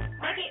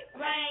 Make it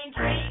rain,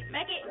 tree,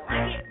 make it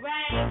rain,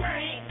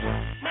 tree.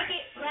 Make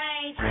it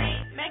rain, tree,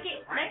 make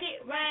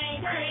it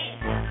rain, tree.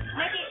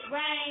 Make it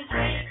rain,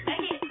 tree,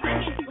 make it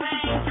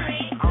rain,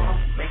 tree.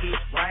 Make it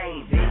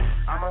rain, bitch.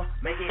 I'ma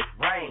make it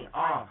rain.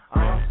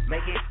 I'ma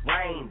make it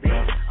rain,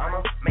 bitch.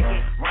 I'ma make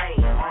it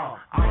rain.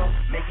 I'ma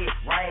make it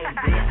rain,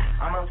 bitch.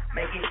 I'ma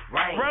make it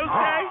rain.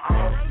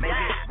 I'ma make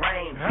it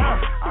rain.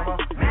 I'ma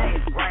make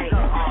it rain.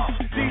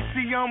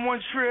 DC, I'm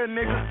one trill,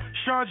 nigga.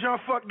 Sean John,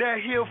 fuck that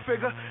heel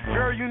figure.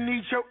 Girl, you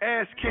need your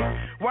ass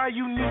kicked. Why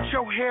you need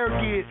your hair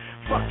did?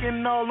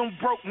 Fucking all them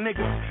broke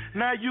niggas.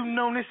 Now you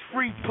know this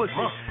free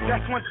pussy.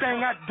 That's one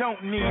thing I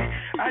don't need.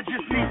 I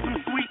just need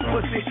some sweet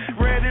pussy.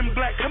 Red and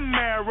black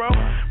Camaro.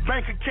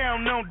 Bank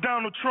account on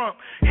Donald Trump.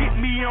 Hit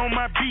me on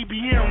my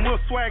BBM. We'll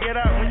swag it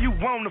out when you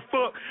wanna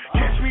fuck.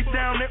 Catch me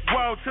down at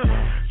Walters.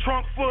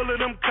 Trunk full of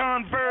them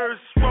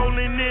Converse.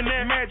 Rolling in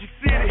that Magic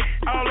City.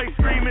 All they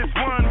scream is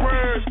one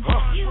word.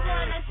 You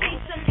wanna see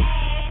some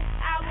ass,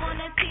 I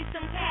wanna see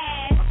some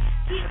cash.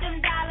 Keep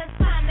them dollars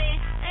coming,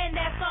 and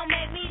that's gonna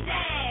make me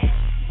dance.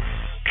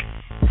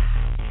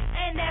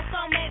 And that's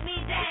gonna make me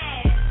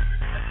dance.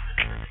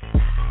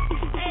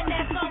 And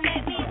that's gonna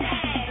make me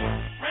dance.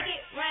 Make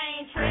it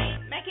rain, tree,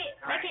 make it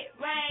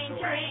rain,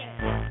 tree.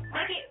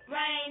 Make it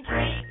rain,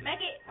 tree,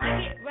 make it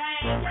rain,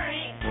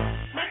 tree.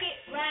 Make it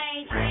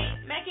rain, tree,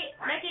 make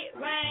it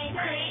rain,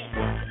 tree.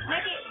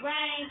 Make it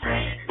rain,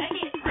 tree, make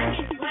it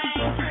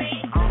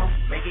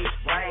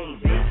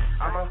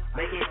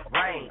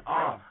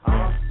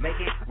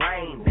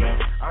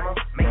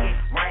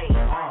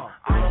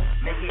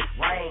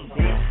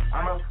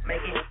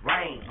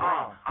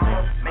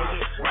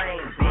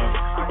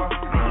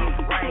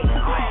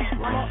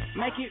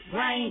make it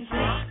rain,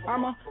 bitch.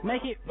 I'ma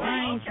make it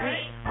rain,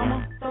 bitch.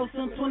 I'ma throw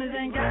some 20s,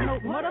 ain't got no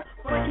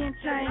motherfucking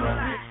change,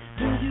 bitch.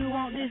 Do you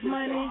want this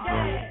money?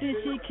 Did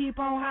she keep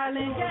on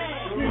hollering?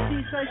 Did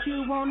she say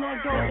she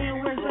wanna go in?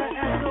 Where's the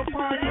after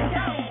party?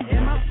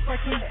 In my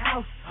fucking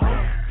house, ho.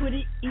 Put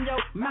it in your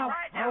mouth,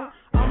 ho.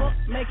 I'ma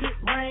make it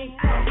rain,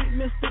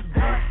 Mr.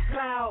 Dark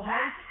Cloud, ho.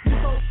 You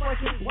so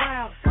fucking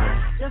wild,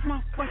 that's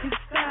my fucking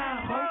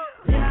style, ho.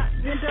 Then I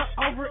bend her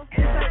over and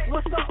say,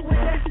 what's up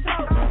with that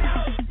soap?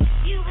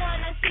 You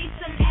wanna see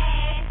some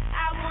ass,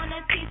 I wanna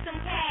see some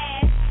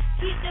cash.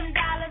 Keep them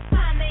dollars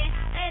coming,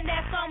 and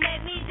that's gon'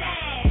 make me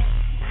dance.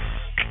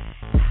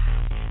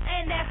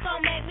 And that's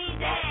gon' make me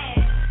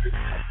dance.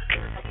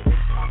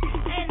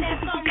 And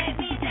that's gon' make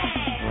me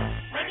dance.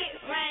 Make it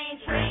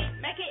rain, tree.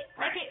 Make it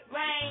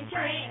rain,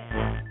 tree.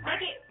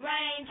 Make it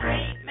rain,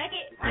 tree. Make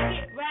it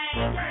rain,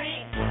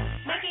 tree.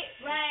 Make it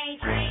rain,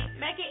 tree.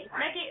 Make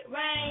it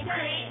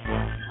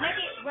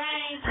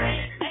rain, tree.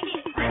 Make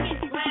it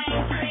rain,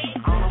 tree.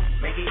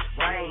 Make it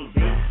rain,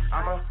 tree.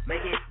 I'ma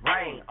make it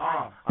rain, bitch. I'ma make it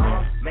rain.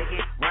 I'ma make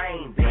it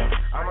rain, bitch.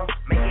 I'ma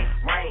make it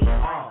rain.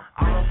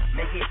 I'ma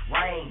make it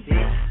rain,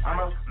 bitch.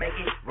 I'ma make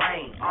it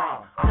rain.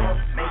 I'ma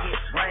make it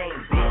rain,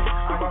 bitch.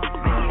 I'ma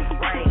make it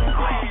rain.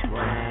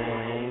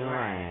 Rain,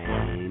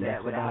 rain.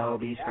 That's what the hoe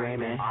be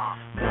screaming.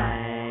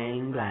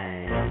 Blang,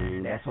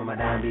 blang. That's when my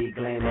dime be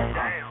gleaming.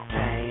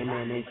 Came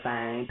in this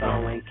thing,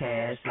 throwing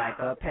cash like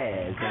a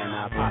pass. And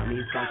I pop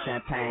me some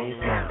champagne,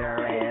 smack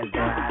her ass,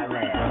 then I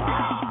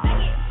laugh.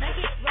 Make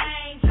it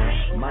rain,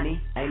 tree.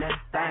 Money ain't a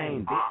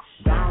thing,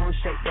 bitch. Don't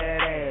shake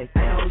that ass.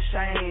 Ain't no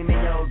shame in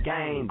your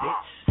game,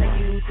 bitch. Take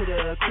you to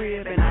the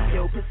crib and knock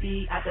your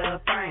pussy out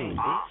the frame,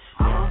 bitch.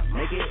 I'ma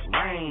make it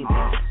rain,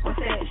 bitch. What's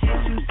that shit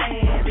you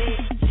saying,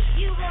 bitch?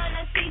 You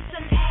wanna see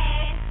some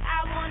ass,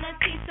 I wanna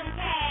see some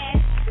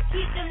cash.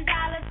 Keep them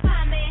dollars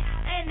coming,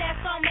 and that's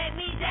gon' make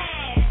me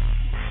dance.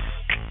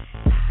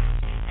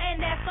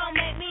 And that's gon'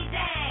 make me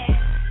dance.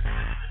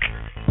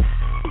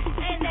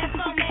 And that's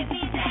gon' make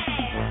me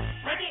dance.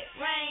 Make it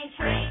rain,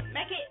 tree.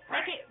 Make it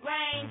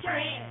rain,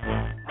 tree.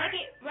 Make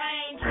it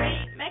rain,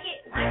 tree. Make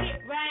it rain,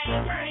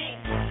 tree.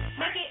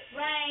 Make it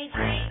rain,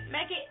 tree.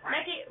 Make it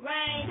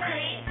rain,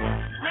 tree.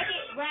 Make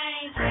it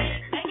rain, tree.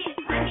 Make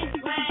it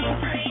rain,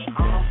 tree.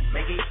 I'ma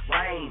make it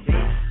rain,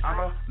 bitch.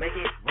 I'ma make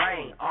it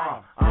rain.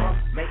 I'ma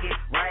make it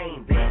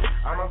rain, bitch.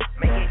 I'ma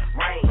make it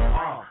rain.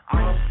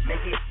 I'ma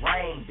make it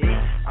rain,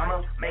 bitch.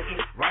 I'ma make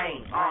it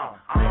rain.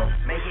 I'ma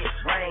make it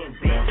rain,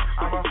 bitch.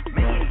 I'ma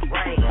make it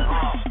rain.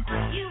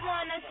 You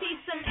wanna see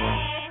some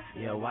ass?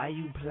 Yo, why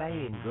you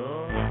playing,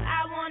 girl?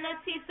 I wanna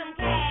see some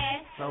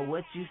cash. So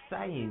what you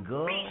saying,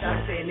 girl?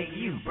 I said, nigga,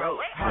 you broke.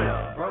 Hold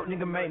up, broke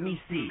nigga make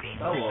me sick.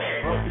 Oh,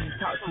 broke you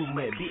talk too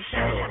much, bitch.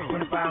 Shut up.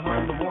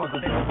 2,500 to 1,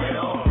 cause they don't wet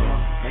off.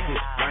 Make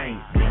it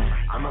rain, bitch.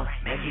 I'ma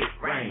make it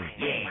rain,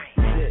 yeah.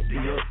 You just do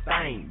your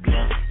thing,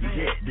 bitch. You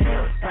just do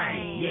your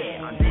thing,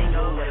 yeah. I'm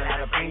bingo with a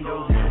lot of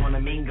bingos. If you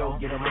wanna mingo,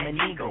 get on my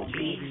ego,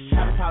 bitch.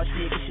 Try to talk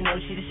shit, but you know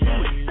she the shit.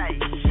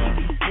 She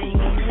be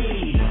singing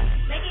me.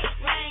 Make it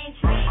rain,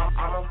 tree.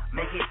 I'ma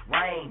make it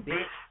rain,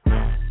 bitch.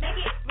 Make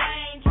it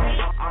rain,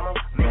 tree. I'ma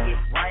make it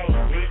rain,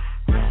 bitch.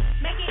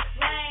 Make it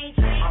rain,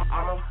 tree.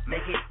 I'ma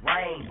make it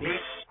rain,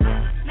 bitch.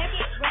 Make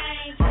it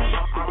rain, tree.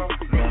 I'ma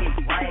make it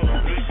rain,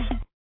 bitch.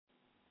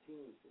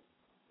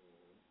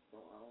 I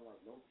don't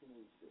like no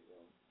team shit, yo.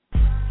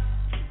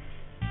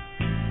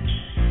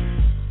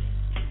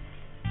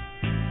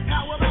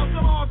 How about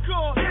some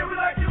hardcore? Yeah, we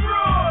like it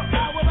raw.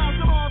 How about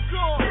some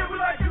hardcore? Yeah, we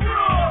like it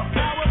raw.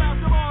 How about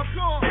some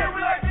hardcore? Yeah,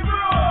 we like it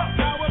raw.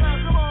 How about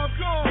some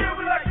hardcore? Yeah,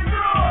 we like it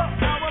raw.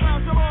 How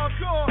about some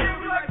hardcore? Yeah,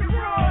 we like it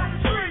raw.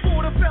 Street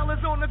for the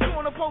fellas on the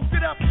corner,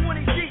 posted up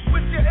 20 deep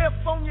with your F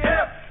on your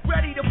hip,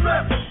 ready to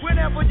flip.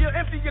 Whenever you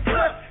empty your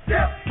clip,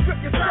 step, grip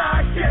your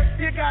sidekick.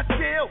 You got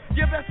chill,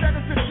 your best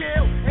sentence to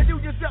jail, and do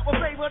yourself a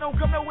favor, don't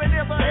come nowhere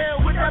near the hell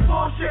with that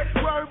bullshit.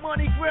 Word,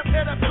 money, grip,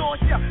 and a torch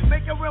ya.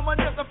 Make a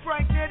reminisce of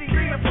Frank Nitty,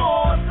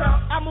 reinforcer.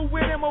 I move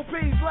with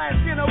MOP's last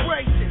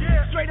generation.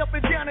 Straight up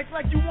and down, it's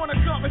like you want a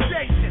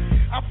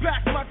conversation. I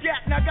pack my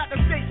gat and I got the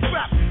state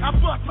strapped. I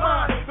bust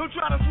mine, don't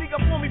try to sneak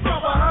up on me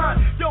from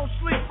behind. Don't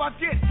sleep, I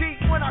get deep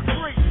when I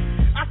creep.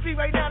 I see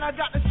right now and I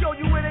got to show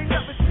you it ain't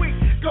nothing sweet.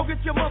 Go get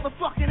your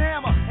motherfucking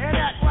hammer and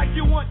act like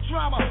you want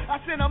drama. I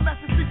send a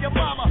message to your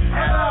mama.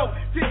 Hello,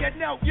 did you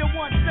know you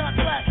want stunt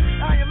less?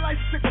 I am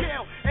licensed to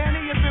kill, and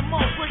he has been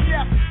marked for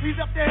death. He's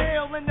up the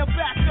hill in the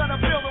back of the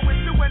building with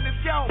two in the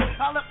show.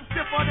 I left the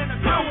stiff on in the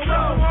How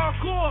about some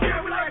hardcore?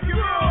 Yeah, we like it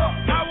raw.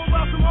 How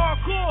about some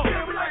hardcore?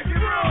 Yeah, we like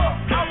it raw.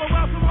 How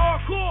about some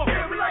hardcore?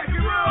 Yeah, we like it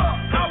raw.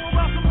 How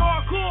about some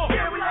hardcore?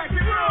 Yeah, we like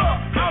it raw.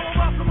 How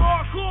about some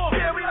hardcore?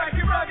 Yeah, we like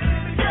it rugged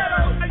in the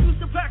ghetto. I used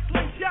to pack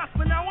sling shots,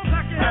 but now I'm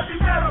packing heavy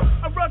metal.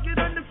 A rugged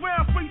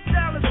underground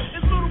freestylers.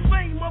 It's little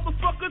fame,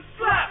 motherfuckers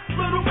slap,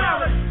 little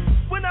malice.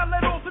 When I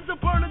let off, it's a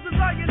burning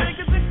desire.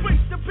 Niggas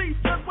increase the peace,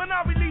 cause when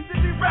I release it,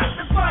 be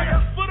rapid fire.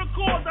 For the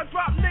cause, I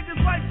drop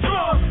niggas like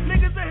drawers.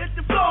 Niggas that hit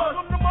the floors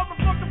from the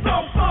motherfucking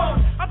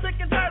floors. I take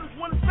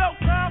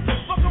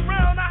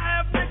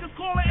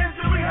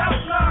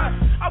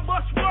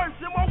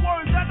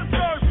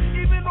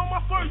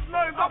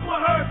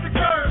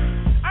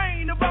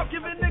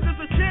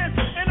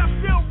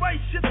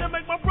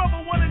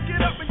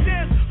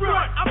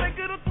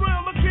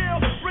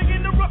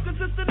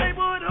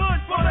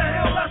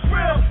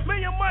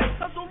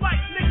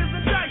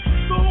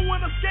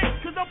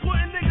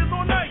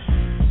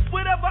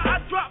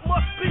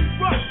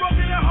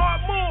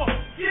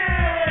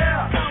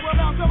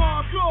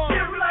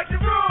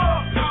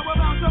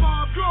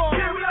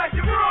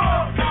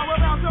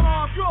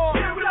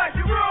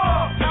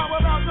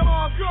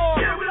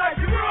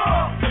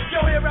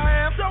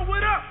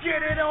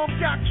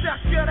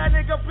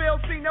that nigga Bill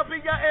Cena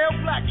be your L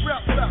black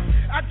rep.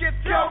 I get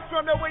dope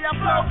from the way I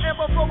flow, and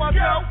before I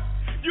go,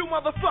 you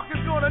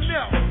motherfuckers gonna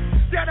know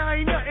that I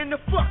ain't nothing to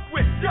fuck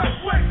with.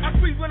 I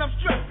squeeze when I'm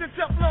stressed and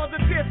Teflon to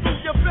tear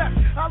through your vest.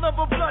 I love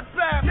a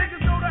bloodbath.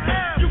 Niggas go to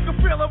hell. You can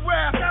feel a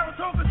wrath.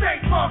 Saratoga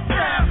State Park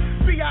style.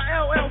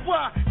 BILLYDANCE.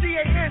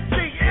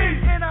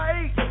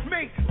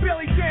 Me,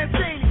 Billy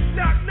Santini.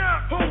 Knock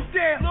knock. Who's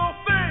there? Lil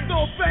Fame.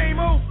 Lil Fame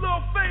who?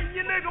 Lil Fame,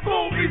 you nigga.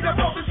 Boom, ease up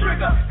on the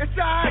trigger. It's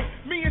alright.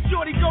 Me and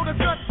Shorty go to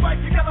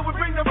gunfight. Together we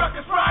bring the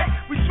ruckus right.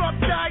 We drop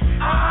tight.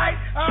 Alright,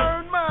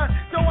 I earned mine.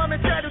 So I'm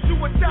entitled to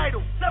a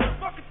title. 7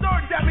 fucking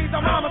 30. That means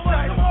I'm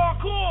homicidal.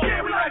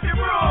 Yeah, we like it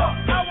raw.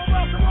 How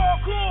about some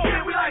hardcore?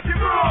 Yeah, we like it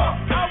raw.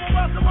 How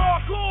about some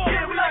hardcore?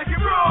 Yeah, we like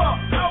it raw.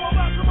 How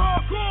about some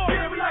hardcore?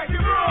 Yeah, we like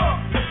it raw.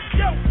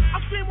 Yo, I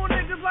scream on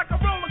niggas like a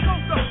roller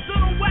coaster.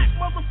 Little whack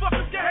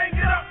motherfuckers can hang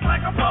it up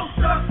like a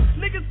poster.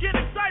 Niggas get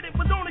excited,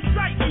 but don't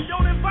excite me.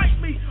 Don't invite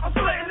me. I'm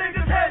splitting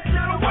niggas' heads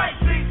to the white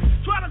meat.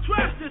 Try to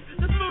trash this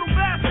little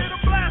bastard, a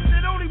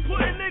blasted. Only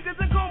putting niggas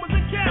in comas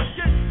and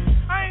caskets.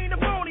 I ain't a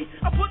phony.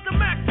 I put the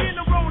Mac in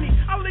the Roni.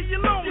 I'll leave you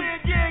lonely.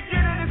 Yeah,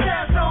 get in his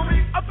ass,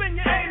 homie. Up in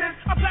your anus.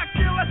 I pack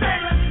still as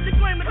Taylor. You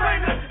claim the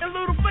claimant, and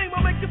little fame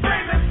will make you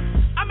famous.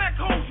 I'm at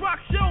Combs Rock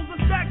shows and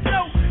stack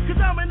dough,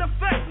 cause I'm in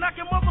effect,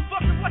 knocking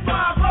motherfuckers like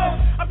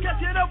 5-0. I'm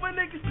catching up with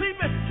niggas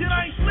peeping. Shit,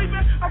 I ain't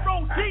sleeping. I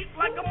roll deep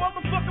like a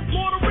motherfucking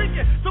Puerto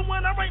Rican. So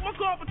when I rate my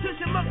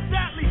competition, look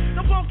sadly.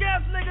 The punk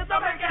ass niggas, I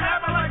make it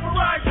happen like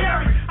Mariah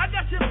Carey. I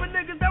got shit for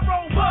niggas that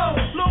roll bow.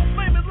 Little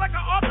fame is like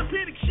an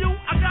orthopedic shoe.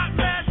 I got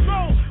mad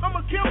soul.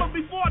 I'ma kill him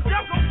before I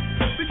duck him.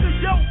 Because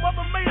yo,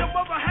 mother made him,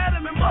 mother had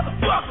him, and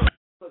motherfucker.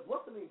 Cause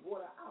what's the name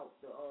brought her out?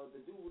 The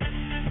dude.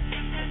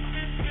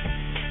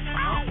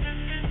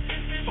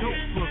 Yo,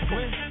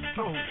 Brooklyn.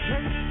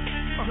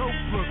 Yo,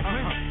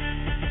 Brooklyn.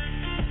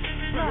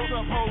 What's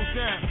up, hoes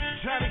down?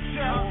 Johnny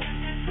Chow.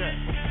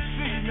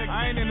 See, nigga.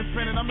 I ain't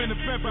independent. I'm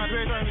independent,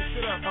 bitch. Turn this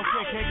shit up.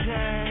 Okay, KK.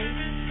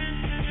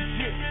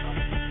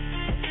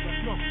 Let's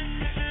go.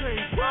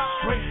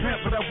 Straight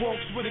panther that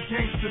walks with a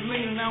gangster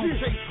lean. I don't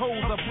chase hoes,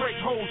 I break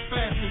hoes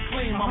fast and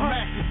clean. My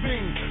Mac is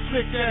mean,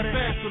 slick ass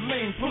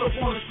Vaseline. Pull up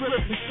on the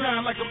script and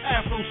shine like I'm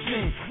Afro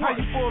Sheen. How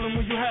you falling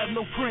when you have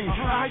no cream?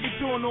 How you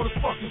doing all this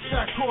fucking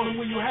shot calling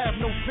when you have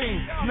no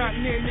team? Not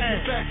near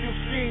niggas back your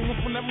scheme.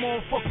 We're from that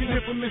motherfucking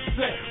infamous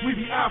set. We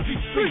be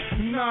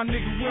IPC. Nah,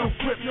 nigga, we don't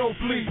grip, no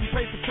bleed. We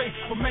pay for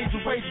cases for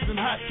major wages and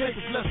hot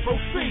capers. Let's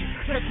proceed.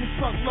 Catch me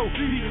suck low,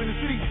 deep in the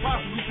seats,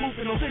 possibly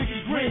pooping on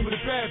sticky green with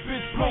a bad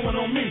bitch blowing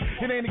on me.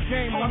 It ain't a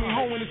game, homie,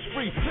 hoeing is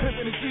free.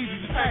 Pimping is easy,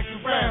 just act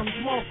around.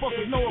 These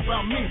motherfuckers know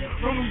about me.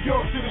 From New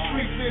York to the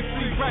streets, and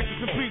see practice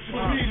and beats to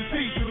the B to C.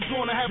 You're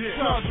gonna have to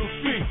charge your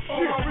street.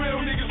 All my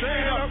real niggas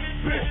stand up.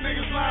 Bitch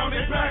niggas lie on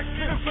their back.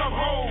 Pimps up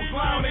hoes,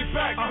 lie on their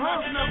back.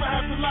 You never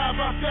have to lie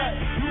about that.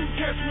 You can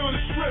catch me on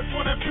the strip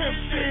on that pimp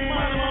shit.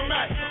 Minding my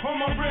Mac. All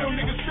my real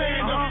niggas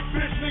stand up.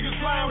 Bitch niggas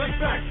lie on their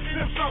back.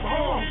 Pimps up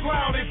hoes,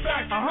 lie on their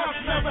back.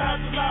 You never have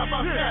to lie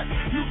about that.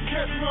 You can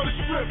catch me on the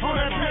strip on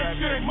that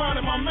pimp shit.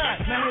 Minding my Mac.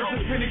 Now here's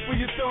a penny for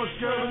your thoughts,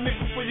 girl, a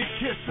nickel for your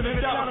kiss, and $1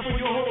 for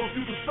your hoe if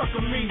you can suck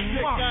on me,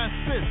 Nick, I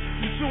insist.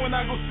 You and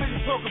I go sit and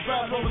talk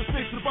about it, roll the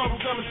sticks of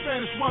bubble gum and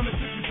Spanish rum and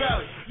 60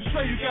 ballot. You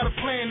say you got a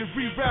plan and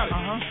reroute it.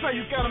 You say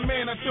you got a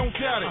man, I don't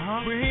doubt it,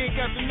 but he ain't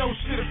got to know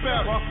shit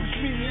about it. Just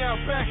meet me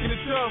out back in the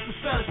tub for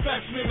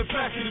satisfaction in the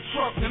back of the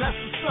truck, and that's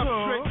what's up,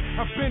 trick.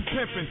 I've been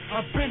pimping,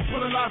 I've been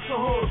pulling lots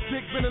of hoes,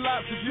 dick been a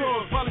lot of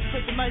yours, probably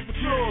spent the night with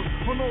yours,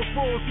 on those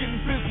floors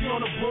getting busy on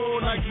the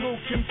board, like Lil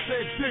Kim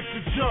said, dick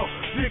to Joe,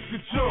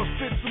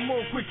 spit some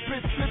more, quick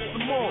spit, sip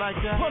some more. Like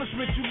that.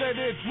 Punishment, you let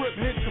it drip,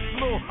 hit the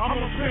floor. I'm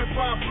a pimp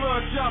by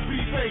blood, y'all be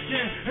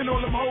faking, and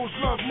all them hoes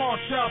love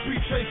March, y'all be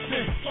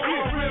chasing. All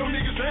my real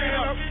niggas stand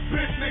up,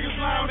 bitch niggas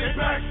lie on their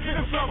back,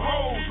 pimps up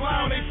hoes,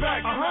 lie on their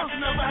back. You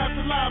never have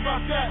to lie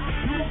about that.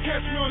 You can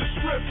catch me on the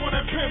strip on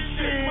that pimp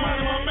shit,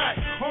 minding my Mac.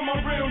 All my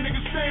real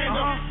niggas stand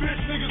up,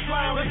 bitch niggas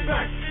lie on their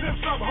back,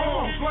 pimps up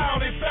hoes, lie on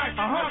their back.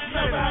 You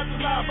never have to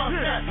lie about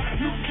that.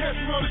 You can catch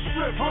me on the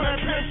strip on that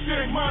pimp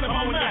shit, minding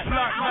my Mac.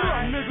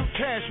 Niggas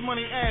cash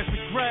money, ass to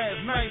grass.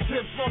 Nice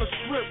hips on the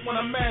strip when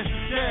I mash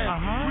the gas.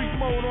 Freak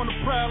mode on the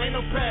prowl, ain't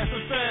no pass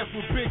or fast.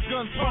 With big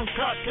guns, punk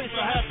cock, case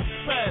I have to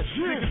fast.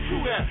 Niggas do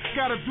that,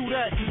 gotta do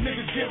that, cause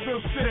niggas get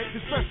real sick.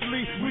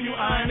 Especially when you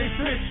eyeing they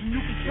bitch. And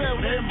you can tell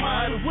they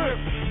admire the whip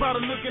by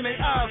the look in their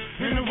eyes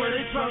and the way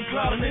they tongue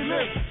cloud in their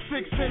lips.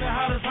 6 in the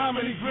hottest, how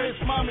many grits?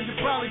 Mommy, you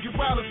probably get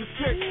wild as a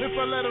chick if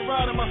I let her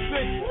ride in my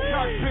six.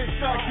 Cockpit,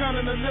 shotgun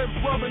in the lips,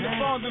 rubbing the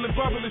bonds and the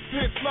bubbling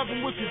tits.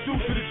 Loving what you do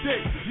to the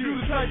dick. You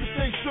the type to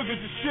say sugar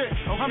to shit.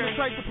 I'm the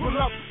type to pull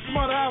up,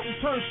 smother out, and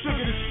turn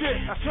sugar to shit.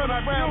 I turn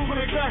around, put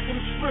it back in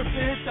the strip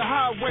and hit the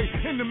highway.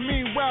 In the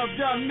meanwhile,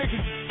 y'all niggas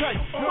is tight.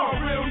 All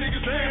real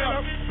niggas stand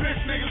up,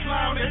 bitch niggas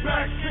lie on their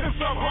back,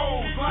 pimps up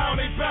hoes, lie on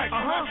their back.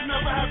 You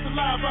never have to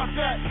lie about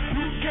that.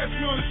 You can catch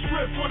me on the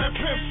strip on that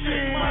pimp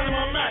shit, minding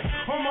my Mac.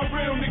 All my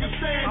real niggas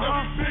stand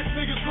up, bitch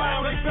niggas lie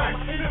on their back,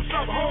 pimps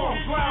up hoes,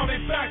 lie on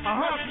their back.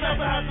 You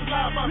never have to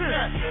lie about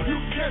that. You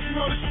can catch me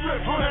on the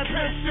strip on that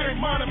pimp shit,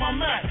 minding my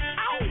Mac.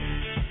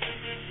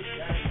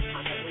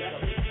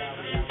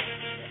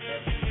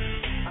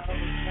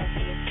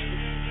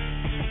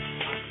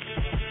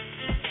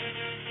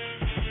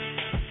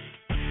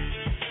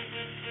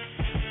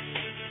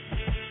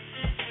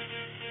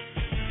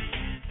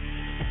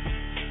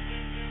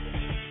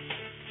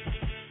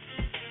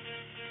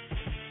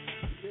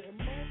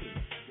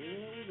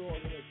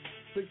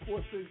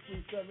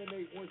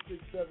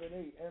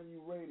 632-781-1678,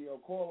 MU Radio.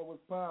 Caller,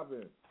 what's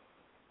poppin'?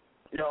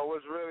 Yo,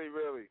 what's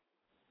really?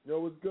 Yo,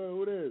 what's good?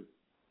 Who it is?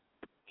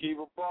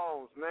 Kiva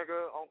Bones,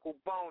 nigga. Uncle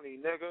Boney,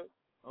 nigga.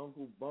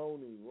 Uncle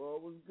Boney. Well,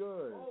 what's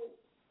good?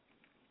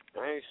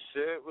 Ain't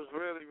shit. What's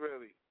really?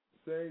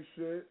 Same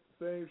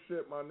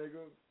shit, my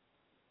nigga.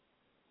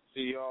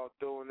 See y'all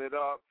doing it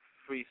up.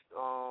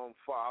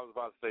 I was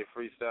about to say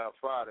Freestyle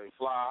Friday.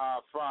 Fly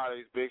High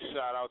Fridays. Big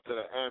shout out to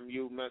the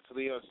MU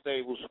Mentally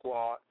Unstable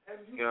Squad.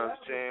 You know what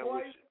I'm saying?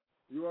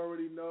 You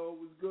already know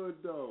what's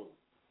good, though.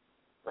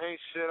 Ain't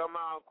shit. I'm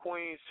out in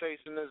Queens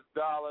chasing this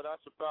dollar.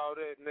 That's about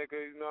it, nigga.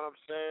 You know what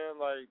I'm saying?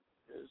 Like,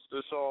 it's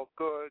just all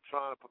good.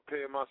 Trying to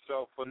prepare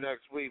myself for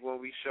next week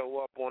when we show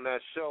up on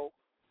that show.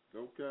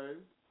 Okay.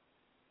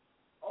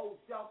 Oh,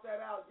 shout that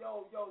out.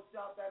 Yo,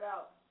 shout that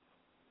out.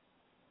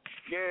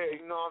 Yeah,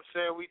 you know what I'm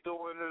saying? We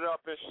doing it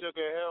up in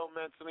Sugar Hill,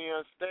 Mentally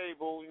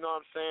Unstable, you know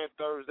what I'm saying?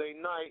 Thursday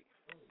night,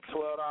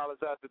 $12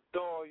 at the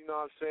door, you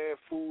know what I'm saying?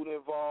 Food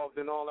involved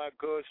and all that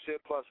good shit,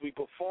 plus we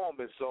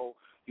performing. So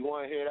you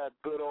want to hear that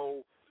good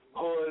old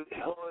hood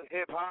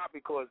hip-hop,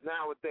 because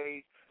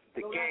nowadays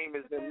the game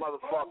is in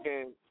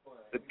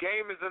the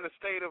game is in a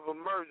state of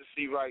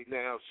emergency right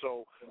now.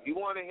 So you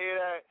want to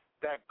hear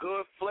that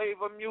good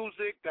flavor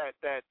music, that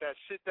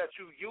shit that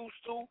you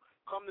used to,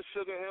 come to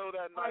Sugar Hill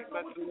that night,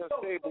 Mentally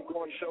Unstable,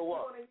 going to show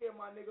up. What you want to hear,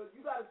 my nigga?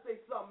 You got to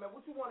say something, man.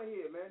 What you want to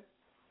hear, man?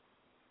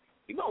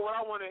 You know what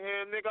I want to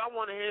hear, nigga? I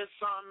want to hear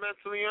something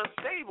mentally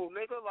unstable,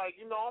 nigga. Like,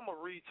 you know, I'm a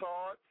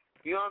retard.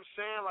 You know what I'm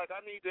saying? Like,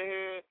 I need to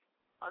hear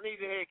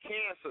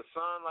Cancer,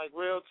 son. Like,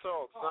 real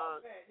talk, son.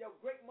 Oh, man. Yo,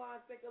 great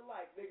minds think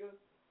alike, nigga.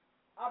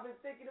 I've been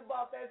thinking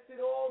about that shit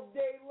all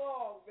day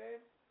long, man.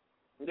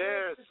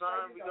 Yeah,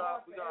 son, we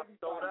got to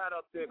throw that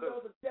up there. You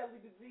know, it's a deadly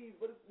disease,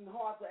 but it's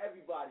hard for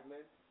everybody,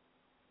 man.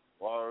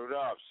 Word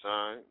up,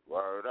 son.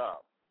 Word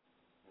up.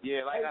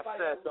 Yeah, like I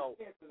said, though,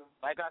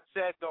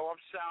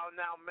 I'm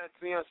shouting out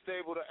Mentally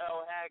Unstable to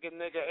L. Haggood,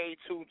 nigga,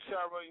 A2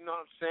 Terror, you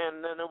know what I'm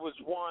saying? And then there was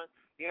one,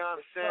 you know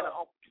what I'm saying, the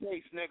Uncle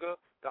Chase, nigga.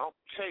 The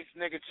Uncle Chase,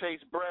 nigga, Chase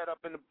Bread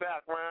up in the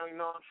background,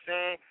 you know what I'm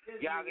saying?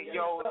 Y'all can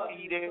if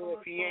he there,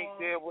 if he ain't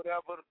there,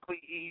 whatever, the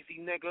plea easy,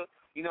 nigga.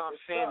 You know what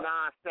I'm saying?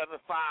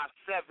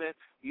 9757,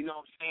 you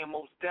know what I'm saying?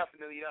 Most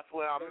definitely, that's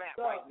where I'm at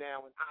right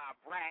now in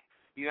Iraq.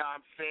 You know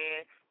what I'm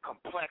saying?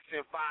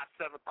 Complexion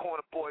 5'7"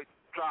 corner boy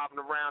driving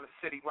around the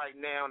city right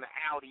now in the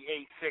Audi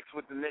A6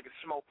 with the nigga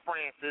Smoke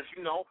Francis,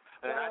 you know.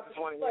 And I just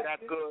want to hear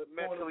that good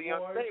mentally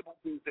unstable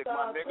music,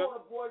 my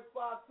nigga. Boy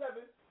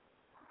 5'7".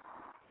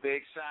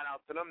 Big shout out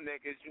to them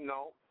niggas, you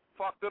know.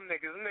 Fuck them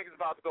niggas. Them niggas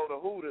about to go to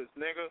Hooters,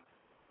 nigga.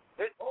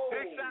 Big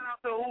shout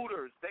out to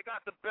Hooters. They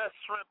got the best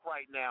shrimp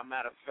right now,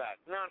 matter of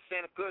fact. You know what I'm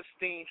saying? A good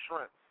steamed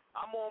shrimp.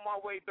 I'm on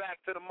my way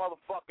back to the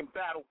motherfucking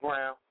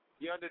battleground.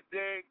 You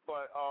understand?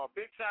 But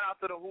big shout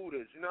out to the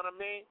Hooters. You know what I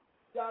mean?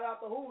 Shout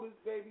out to Hooters,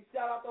 baby.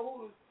 Shout out to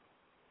Hooters.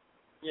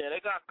 Yeah, they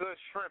got good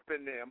shrimp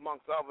in there,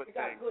 amongst other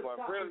things. But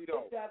really,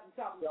 though. Yo,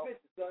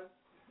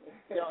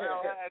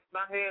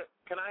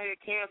 can I hear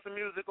Cancer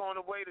music on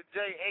the way to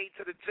J8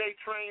 to the J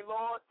Train,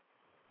 Lord?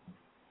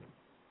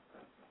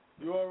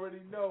 You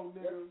already know,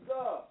 nigga.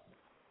 Yes,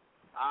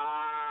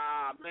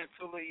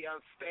 Mentally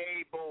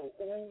Unstable.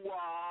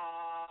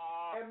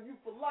 Ooh-ah. MU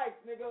for life,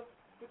 nigga.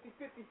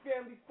 50-50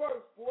 family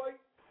first, boy.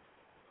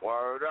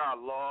 Word up,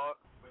 Lord.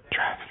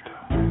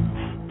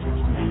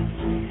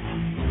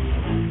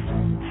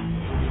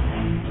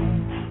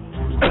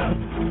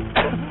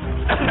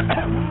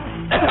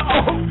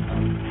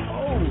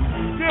 Oh,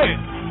 shit.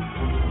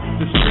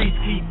 The streets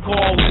keep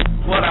calling,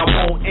 but I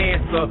won't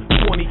answer.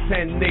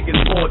 2010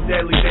 niggas more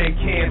deadly than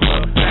cancer.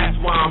 That's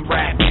why I'm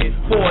rapping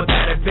for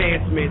that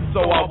advancement,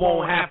 so I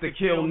won't have to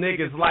kill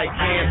niggas like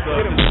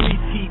cancer. The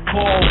streets keep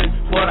calling,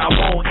 but I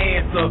won't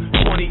answer.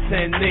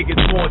 2010 niggas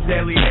more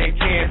deadly than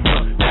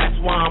cancer. That's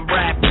why I'm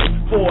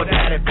rapping for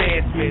that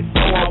advancement,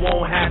 so I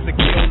won't have to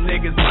kill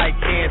niggas like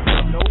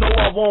cancer. So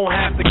I won't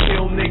have to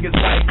kill niggas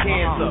like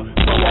cancer.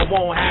 So I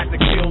won't have to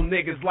kill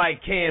niggas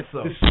like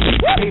cancer. The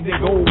streets paved in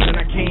gold and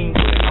I came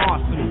with an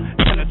arsenal.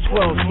 10 or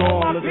 12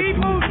 small of the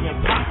dudes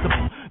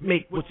impossible.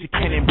 Make what you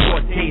can in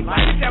broad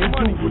daylight and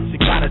do what you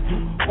gotta do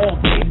all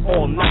day,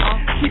 all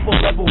night. Keep a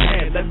level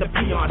head, let the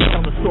peon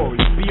tell the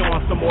story.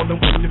 Beyond some more than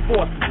what you're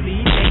forced to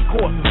see. Ain't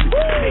cautious,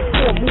 make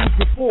 4 moves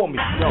before me.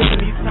 In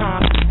these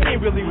times, it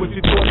ain't really what you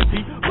thought it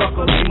be.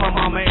 Luckily, my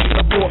mama ain't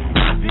abort me.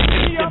 You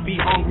should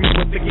be hungry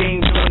with the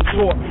game done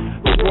taught me.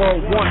 The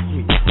world wants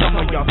me, some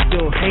of y'all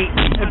still hate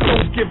me. And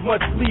don't give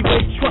much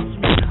leeway, trust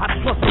me. I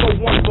trust no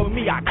one but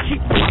me, I keep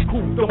my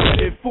cool, don't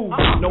let it fool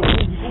me. No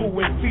who's who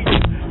and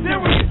features.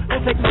 Serious,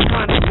 don't take some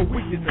kind of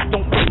weakness and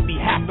don't make me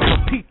have to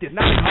repeat this.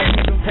 Now I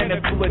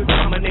tentacle and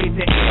dominate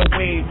the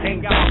airwaves,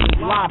 hang out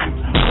in lobbies,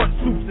 front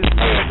suits and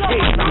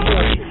staircase. I'm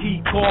gonna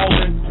keep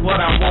calling, but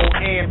I won't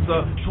answer.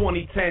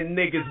 2010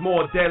 niggas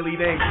more deadly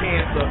than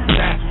cancer.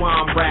 That's why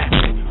I'm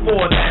rapping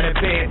for that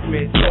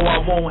advancement, so I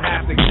won't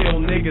have to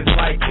kill niggas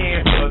like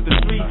cancer. The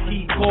streets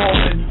keep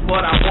calling,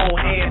 but I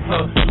won't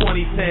answer.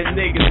 2010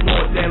 niggas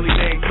more deadly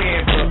than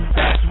cancer.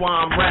 That's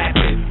why I'm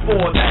rapping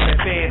for that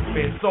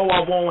advancement, so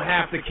I won't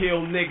have to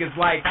kill niggas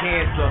like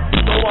cancer.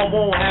 So I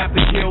won't have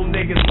to kill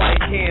niggas like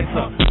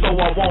cancer. So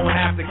I won't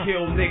have to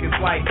kill niggas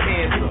like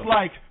cancer. It's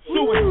like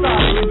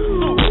suicide in the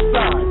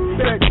suicide.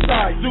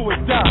 Bedside, do or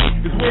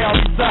die is where I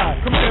reside.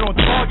 Come in on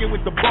target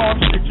with the bars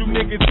that you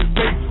niggas is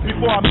base.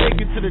 Before I make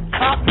it to the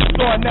top,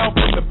 starting out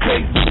from the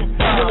base.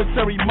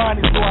 Military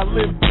minded, so I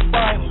live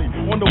defiantly.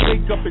 On the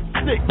wake up at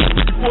 6.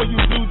 Before you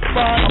dudes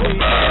find me,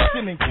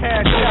 action and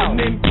cash out. And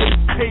then get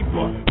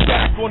paper.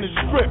 Back on the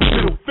strip,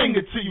 middle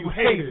finger to you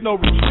haters. No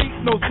retreat,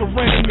 no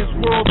surrender in this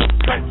world of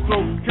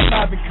cutthroat.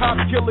 Conniving cop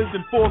killers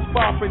and false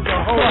prophets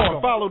are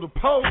home. Follow the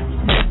post?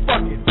 Man,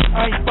 fuck it.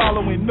 I ain't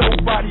following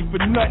nobody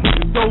for nothing.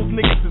 Cause those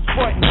niggas is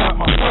frontin', got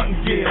my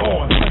hunting gear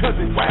on. Cause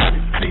it's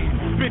rabbit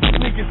season. Bitch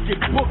niggas get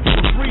booked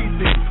for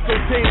reason. So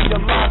damn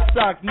your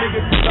livestock, nigga,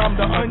 cause I'm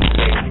the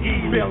untamed E.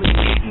 Barely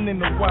eating in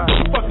the wild.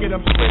 Fuck it,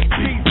 I'm straight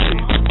pieces.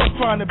 Fuck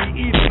trying to be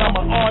easy, I'm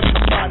an artist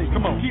body.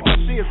 Come on, keep my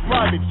shares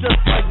private, just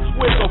like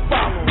Twitter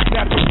follow.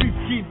 Now the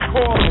streets keep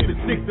calling, it's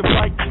addictive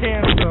like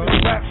cancer.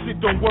 This rap shit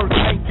don't work,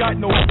 I ain't got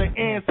no other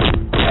answer.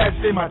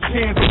 Cashed in my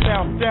chances,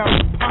 now I'm down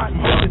the pot.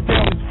 Holding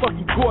down this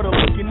fucking quarter,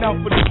 looking out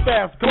for the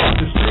fast. Come on,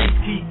 the streets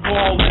keep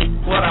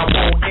calling, but I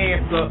won't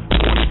answer.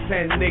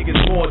 2010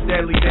 niggas more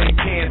deadly than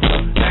cancer.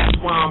 That's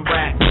why I'm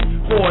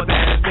rapping for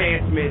that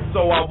advancement,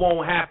 so I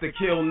won't have to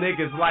kill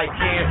niggas like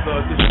cancer.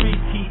 The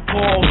streets keep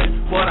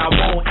calling, but I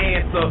won't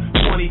answer.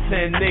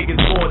 2010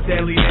 niggas more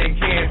deadly than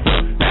cancer.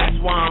 That's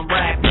why I'm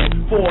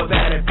rapping for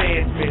that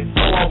advancement,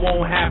 so I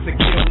won't have to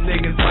kill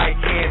niggas like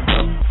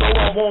cancer. So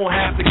I won't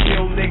have to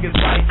kill niggas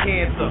like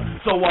cancer.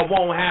 So I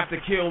won't have to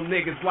kill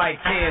niggas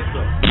like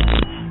cancer.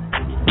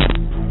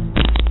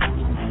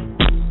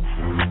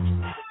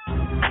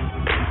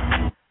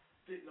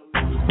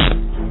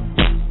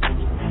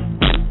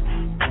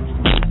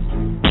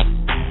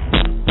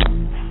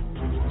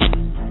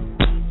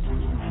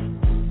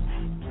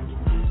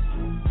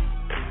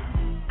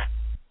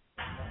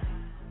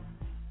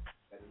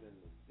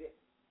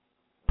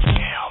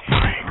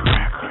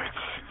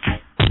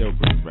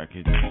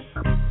 Records,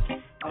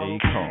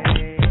 Akon,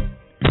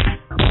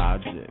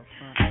 Logic.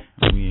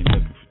 We ain't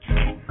looking for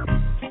trouble.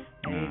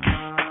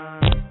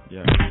 Nah,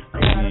 yeah,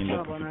 we ain't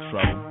looking for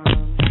trouble.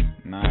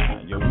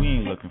 Nah, yo, we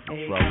ain't looking for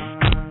trouble.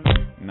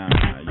 Nah,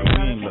 yo,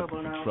 we ain't looking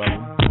for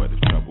trouble. Where the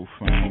trouble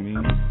from me?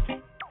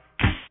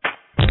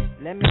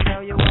 Let me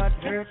tell you what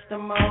hurts the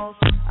most.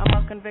 I'm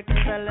a convicted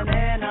felon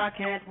and I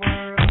can't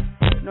work.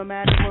 No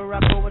matter where I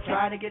go, I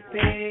try to get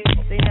paid.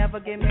 They never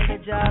give me the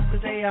job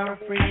cause they are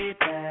afraid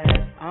that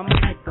I'ma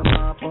pick them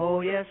up,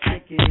 oh yes,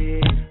 stick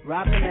it.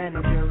 Rob the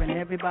manager and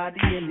everybody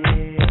in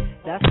it.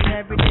 That's an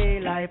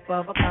everyday life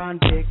of a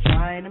convict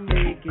trying to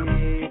make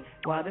it.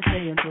 While they're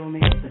saying to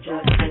me, the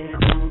judge said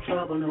don't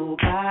trouble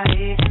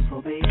nobody.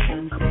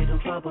 Probation said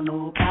don't trouble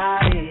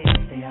nobody.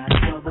 Stay out of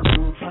trouble,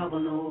 don't trouble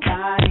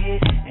nobody.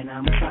 And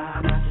I'ma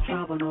try not to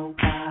trouble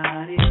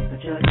nobody. The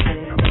judge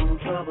said don't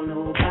trouble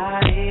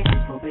nobody.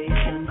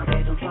 Probation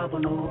said don't trouble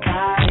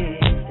nobody.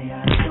 Stay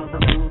out of trouble,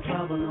 don't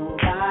trouble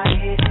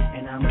nobody.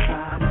 And I'ma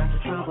try not to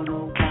trouble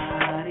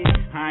nobody.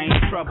 I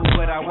ain't trouble,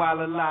 but I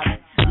wild a lot.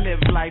 Live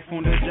life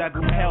on the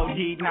juggle, hell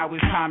heat, now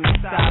it's time to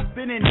stop.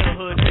 Been in the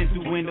hood, been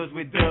through windows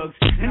with thugs.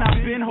 And I've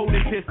been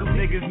holding pistols,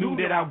 niggas knew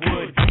that I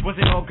would.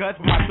 Wasn't all guts,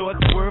 but my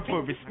thoughts were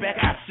for respect.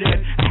 I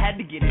should, I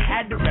had to get it,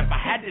 had to rep, I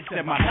had to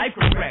set my life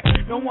correct.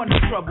 Don't want no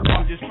trouble,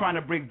 I'm just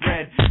trying to break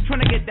bread.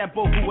 Trying to get that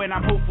vocal and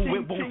I'm hopeful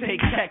it won't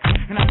take checks.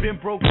 And I've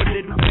been broke, but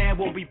little man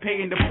won't be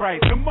paying the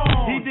price. Come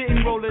on! He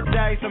didn't roll the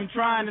dice, I'm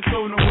trying to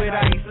sow no with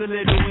ice. A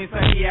little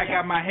inside, yeah, I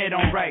got my head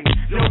on right.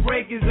 No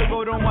break is the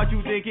go, don't want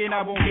you thinking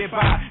I won't get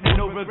by. And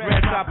no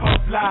regrets, I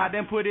pop fly,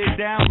 then put it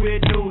down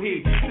with new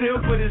heat.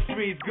 Still for the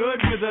streets, good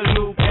with a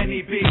loop,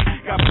 any beat.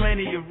 Got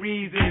plenty of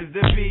reasons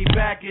to be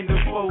back in the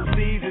 4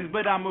 seasons,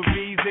 but I'm a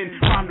reason.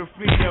 I'm the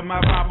freedom, I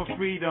rhyme for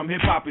freedom.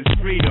 Hip hop is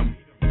freedom.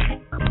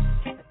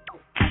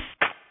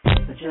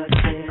 The judge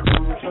said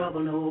don't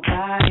trouble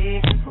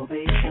nobody.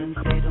 Probation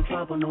said don't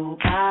trouble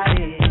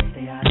nobody.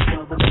 Stay out of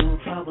trouble,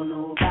 don't trouble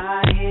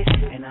nobody.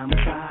 And I'ma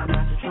try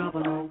not to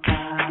trouble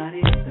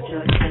nobody. The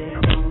judge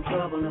said don't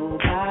trouble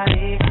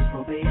nobody.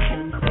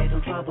 Probation said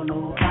don't trouble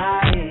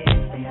nobody.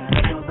 Stay out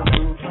of trouble,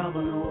 don't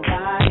trouble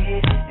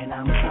nobody. And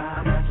I'ma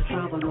try not to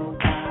trouble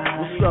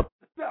nobody. What's up?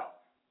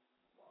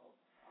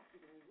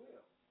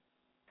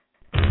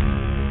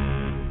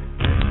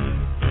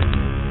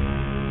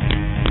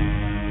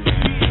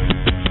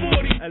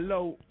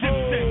 Hello.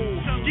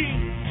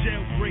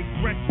 Jailbreak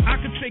wreck.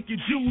 I can take your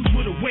Jews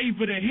with a wave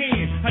of the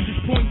hand. I just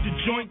point the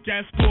joint,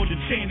 that's called the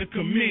chain of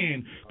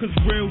command. Cause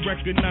real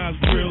recognize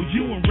real,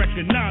 you and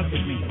recognize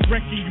me.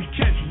 Wrecking you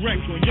catch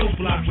wreck on your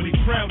block when they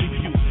proud of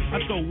you.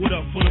 I throw it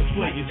up for the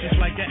players, just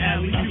like an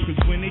alley-oop.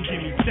 Cause when they give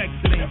me text,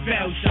 it ain't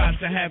foul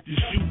shots I have to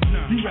shoot.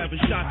 You rather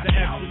shot the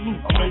absolute,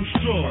 no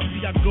straw.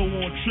 See, I go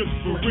on trips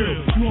for real,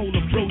 you hold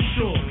a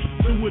brochure.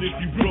 So what if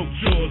you broke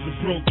jaws or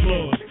broke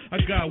laws? I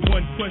got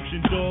one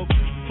question, dog.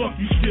 Fuck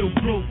you still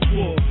broke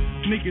for?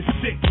 Niggas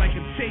sick like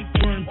a tape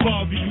burn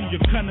barbecue. You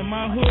come to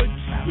my hood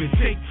where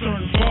tape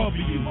turns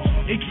barbecue.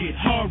 It get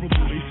horrible.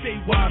 They say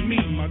why me?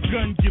 My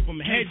gun give them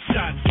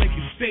headshots like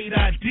it's state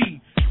ID.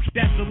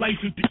 That's the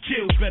license to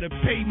kill. Better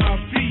pay my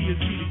fee. Or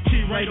see the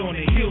kid right on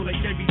the hill like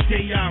every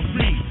day I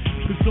read.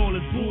 Cause all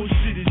this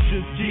bullshit is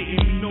just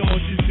getting me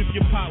nauseous. If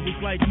your pot was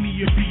like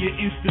me, it'd be an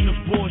instant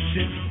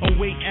abortion. Or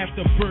wait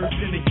after birth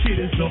and the kid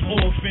is an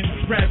orphan.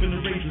 Grabbing a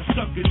razor,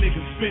 sucker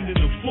nigga spending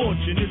a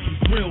fortune. This is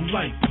real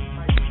life.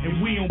 And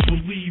we don't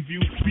believe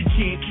you. We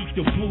can't eat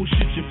the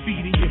bullshit you're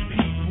feeding your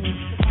people.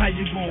 How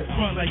you gon'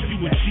 front like you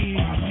a G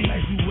and you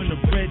need you when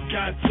the red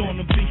dots on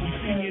them think you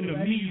seeing the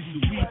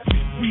measles. We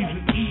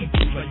squeezing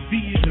evil like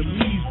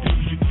Vietnamese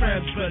dudes. Your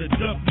crabs better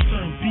duck and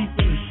turn beef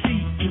into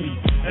seafood.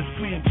 That's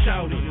clam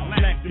chowder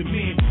and lack the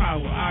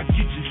manpower. I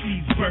get your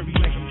seeds buried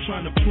like I'm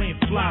trying to plant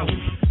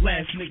flowers.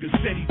 Last nigga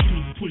said he do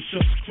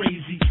push-ups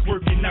crazy.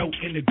 Working out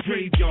in the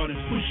graveyard and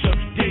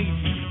push-ups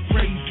daisy.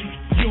 Crazy.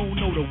 You don't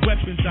know the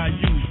weapons I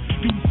use.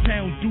 Deuce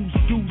pound,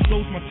 deuce,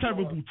 those my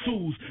terrible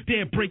tools.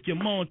 They'll break your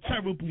mom,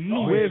 terrible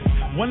news. With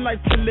one life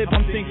to live,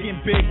 I'm thinking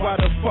big. Why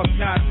the fuck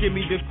not? Give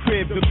me the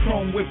crib, the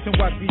chrome whips, and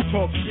watch me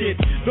talk shit.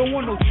 Don't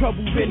want no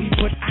trouble, really,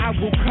 but I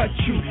will cut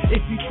you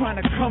if you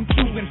tryna come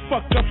through and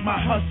fuck up my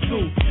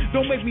hustle.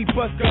 Don't make me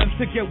bust guns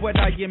to get what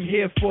I am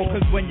here for.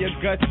 Cause when your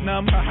guts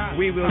numb,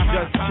 we will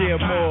just cheer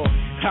more.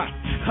 Ha,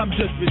 I'm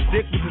just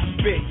ridiculous with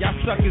spit. Y'all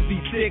suckers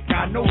be sick,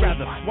 I know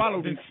rather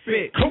swallow than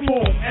spit. Come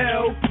on,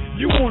 L,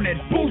 you on that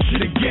bullshit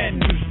again.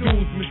 These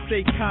dudes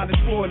mistake kindness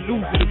for a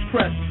loser to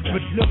press.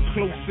 But look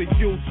closer,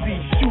 you'll see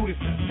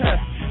shooters and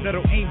tests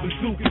that'll aim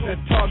bazookas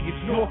at targets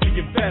north of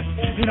your vest.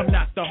 And I'm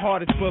not the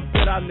hardest, but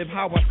I live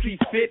how I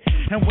see fit.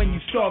 And when you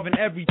starving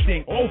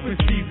everything, open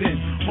season,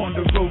 on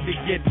the road to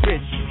get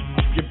rich.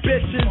 You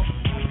bitches.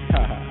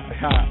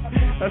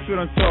 That's what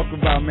I'm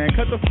talking about, man.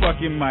 Cut the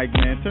fucking mic,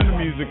 man. Turn the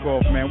music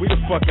off, man. We the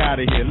fuck out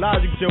of here.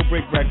 Logic,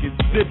 Jailbreak Records,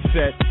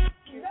 Dipset.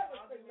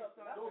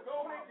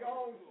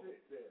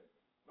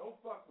 Don't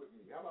fuck with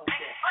me. How about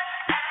that?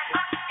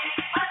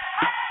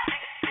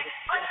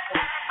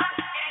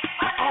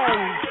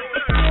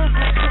 Excuse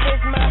my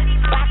charisma,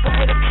 rockin'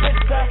 with a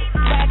twister,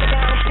 swagger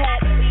down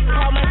pat,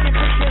 call my shit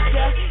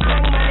Patricia,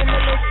 young money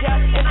militia,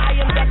 and I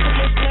am the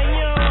commissioner.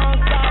 You don't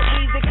solve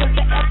easy cause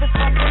the F is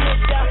for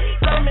militia.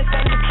 So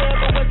misunderstood,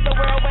 but what's the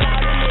world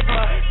without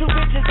enigma? Two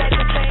bitches at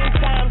the same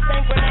time,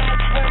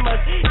 synchronized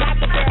swimmers. Got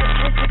the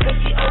characteristic cause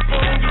she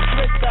Oprah and you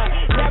Twister.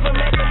 Never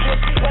met the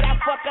bitch, but I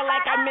fuck her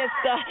like I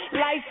missed her.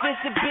 Life is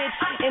the bitch,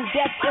 and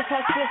death is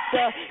her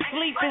sister.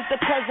 Sleep is the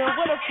cousin,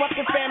 what a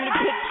fucking family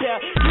picture.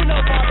 You know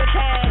all the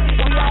time,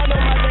 we all know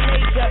Mother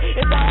Nature.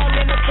 It's all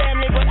in the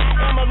family, but I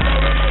am of no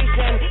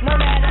relation. No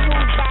matter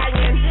who's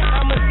buying,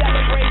 I'm a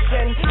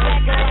celebration.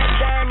 Black and white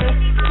diamonds,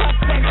 tough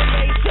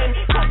segregation.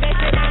 Fuck that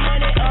shit, my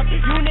money up.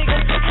 You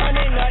niggas just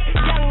running up.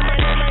 Young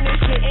money running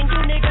shit, and you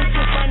niggas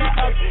just running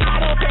up. I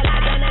don't feel I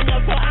done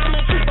enough, so I'ma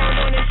keep on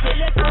doing this shit.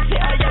 Let's go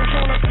shit a young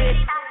tuna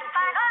fish.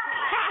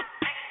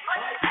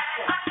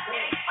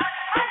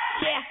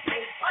 Yeah.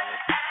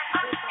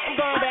 I'm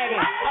going back in.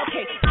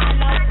 Okay, I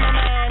lost my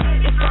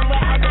mind. It's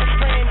somewhere out there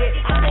stranded.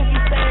 I think you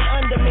stand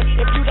under me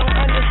if you don't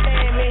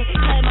understand me.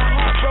 Had my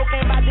heart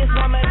broken by this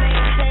woman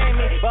named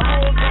Tammy. But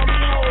hoes gon' be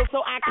hoes, so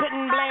I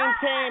couldn't blame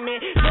Tammy.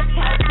 Just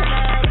talk to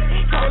mom.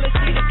 Told her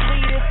she the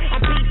sweetest. I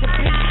beat the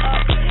beat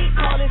up.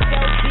 Call it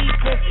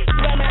self-defense.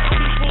 Swearing I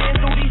be seeing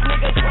through these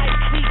niggas like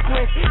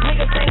sequence.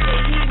 Niggas think they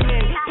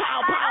heathen. Pow,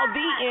 pow,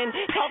 beating.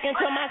 Talking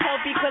to myself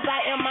because I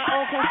am my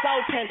own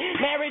consultant.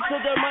 Married to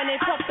the money,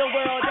 fuck the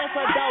world, that's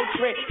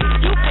adultery.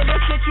 You full of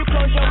shit, you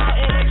close your mouth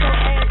and let your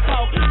ass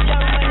talk.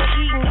 Young money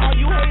eating, all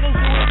you haters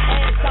do is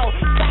asshole.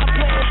 Stop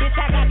playing, bitch,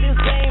 I got this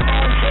game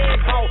on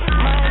deadbolt.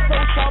 Mine so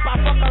sharp, I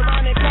fuck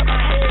around and cut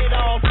my head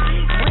off.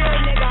 Real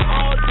nigga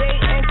all day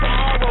and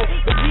tomorrow.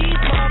 But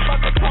these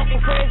motherfuckers talking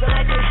crazy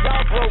like it's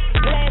dog broke.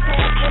 Glass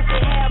half empty,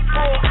 half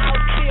full,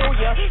 I'll steal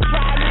ya.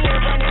 Try me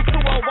and run into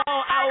a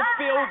wall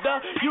outfielder.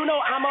 You know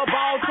I'm a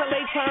ball till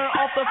they turn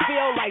off the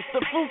field lights.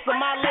 The fruits of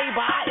my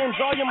labor, I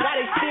enjoy them while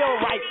they still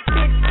right.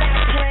 Bitch, stop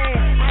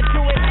playing, I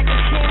do it like a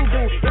king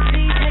do. If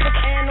these niggas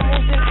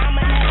animals, then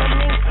I'ma have a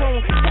mink soon.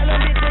 Tell them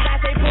bitches I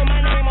say put my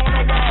name on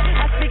the wall.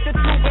 I speak the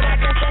truth, but I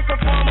guess that's a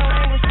form of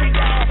language for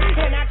y'all.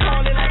 And I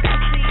call it like I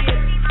see it.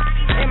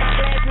 And my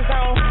glasses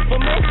on. But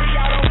most of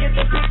y'all don't get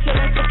the picture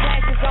unless the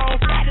flashes on.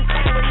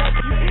 Satisfied with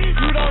nothing.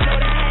 You don't know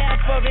the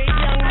half of it.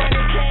 Young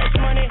money, cash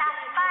money.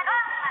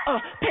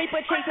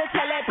 Paper chaser,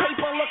 tell that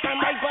paper, look, I'm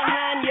right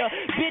behind ya.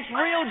 Bitch,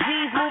 real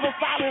G's moving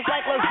silence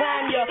like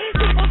lasagna.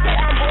 People say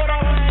I'm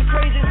borderline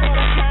crazy, sort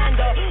of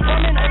kinda.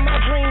 Woman of my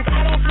dreams, I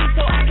don't sleep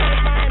so I can't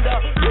find her.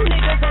 You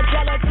niggas are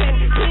gelatin,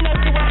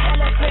 peanuts to an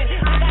elephant.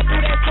 I got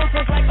through that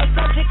sentence like a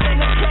subject and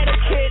a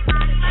predicate.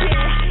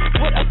 Yeah,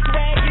 with a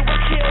swag you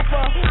would kill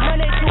for.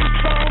 Money too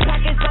strong,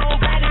 pockets on,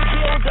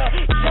 bodybuilder.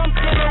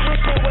 Jumped in a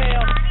wishing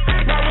well,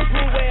 now wish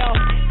me well.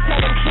 Tell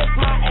them kiss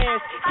my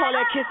ass, call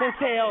that kiss and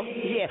tell.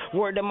 Yeah. Yeah,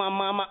 word to my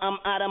mama, I'm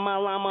out of my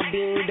llama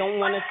bean.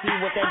 Don't wanna see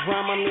what that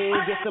drama mean.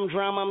 Get some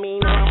drama mean,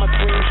 or I'm a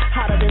queen.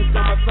 Hotter than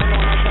summer sun on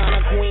a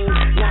Ghana queen.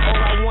 Now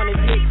all I want is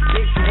hits,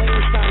 bitch,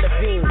 Wayne signed a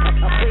fiend.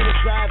 I play the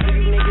side for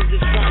you niggas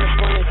that's trying to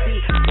front and see.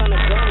 Son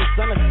of guns,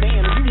 son of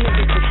Sam, you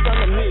niggas the son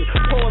of me.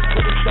 Pause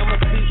for the summer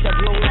speech, I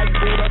blow like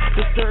Buddha.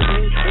 Disturb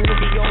me, and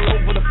you'll be all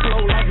over the flow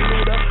like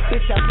Luda.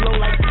 Bitch, I blow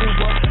like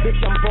Cuba. Bitch,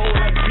 I'm bold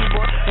like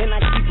Cuba. And I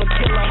keep a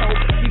killer hoe,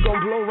 she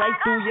gon' blow right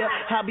through ya.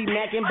 I be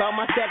macking about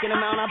my second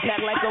amount, I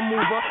pack like a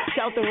mover.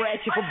 Shout the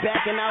ratchet for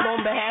backing out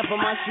on behalf of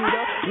my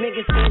shooter.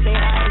 Niggas think they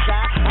high as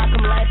I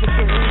come laugh at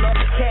your ruler.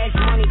 Cash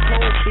money,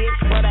 cold bitch,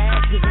 but I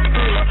act as a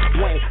cooler.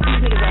 Wayne, these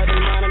niggas out of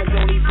their mind, and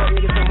the these fuck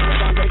niggas on my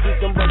time. Gotta keep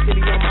them bucks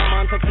city on my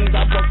mind. Tuck these,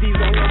 I fuck these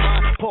on your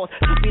mind. Pause,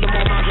 2 feet them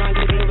on my grind,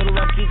 give it a little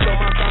rough. Keep on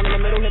my sound in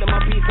the middle, hitting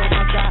my piece on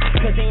my side.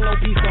 Cause ain't no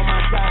peace on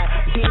my side.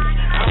 Bitch,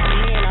 I'm a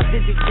man, I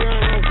visit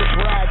funerals the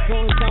bride.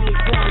 Soon tell me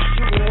for I'm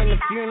shooting when the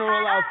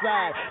funeral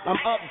outside. I'm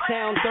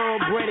uptown,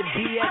 thoroughbred at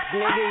BX,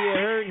 nigga, you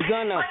heard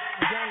Gunna.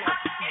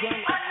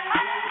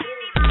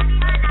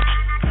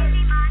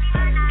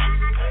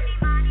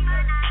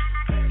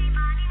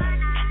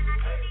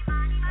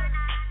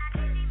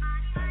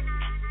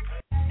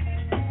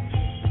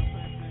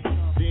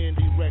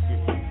 D&D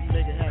Records,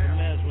 nigga have a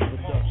management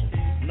production.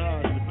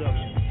 Nas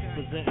production,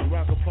 presenting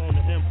Rock Upon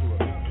the Emperor.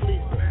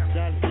 Khalifa,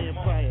 Dynasty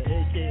Empire,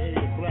 a.k.a.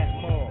 the Black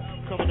Mall.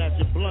 Coming at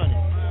your blunted.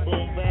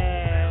 Boom,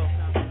 bow.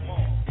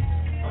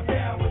 I'm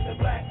down with the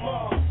Black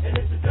Mall, and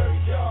it's a dirty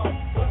job,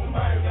 but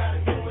somebody gotta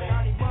do it.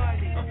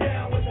 I'm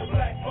down with the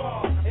Black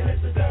Mall, and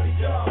it's a dirty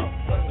job,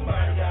 but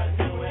somebody gotta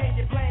do it. Can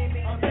you blame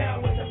me? I'm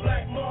down with the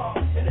Black Mall,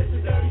 and it's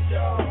a dirty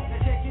job.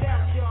 Now check it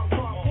out, y'all.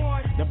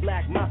 The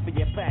Black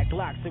Mafia pack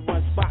locks in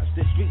one spot.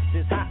 The streets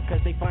is hot cause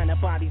they find the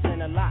bodies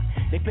in a lot.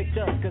 They picked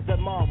us cause the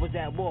mall was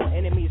at war.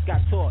 Enemies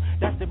got tore.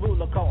 That's the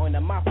ruler caught on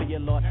the Mafia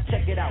law.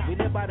 Check it out, we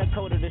live by the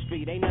code of the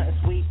street. Ain't nothing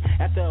sweet.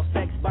 After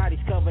effects, bodies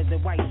covered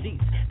in white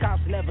sheets.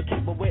 Cops never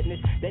keep a witness.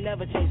 They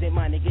never change their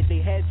mind. They get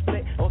their heads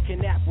split or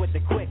kidnapped with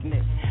the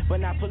quickness.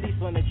 But not police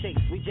on the chase.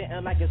 We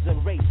gentle like it's a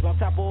race. On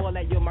top of all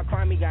that, yo, my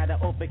crime, he got an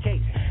open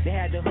case. They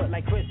had the hood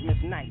like Christmas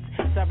nights.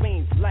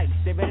 Sirens, lights.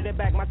 They ready to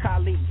back my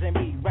colleagues and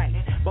me right.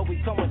 But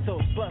we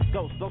comatose plus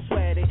ghosts. Don't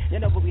sweat it. You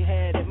know where we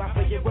headed. My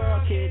for your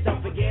world, kid.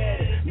 Don't forget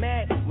it.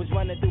 Mad was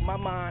running through my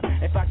mind.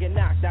 If I get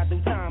knocked, I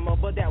do time.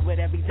 Over that with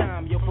every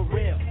time. Yo, for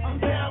real. I'm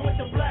down with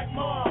the Black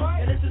Mall,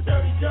 and it's a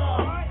dirty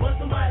job, but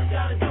somebody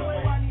gotta do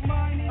it.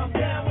 I'm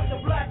down with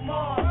the Black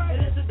Mall,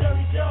 and it's a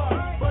dirty job,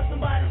 but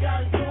somebody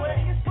gotta do it.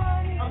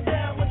 I'm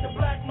down with the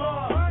Black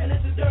Mall, and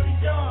it's a dirty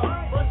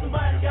job, but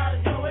somebody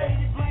gotta do it.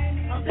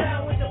 I'm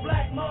down with the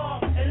Black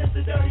Mall, and it's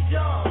a dirty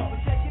job.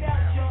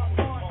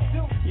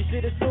 You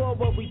should have saw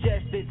what we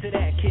just did to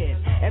that kid.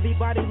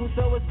 Everybody who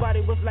saw his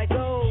body was like,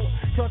 oh.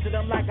 Tortured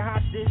him like a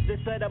hostage to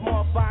set him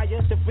on fire.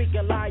 The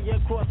freaking liar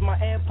crossed my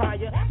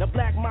empire. The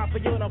Black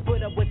Mafia, don't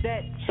put up with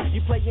that.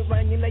 You play it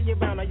run, you lay it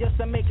round. I just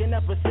am making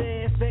up a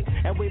Pacific.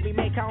 And we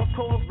remake house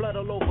calls, blood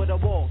all over the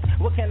walls.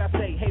 What can I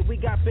say? Hey, we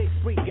got big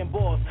freaking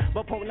balls.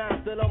 But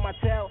 .9 still on my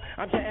tail.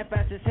 I'm jetting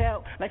fast as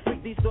hell. Like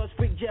freak these stores,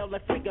 freak jail,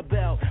 like freak a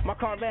bell. My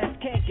car ass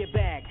can't get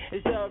back.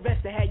 It's the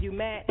arrest that had you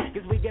mad.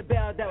 Cause we get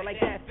bailed out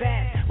like that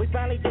fast. We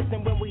finally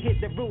distant when we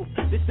hit the roof.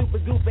 The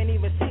stupid goof ain't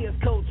even see us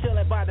cold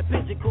chilling by the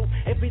pigeon coop.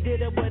 If we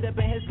did it, would have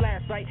been his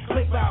last fight.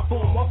 Click out,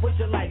 boom, off with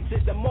your lights.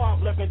 It's the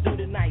mob lurking through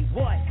the night.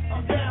 What?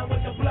 I'm down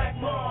with the Black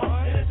Mall,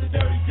 and it's a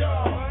dirty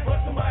job,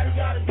 but somebody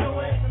gotta do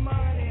it.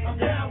 I'm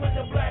down with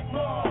the Black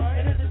Mall,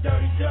 and it's a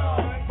dirty job,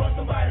 but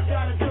somebody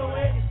gotta do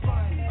it.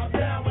 I'm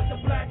down with the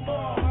Black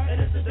Mall, and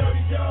it's a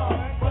dirty job,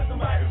 but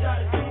somebody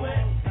gotta do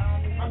it.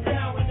 I'm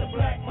down with the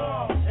Black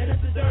Mall, and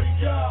it's a dirty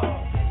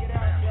job.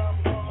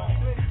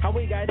 How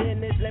we got in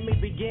this, let me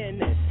begin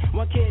this.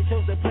 One kid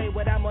chose to play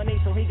without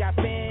money, so he got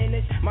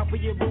finished.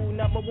 Mafia rule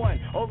number 1,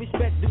 all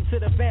respect due to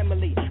the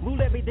family. Rule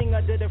everything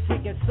under the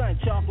freaking sun.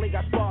 Chocolate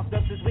got sparked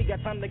up since we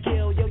got time to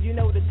kill. Yo, you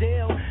know the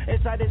deal.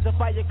 Inside is a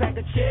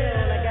firecracker chill.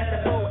 I got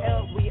the 4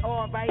 L's, we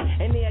alright.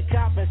 And near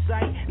cop in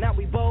sight. Now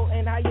we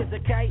bolting high as a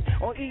kite.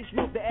 On each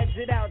roof to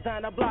exit out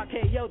down the block.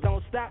 Hey, yo,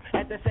 don't stop.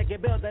 At the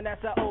second building,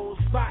 that's our old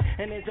spot.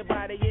 And there's a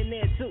body in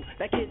there too.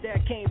 That kid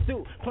that came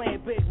through.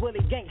 Playing big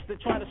Willie gangster,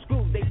 trying to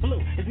screw. They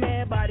blew. His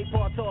man body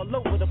parts all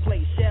over the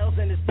place. Shells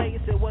in his face,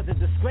 it was a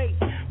disgrace.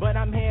 But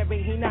I'm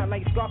hearing he not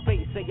like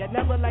Scarface. Say I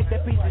never like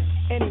that piece of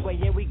anyway,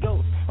 here we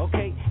go.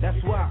 Okay, that's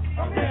why.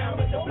 I'm down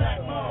with the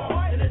Black Mall,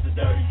 and it's a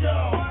dirty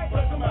job,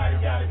 but somebody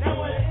gotta do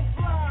it.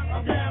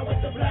 I'm down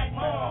with the Black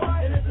Mall,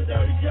 and it's a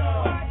dirty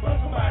job, but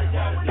somebody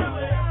gotta do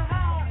it.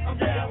 I'm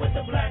down with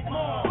the Black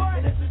Mall,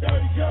 and it's a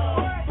dirty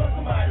job, but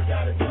somebody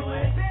gotta do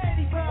it.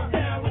 I'm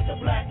down with the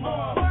Black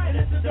Mall, and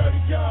it's a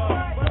dirty job,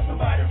 but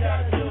somebody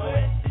gotta do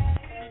it.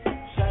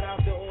 Shout out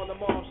to all the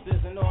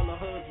mobsters and all the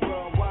hoods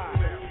worldwide.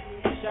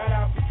 Shout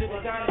out to the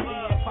Dynasty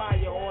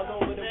Empire all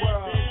over the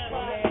world.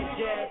 My man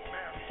Jeff,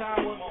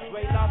 Tower,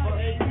 Ray Lover,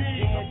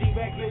 D&D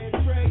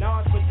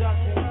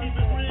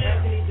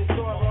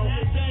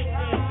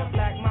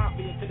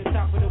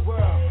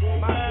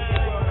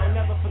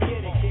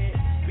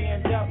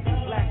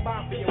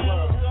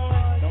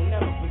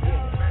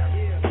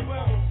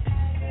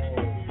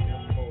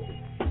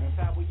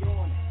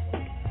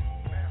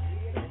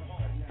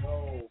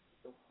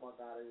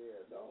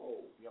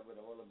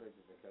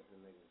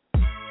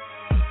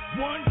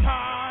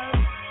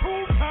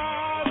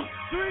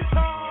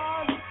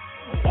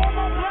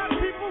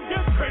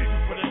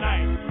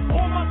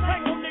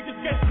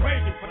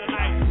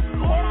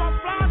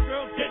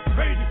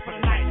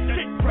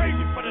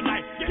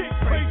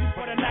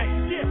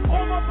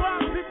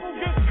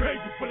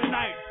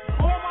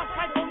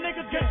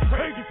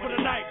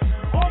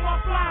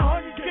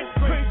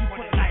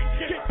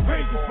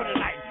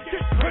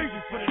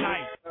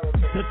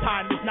The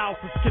time is now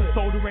for skin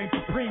soul to reign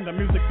supreme. The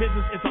music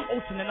business is an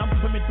ocean and I'm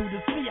swimming through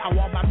the sea. I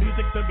want my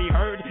music to be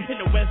heard in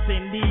the West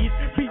Indies.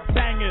 Beat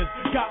bangers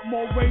got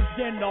more rage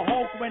than the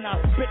Hulk. When I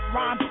spit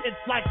rhymes, it's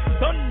like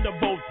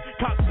thunderbolts.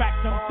 Cock back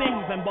some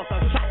things and bust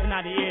a shot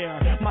out the air.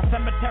 My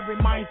cemetery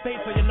mind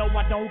state, so you know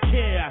I don't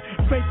care.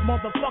 Fake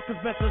motherfuckers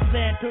better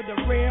stand to the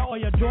rear,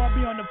 or your jaw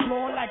be on the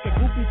floor like a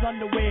groupie's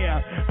underwear.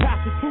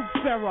 Pass the truth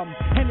serum,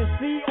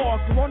 Hennessy or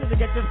Corona to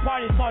get this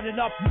party started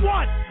up.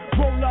 What?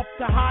 Roll up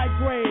the high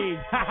grade.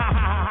 Ha ha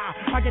ha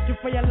ha. I get you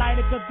for your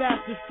lighter, cause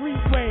that's the street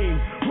way.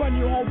 Run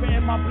you over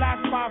in my black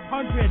 500.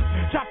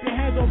 Chop your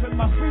hands over in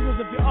my freezers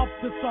if you're up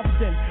to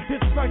something. This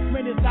first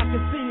minute I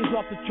can see is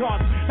off the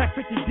charts. Like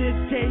 50 did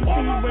KD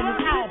when his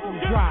album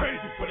dropped.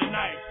 Crazy for the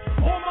night.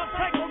 All my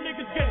psycho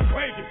niggas get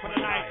crazy for the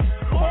night.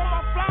 All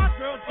my fly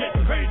girls get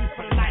crazy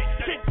for the night.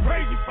 Get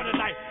crazy for the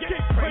night.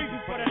 Get crazy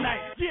for the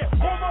night. Yeah,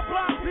 all my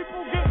blind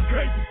people get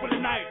crazy for the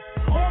night.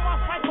 All my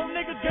psycho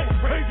niggas get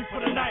crazy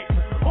for the night.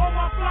 All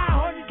my fly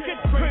honeys get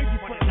crazy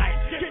for the night.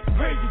 Get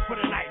crazy for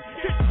the night.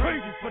 Get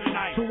crazy for the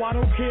night. So I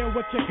don't care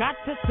what you got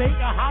to say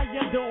or how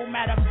you do.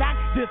 Matter of fact,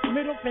 this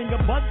middle finger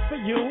buzz for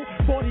you.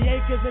 40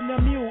 acres in the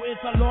mule,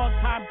 it's a long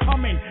time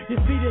coming. Your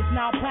seed is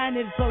now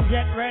planted, so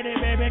get ready,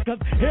 baby, cause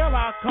here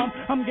I come.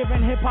 I'm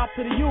giving hip-hop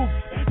to the youth.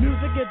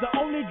 Music is the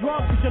only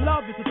drug that you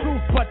love, it's the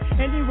truth. But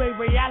anyway,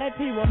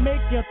 reality will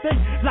make you think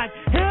like,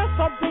 here's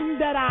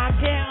something that I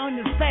can't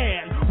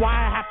understand. Why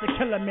I have to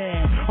kill a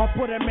man or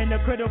put him in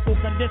a critical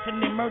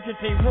condition,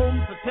 emergency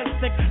room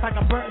statistic, like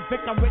a burnt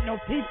victim with no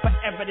teeth for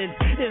evidence.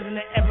 Isn't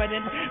it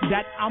evident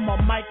that I'm a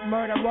mic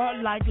murderer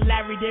like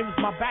Larry Davis?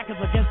 My back is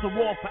against the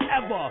wall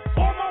forever.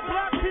 All my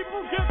black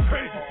people get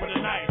crazy for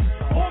the night.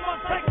 All my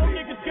psycho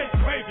niggas get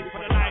crazy for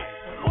the night.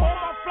 All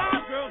my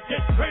fly girls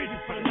get crazy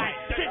for the night.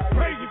 Get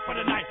crazy for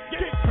the night.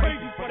 Get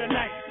crazy for the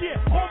night. Yeah,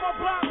 all my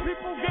black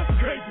people get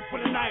crazy for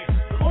the night.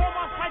 All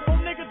my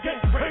psycho niggas get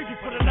crazy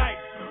for the night.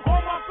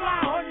 All my fly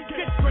honeys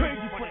get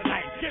crazy for the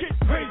night. Get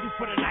crazy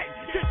for the night.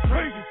 Get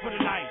crazy for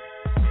the night.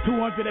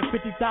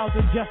 250,000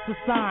 just to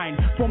sign.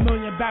 4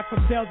 million back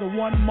from sales in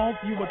 1 month.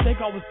 You would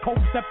think I was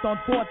coke stepped on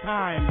 4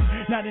 times.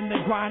 Not in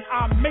the grind,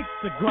 I make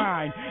the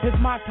grind. It's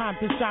my time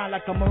to shine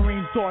like a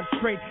Marine sword.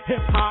 Straight hip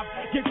hop,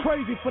 get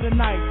crazy for the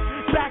night.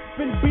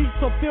 Backspin beats,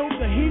 so feel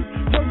the heat.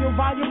 Turn your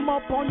volume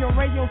up on your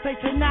radio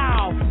station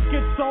now.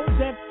 Get so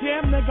deaf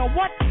jam, nigga.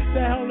 What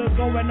the hell is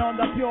going on?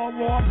 The pure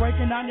raw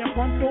breaking down your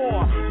front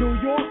door. New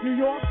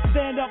York,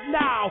 stand up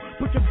now.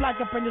 Put your flag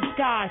up in the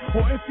sky.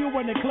 Or if you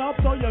in the club,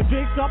 throw your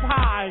drinks up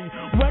high.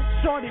 Wet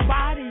shorty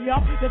body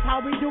up, that's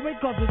how we do it,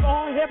 cause it's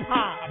all hip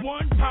hop.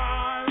 One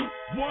time,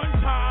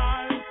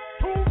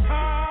 2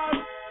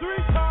 times, 3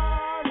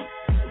 times.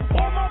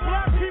 All my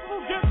black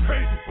people get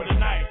crazy for the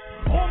night.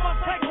 All my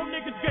psycho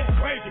niggas get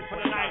crazy for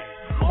the night.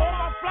 All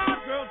my fly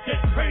girls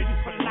get crazy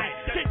for the night.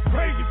 Get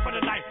crazy for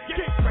the night.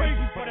 Get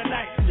crazy for the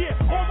night. Yeah,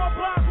 all my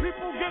black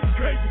people get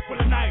crazy for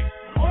the night.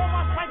 All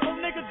my psycho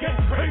niggas get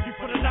crazy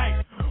for the night.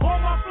 All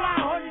my fly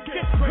honeys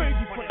get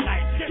crazy for the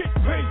night. Get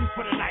crazy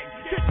for the night.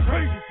 Get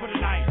crazy for the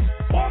night.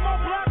 All my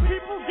black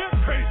people get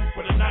crazy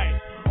for the night.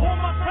 All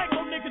my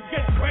psycho niggas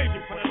get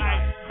crazy for the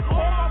night.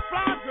 All my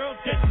fly girls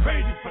get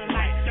crazy for the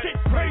night. Get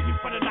crazy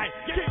for the night.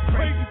 Get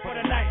crazy for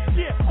the night.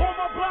 Yeah, all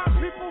my black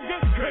people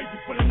get crazy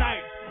for the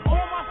night.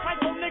 All my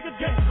psycho niggas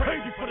get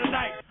crazy for the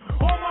night.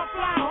 All my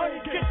fly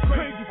honeys get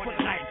crazy for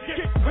the night.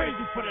 Get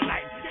crazy for the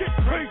night. Get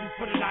crazy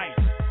for the night.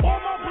 All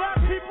my black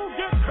people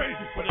get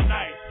crazy for the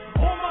night.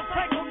 All my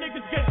psycho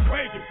niggas get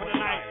crazy for the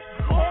night.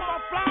 All my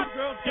fly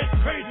girls get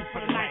crazy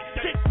for the night.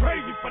 Get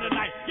crazy for the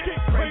night. Get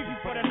crazy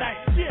for the night.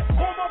 Yeah,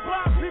 all my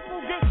black people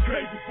get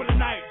crazy for the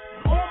night.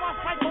 All my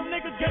psycho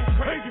niggas get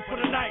crazy for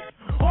the night.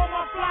 All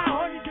my fly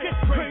honeys get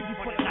crazy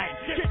for the night.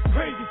 Get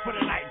crazy for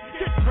the night.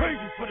 Get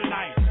crazy for the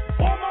night.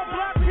 All my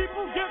black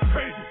people get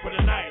crazy for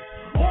the night.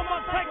 All my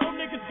psycho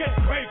niggas get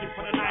crazy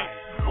for the night.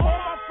 All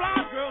my fly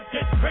girls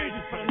get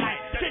crazy for the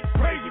night. Get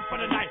crazy for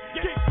the night.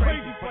 Get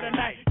crazy for the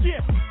night.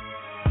 Yeah.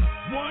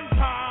 1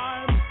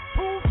 time,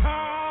 2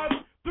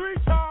 times, 3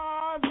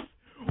 times.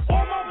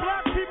 All my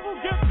black people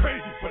get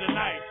crazy for the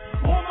night.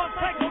 All my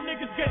psycho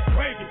niggas get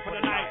crazy for the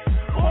night.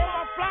 All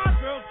my fly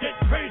girls get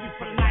crazy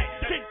for the night.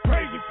 Get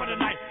crazy for the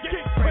night.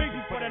 Get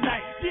crazy for the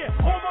night. Yeah,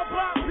 all my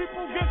black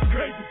people get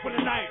crazy for the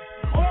night.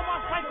 All my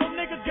psycho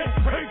niggas get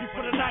crazy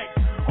for the night.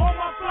 All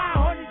my fly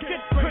honeys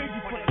get crazy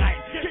for the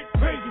night. Get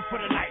crazy for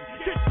the night.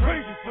 Get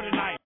crazy for the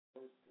night.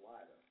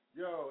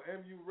 Yo,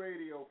 MU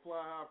Radio,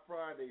 Fly High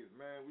Fridays,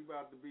 man. We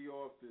about to be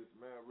off this,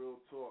 man. Real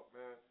talk,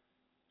 man.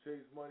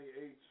 Chase Money,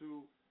 A2,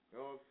 you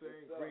know what I'm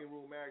saying? Green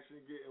Room Action,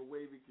 getting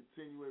wavy,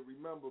 continuing.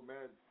 Remember,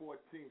 man,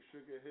 14th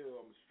Sugar Hill.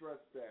 I'm going to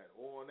stress that.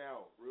 On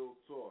out, real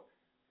talk.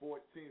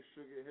 14th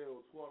Sugar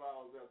Hill,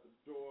 $12 at the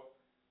door.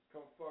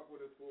 Come fuck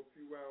with us for a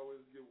few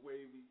hours, get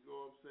wavy, you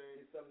know what I'm saying?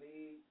 Get something to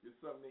eat. Get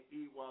something to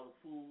eat while the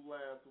food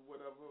lasts or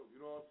whatever, you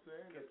know what I'm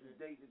saying? Get the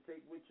date to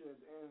take with you at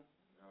the end.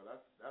 No,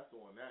 that's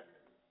on that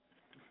nigga.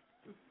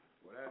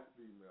 Well, that's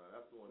female.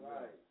 That's on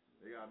right. them.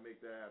 They gotta make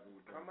that happen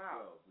with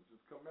themselves. But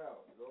just come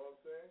out. You know what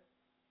I'm saying?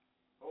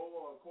 Hold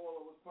on,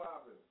 caller, what's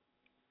poppin'?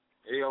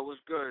 Hey, yo,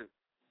 what's good?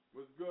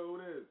 What's good? Who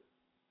it is?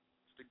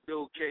 It's the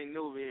dude King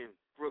Nubian,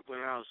 Brooklyn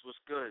House. What's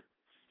good?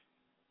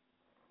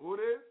 Who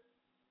it is?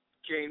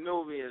 King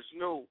Nubian, it's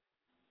new.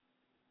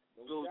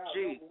 Dude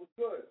G. Nova, what's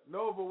good?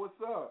 Nova, what's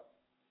up?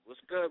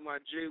 What's good,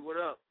 my G? What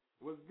up?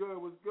 What's good,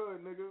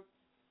 nigga?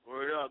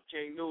 Word up,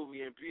 King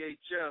Nubian,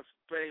 PHF,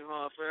 bang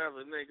hard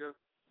forever, nigga.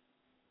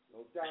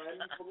 No doubt,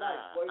 for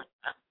life, boy.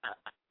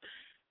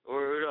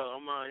 Word up,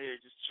 I'm out here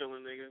just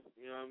chilling, nigga.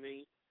 You know what I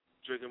mean?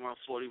 Drinking my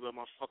 40 by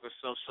my fucking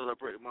self,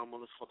 celebrating my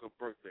motherfucking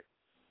birthday.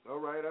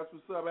 All right, that's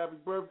what's up. Happy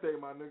birthday,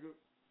 my nigga.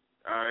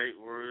 All right,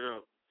 word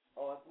up.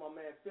 Oh, that's my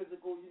man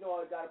Physical. You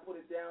know I gotta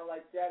put it down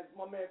like that. It's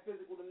my man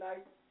Physical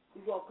tonight.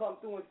 He's gonna come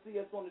through and see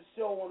us on the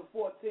show on the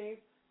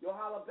 14th. Yo,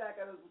 holler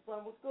back at us,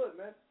 son. What's good,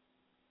 man?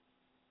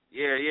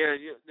 Yeah.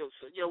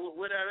 Yo,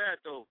 where that at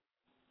though?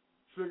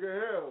 Sugar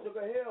Hill.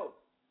 Sugar Hill.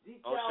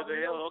 Oh,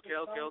 Sugar Hill. Okay.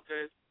 Oh,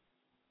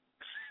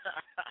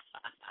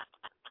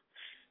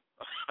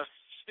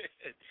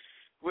 shit.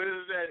 What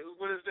is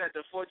that? The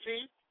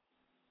 14th?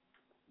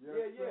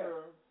 Yes,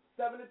 yeah.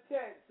 7 to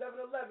 10, 7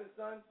 to 11,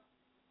 son.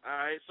 All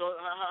right. So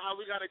how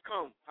we gotta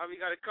come? How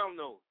we gotta come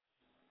though?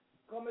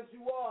 Come as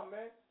you are,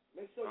 man.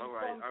 Make sure you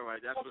come. All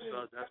right. That's what's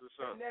up.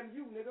 And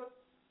you, nigga.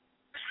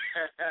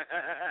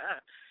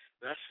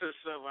 That's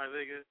what's up, my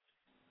nigga.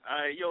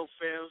 All right, yo,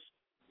 fams.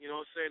 You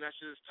know what I'm saying? That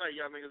shit is tight.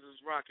 Y'all niggas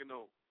is rocking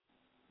though.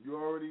 You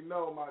already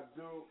know, my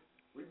dude.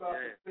 We about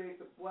to fade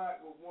to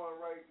black with one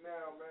right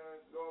now, man.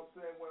 You know what I'm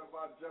saying? One of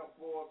our jump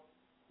off.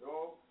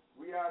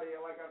 We out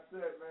here, like I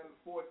said, man, the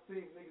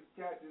 14th, niggas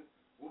catch us.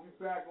 We'll be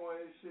back on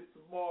this shit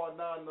tomorrow,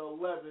 9 to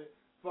 11.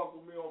 Fuck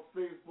with me on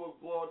Facebook,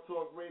 Blog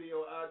Talk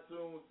Radio,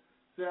 iTunes,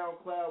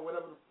 SoundCloud,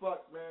 whatever the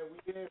fuck, man. We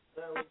here,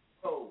 man. Let's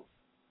go.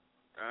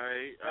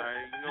 Alright,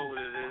 you know what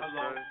it is,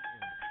 son.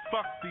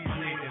 Fuck these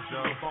niggas,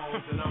 yo.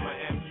 Bones and I'm a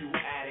MU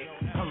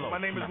addict. Hello.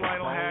 My name is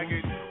Lionel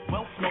Haggood.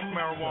 Smoke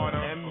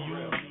marijuana.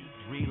 MU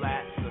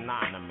Relapse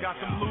Anonymous. Got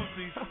some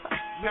Lucy's.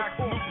 Pack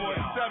Newport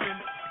 7.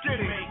 Get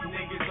it. Make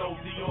niggas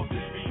OD off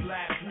this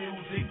relapse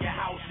music. Your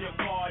house, your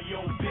car,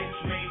 your bitch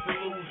made to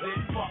lose it.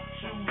 Fuck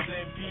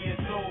choosing, being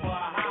sober,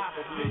 high.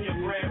 Then your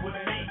bread with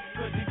me,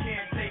 cause you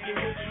can't take it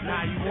with you.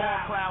 Now you on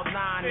cloud 9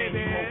 and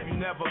you hope you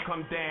never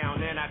come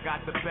down. And I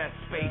got the best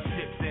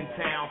spaceships in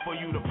town for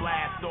you to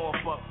blast off.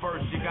 But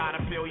first you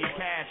gotta peel your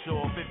cash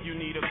off. If you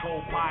need a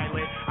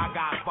co-pilot, I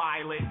got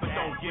Violet. But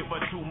don't give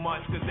her too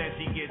much, cause then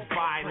she gets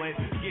violent.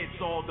 Gets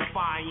all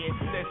defiant,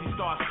 then she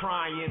starts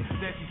crying.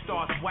 Then she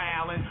starts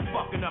wailing,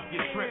 fucking up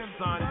your trip,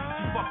 son.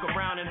 She fuck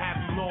around and have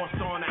you lost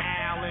on the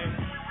island.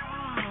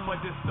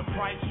 But this the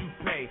price you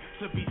pay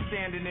to be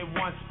standing in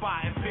one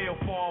spot and feel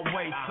far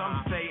away.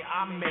 Some say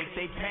I make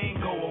they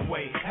pain go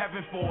away.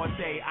 Heaven for a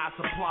day, I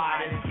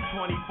supply it.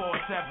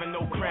 24/7,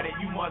 no credit,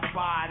 you must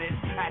buy this.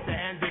 At the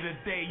end of the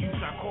day, you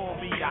shall call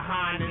me your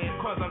highness.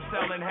 Cause I'm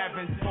selling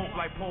heaven's hope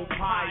like Pope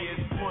Pius.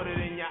 Put it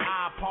in your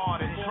iPod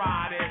and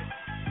try this.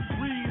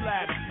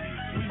 Relapse.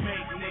 We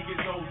make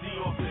niggas OD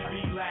off this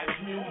relapse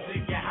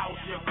music. Your house,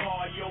 your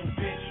car, your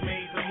bitch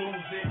made to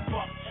lose it.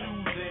 Fuck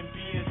choosing,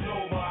 being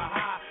sober or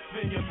high.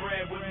 Spend your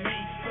bread with me,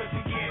 cause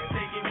you can't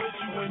take it with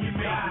you when you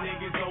make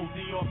niggas OD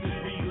off this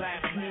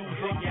relapse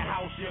music. Your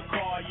house, your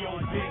car, your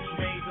bitch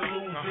made to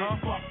lose it.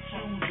 Fuck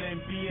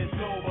choosing, being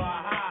sober or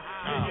high.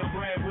 Spend your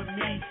bread with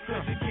me,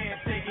 cause you can't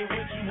take it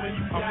with you when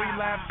you die. I'm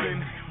relapsing,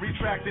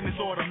 retracting is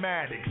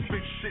automatic.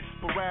 Spit shit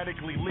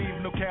sporadically, leave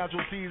no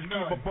casualties.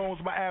 Keep my bones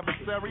my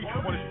adversary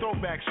on his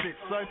throwback shit,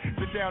 son.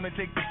 Sit down and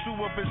take the two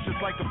of us just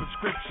like a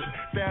prescription.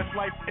 Fast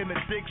life and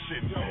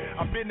addiction.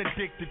 I've been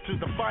addicted to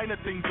the finer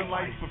things in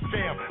life, but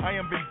fam, I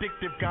am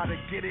vindictive. Gotta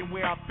get in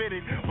where I fit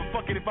it. But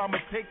fuck it, if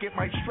I'ma take it,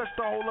 might stress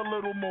the whole a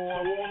little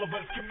more. So all of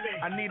us can make.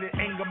 I need an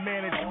anger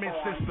management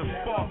system.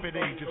 Forfeit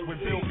ages. When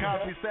Bill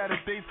Cosby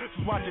Saturdays was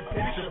watching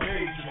picture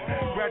pages.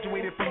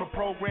 Graduated from the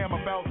program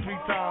about 3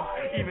 times.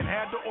 Even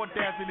had the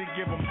audacity to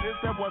give them this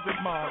that wasn't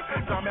mine.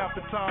 Time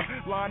after time,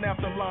 line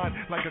after line,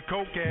 like a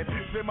cokehead.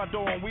 Spin my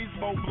dough on weed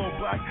smoke, blow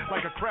black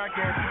like a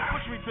crackhead.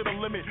 Push me to the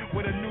limit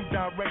with a new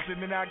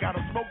direction, and I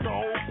gotta smoke the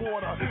whole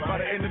quarter by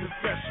the end of the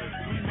session.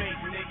 We make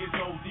niggas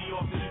OD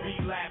off this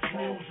relapse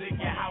music.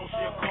 Your house,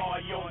 your car,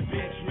 your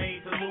bitch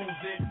made to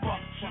lose it.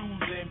 Fuck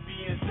choosing,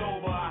 being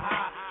sober or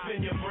high.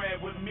 Spend your bread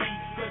with me,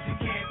 cause you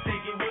can't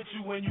take it with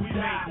you when you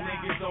die. Make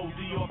niggas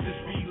OD off this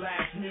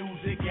relapse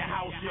music. Your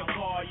house, your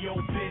car, your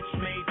bitch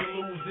made to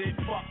lose it.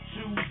 Fuck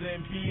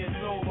choosing, being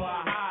sober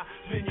or high.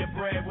 Spend your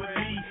bread with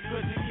me,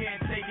 cause you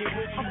can't take it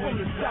with you I'm when from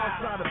you the die. south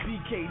side of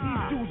BK,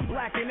 these dudes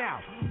blacking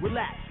out.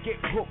 Relax, get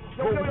broke,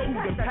 roll two,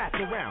 then pass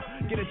around.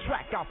 Get a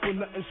track out for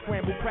nothing,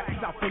 scramble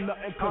cracks out for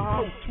nothing.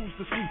 Cause those two's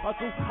the sleep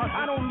hustle.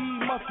 I don't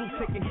need muscle,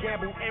 taking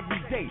gamble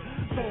every day.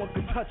 Someone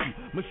could touch you,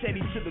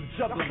 machete to the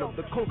jugular.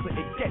 The closer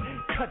it gets,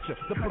 touch you.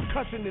 The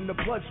percussion in the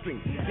bloodstream,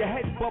 your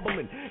head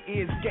bubbling,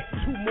 ears get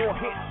 2 more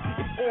hits.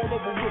 It's all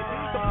over with.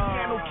 The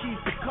piano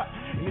keys to cut,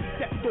 and it's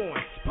stepped on,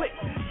 split,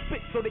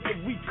 spit so they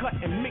can recut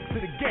and mix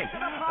it again.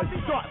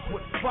 It starts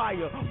with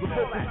fire, the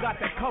vocals got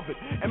that covered.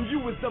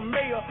 MU is the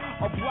mayor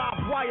of Live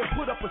Wire,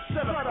 put up a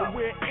setup and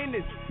we're in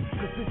this,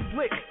 cause it's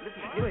slick.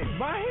 It's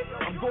my hit,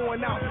 I'm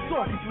going out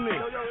talking to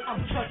niggas. I'm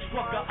touch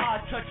fucker,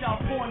 I touch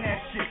out on that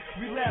shit.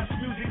 Relapse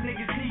music,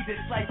 niggas need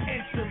this like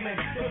insulin.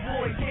 The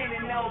boy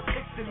cannon now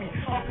picture me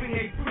up in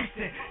a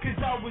precinct, cause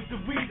I was the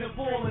reason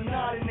for all the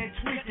nodding and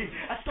tweaking.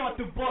 I start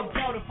to bug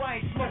out if I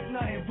ain't smoke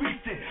nothing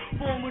recent.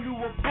 Form a new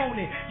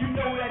opponent, you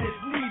know that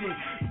it's needed.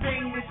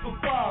 Bang this for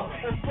Bob,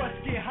 or first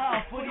get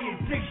high for the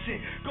addiction.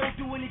 Go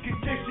through any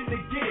condition to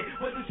get it,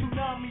 whether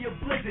tsunami or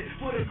blizzard.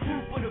 For the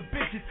crew, for the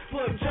bitches,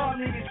 for a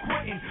job niggas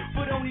quitting.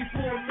 But only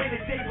for a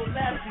minute they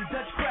relapsing.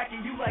 Dutch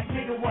cracking, you like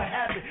nigga what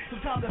happened?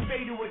 Sometimes the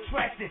fatal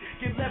attraction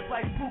get left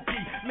like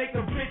Pookie. Make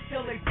a bitch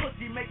tell they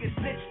pussy, make a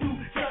snitch do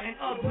something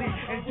ugly.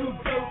 And do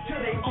dirt to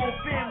their own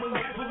family.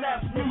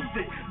 Relapse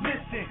music,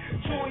 listen,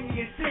 join the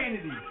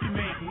insanity.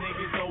 Make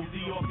niggas OD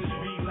off this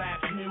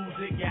relapse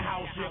music. Your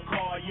house, your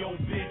car, your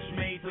bitch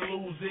made to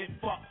lose it.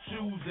 Fuck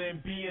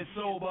choosing, being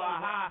sober or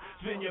high.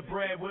 Spend your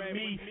bread with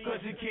me, cause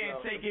you can't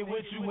take it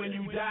with you when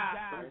you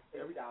die.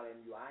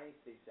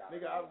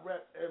 Nigga, I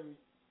rap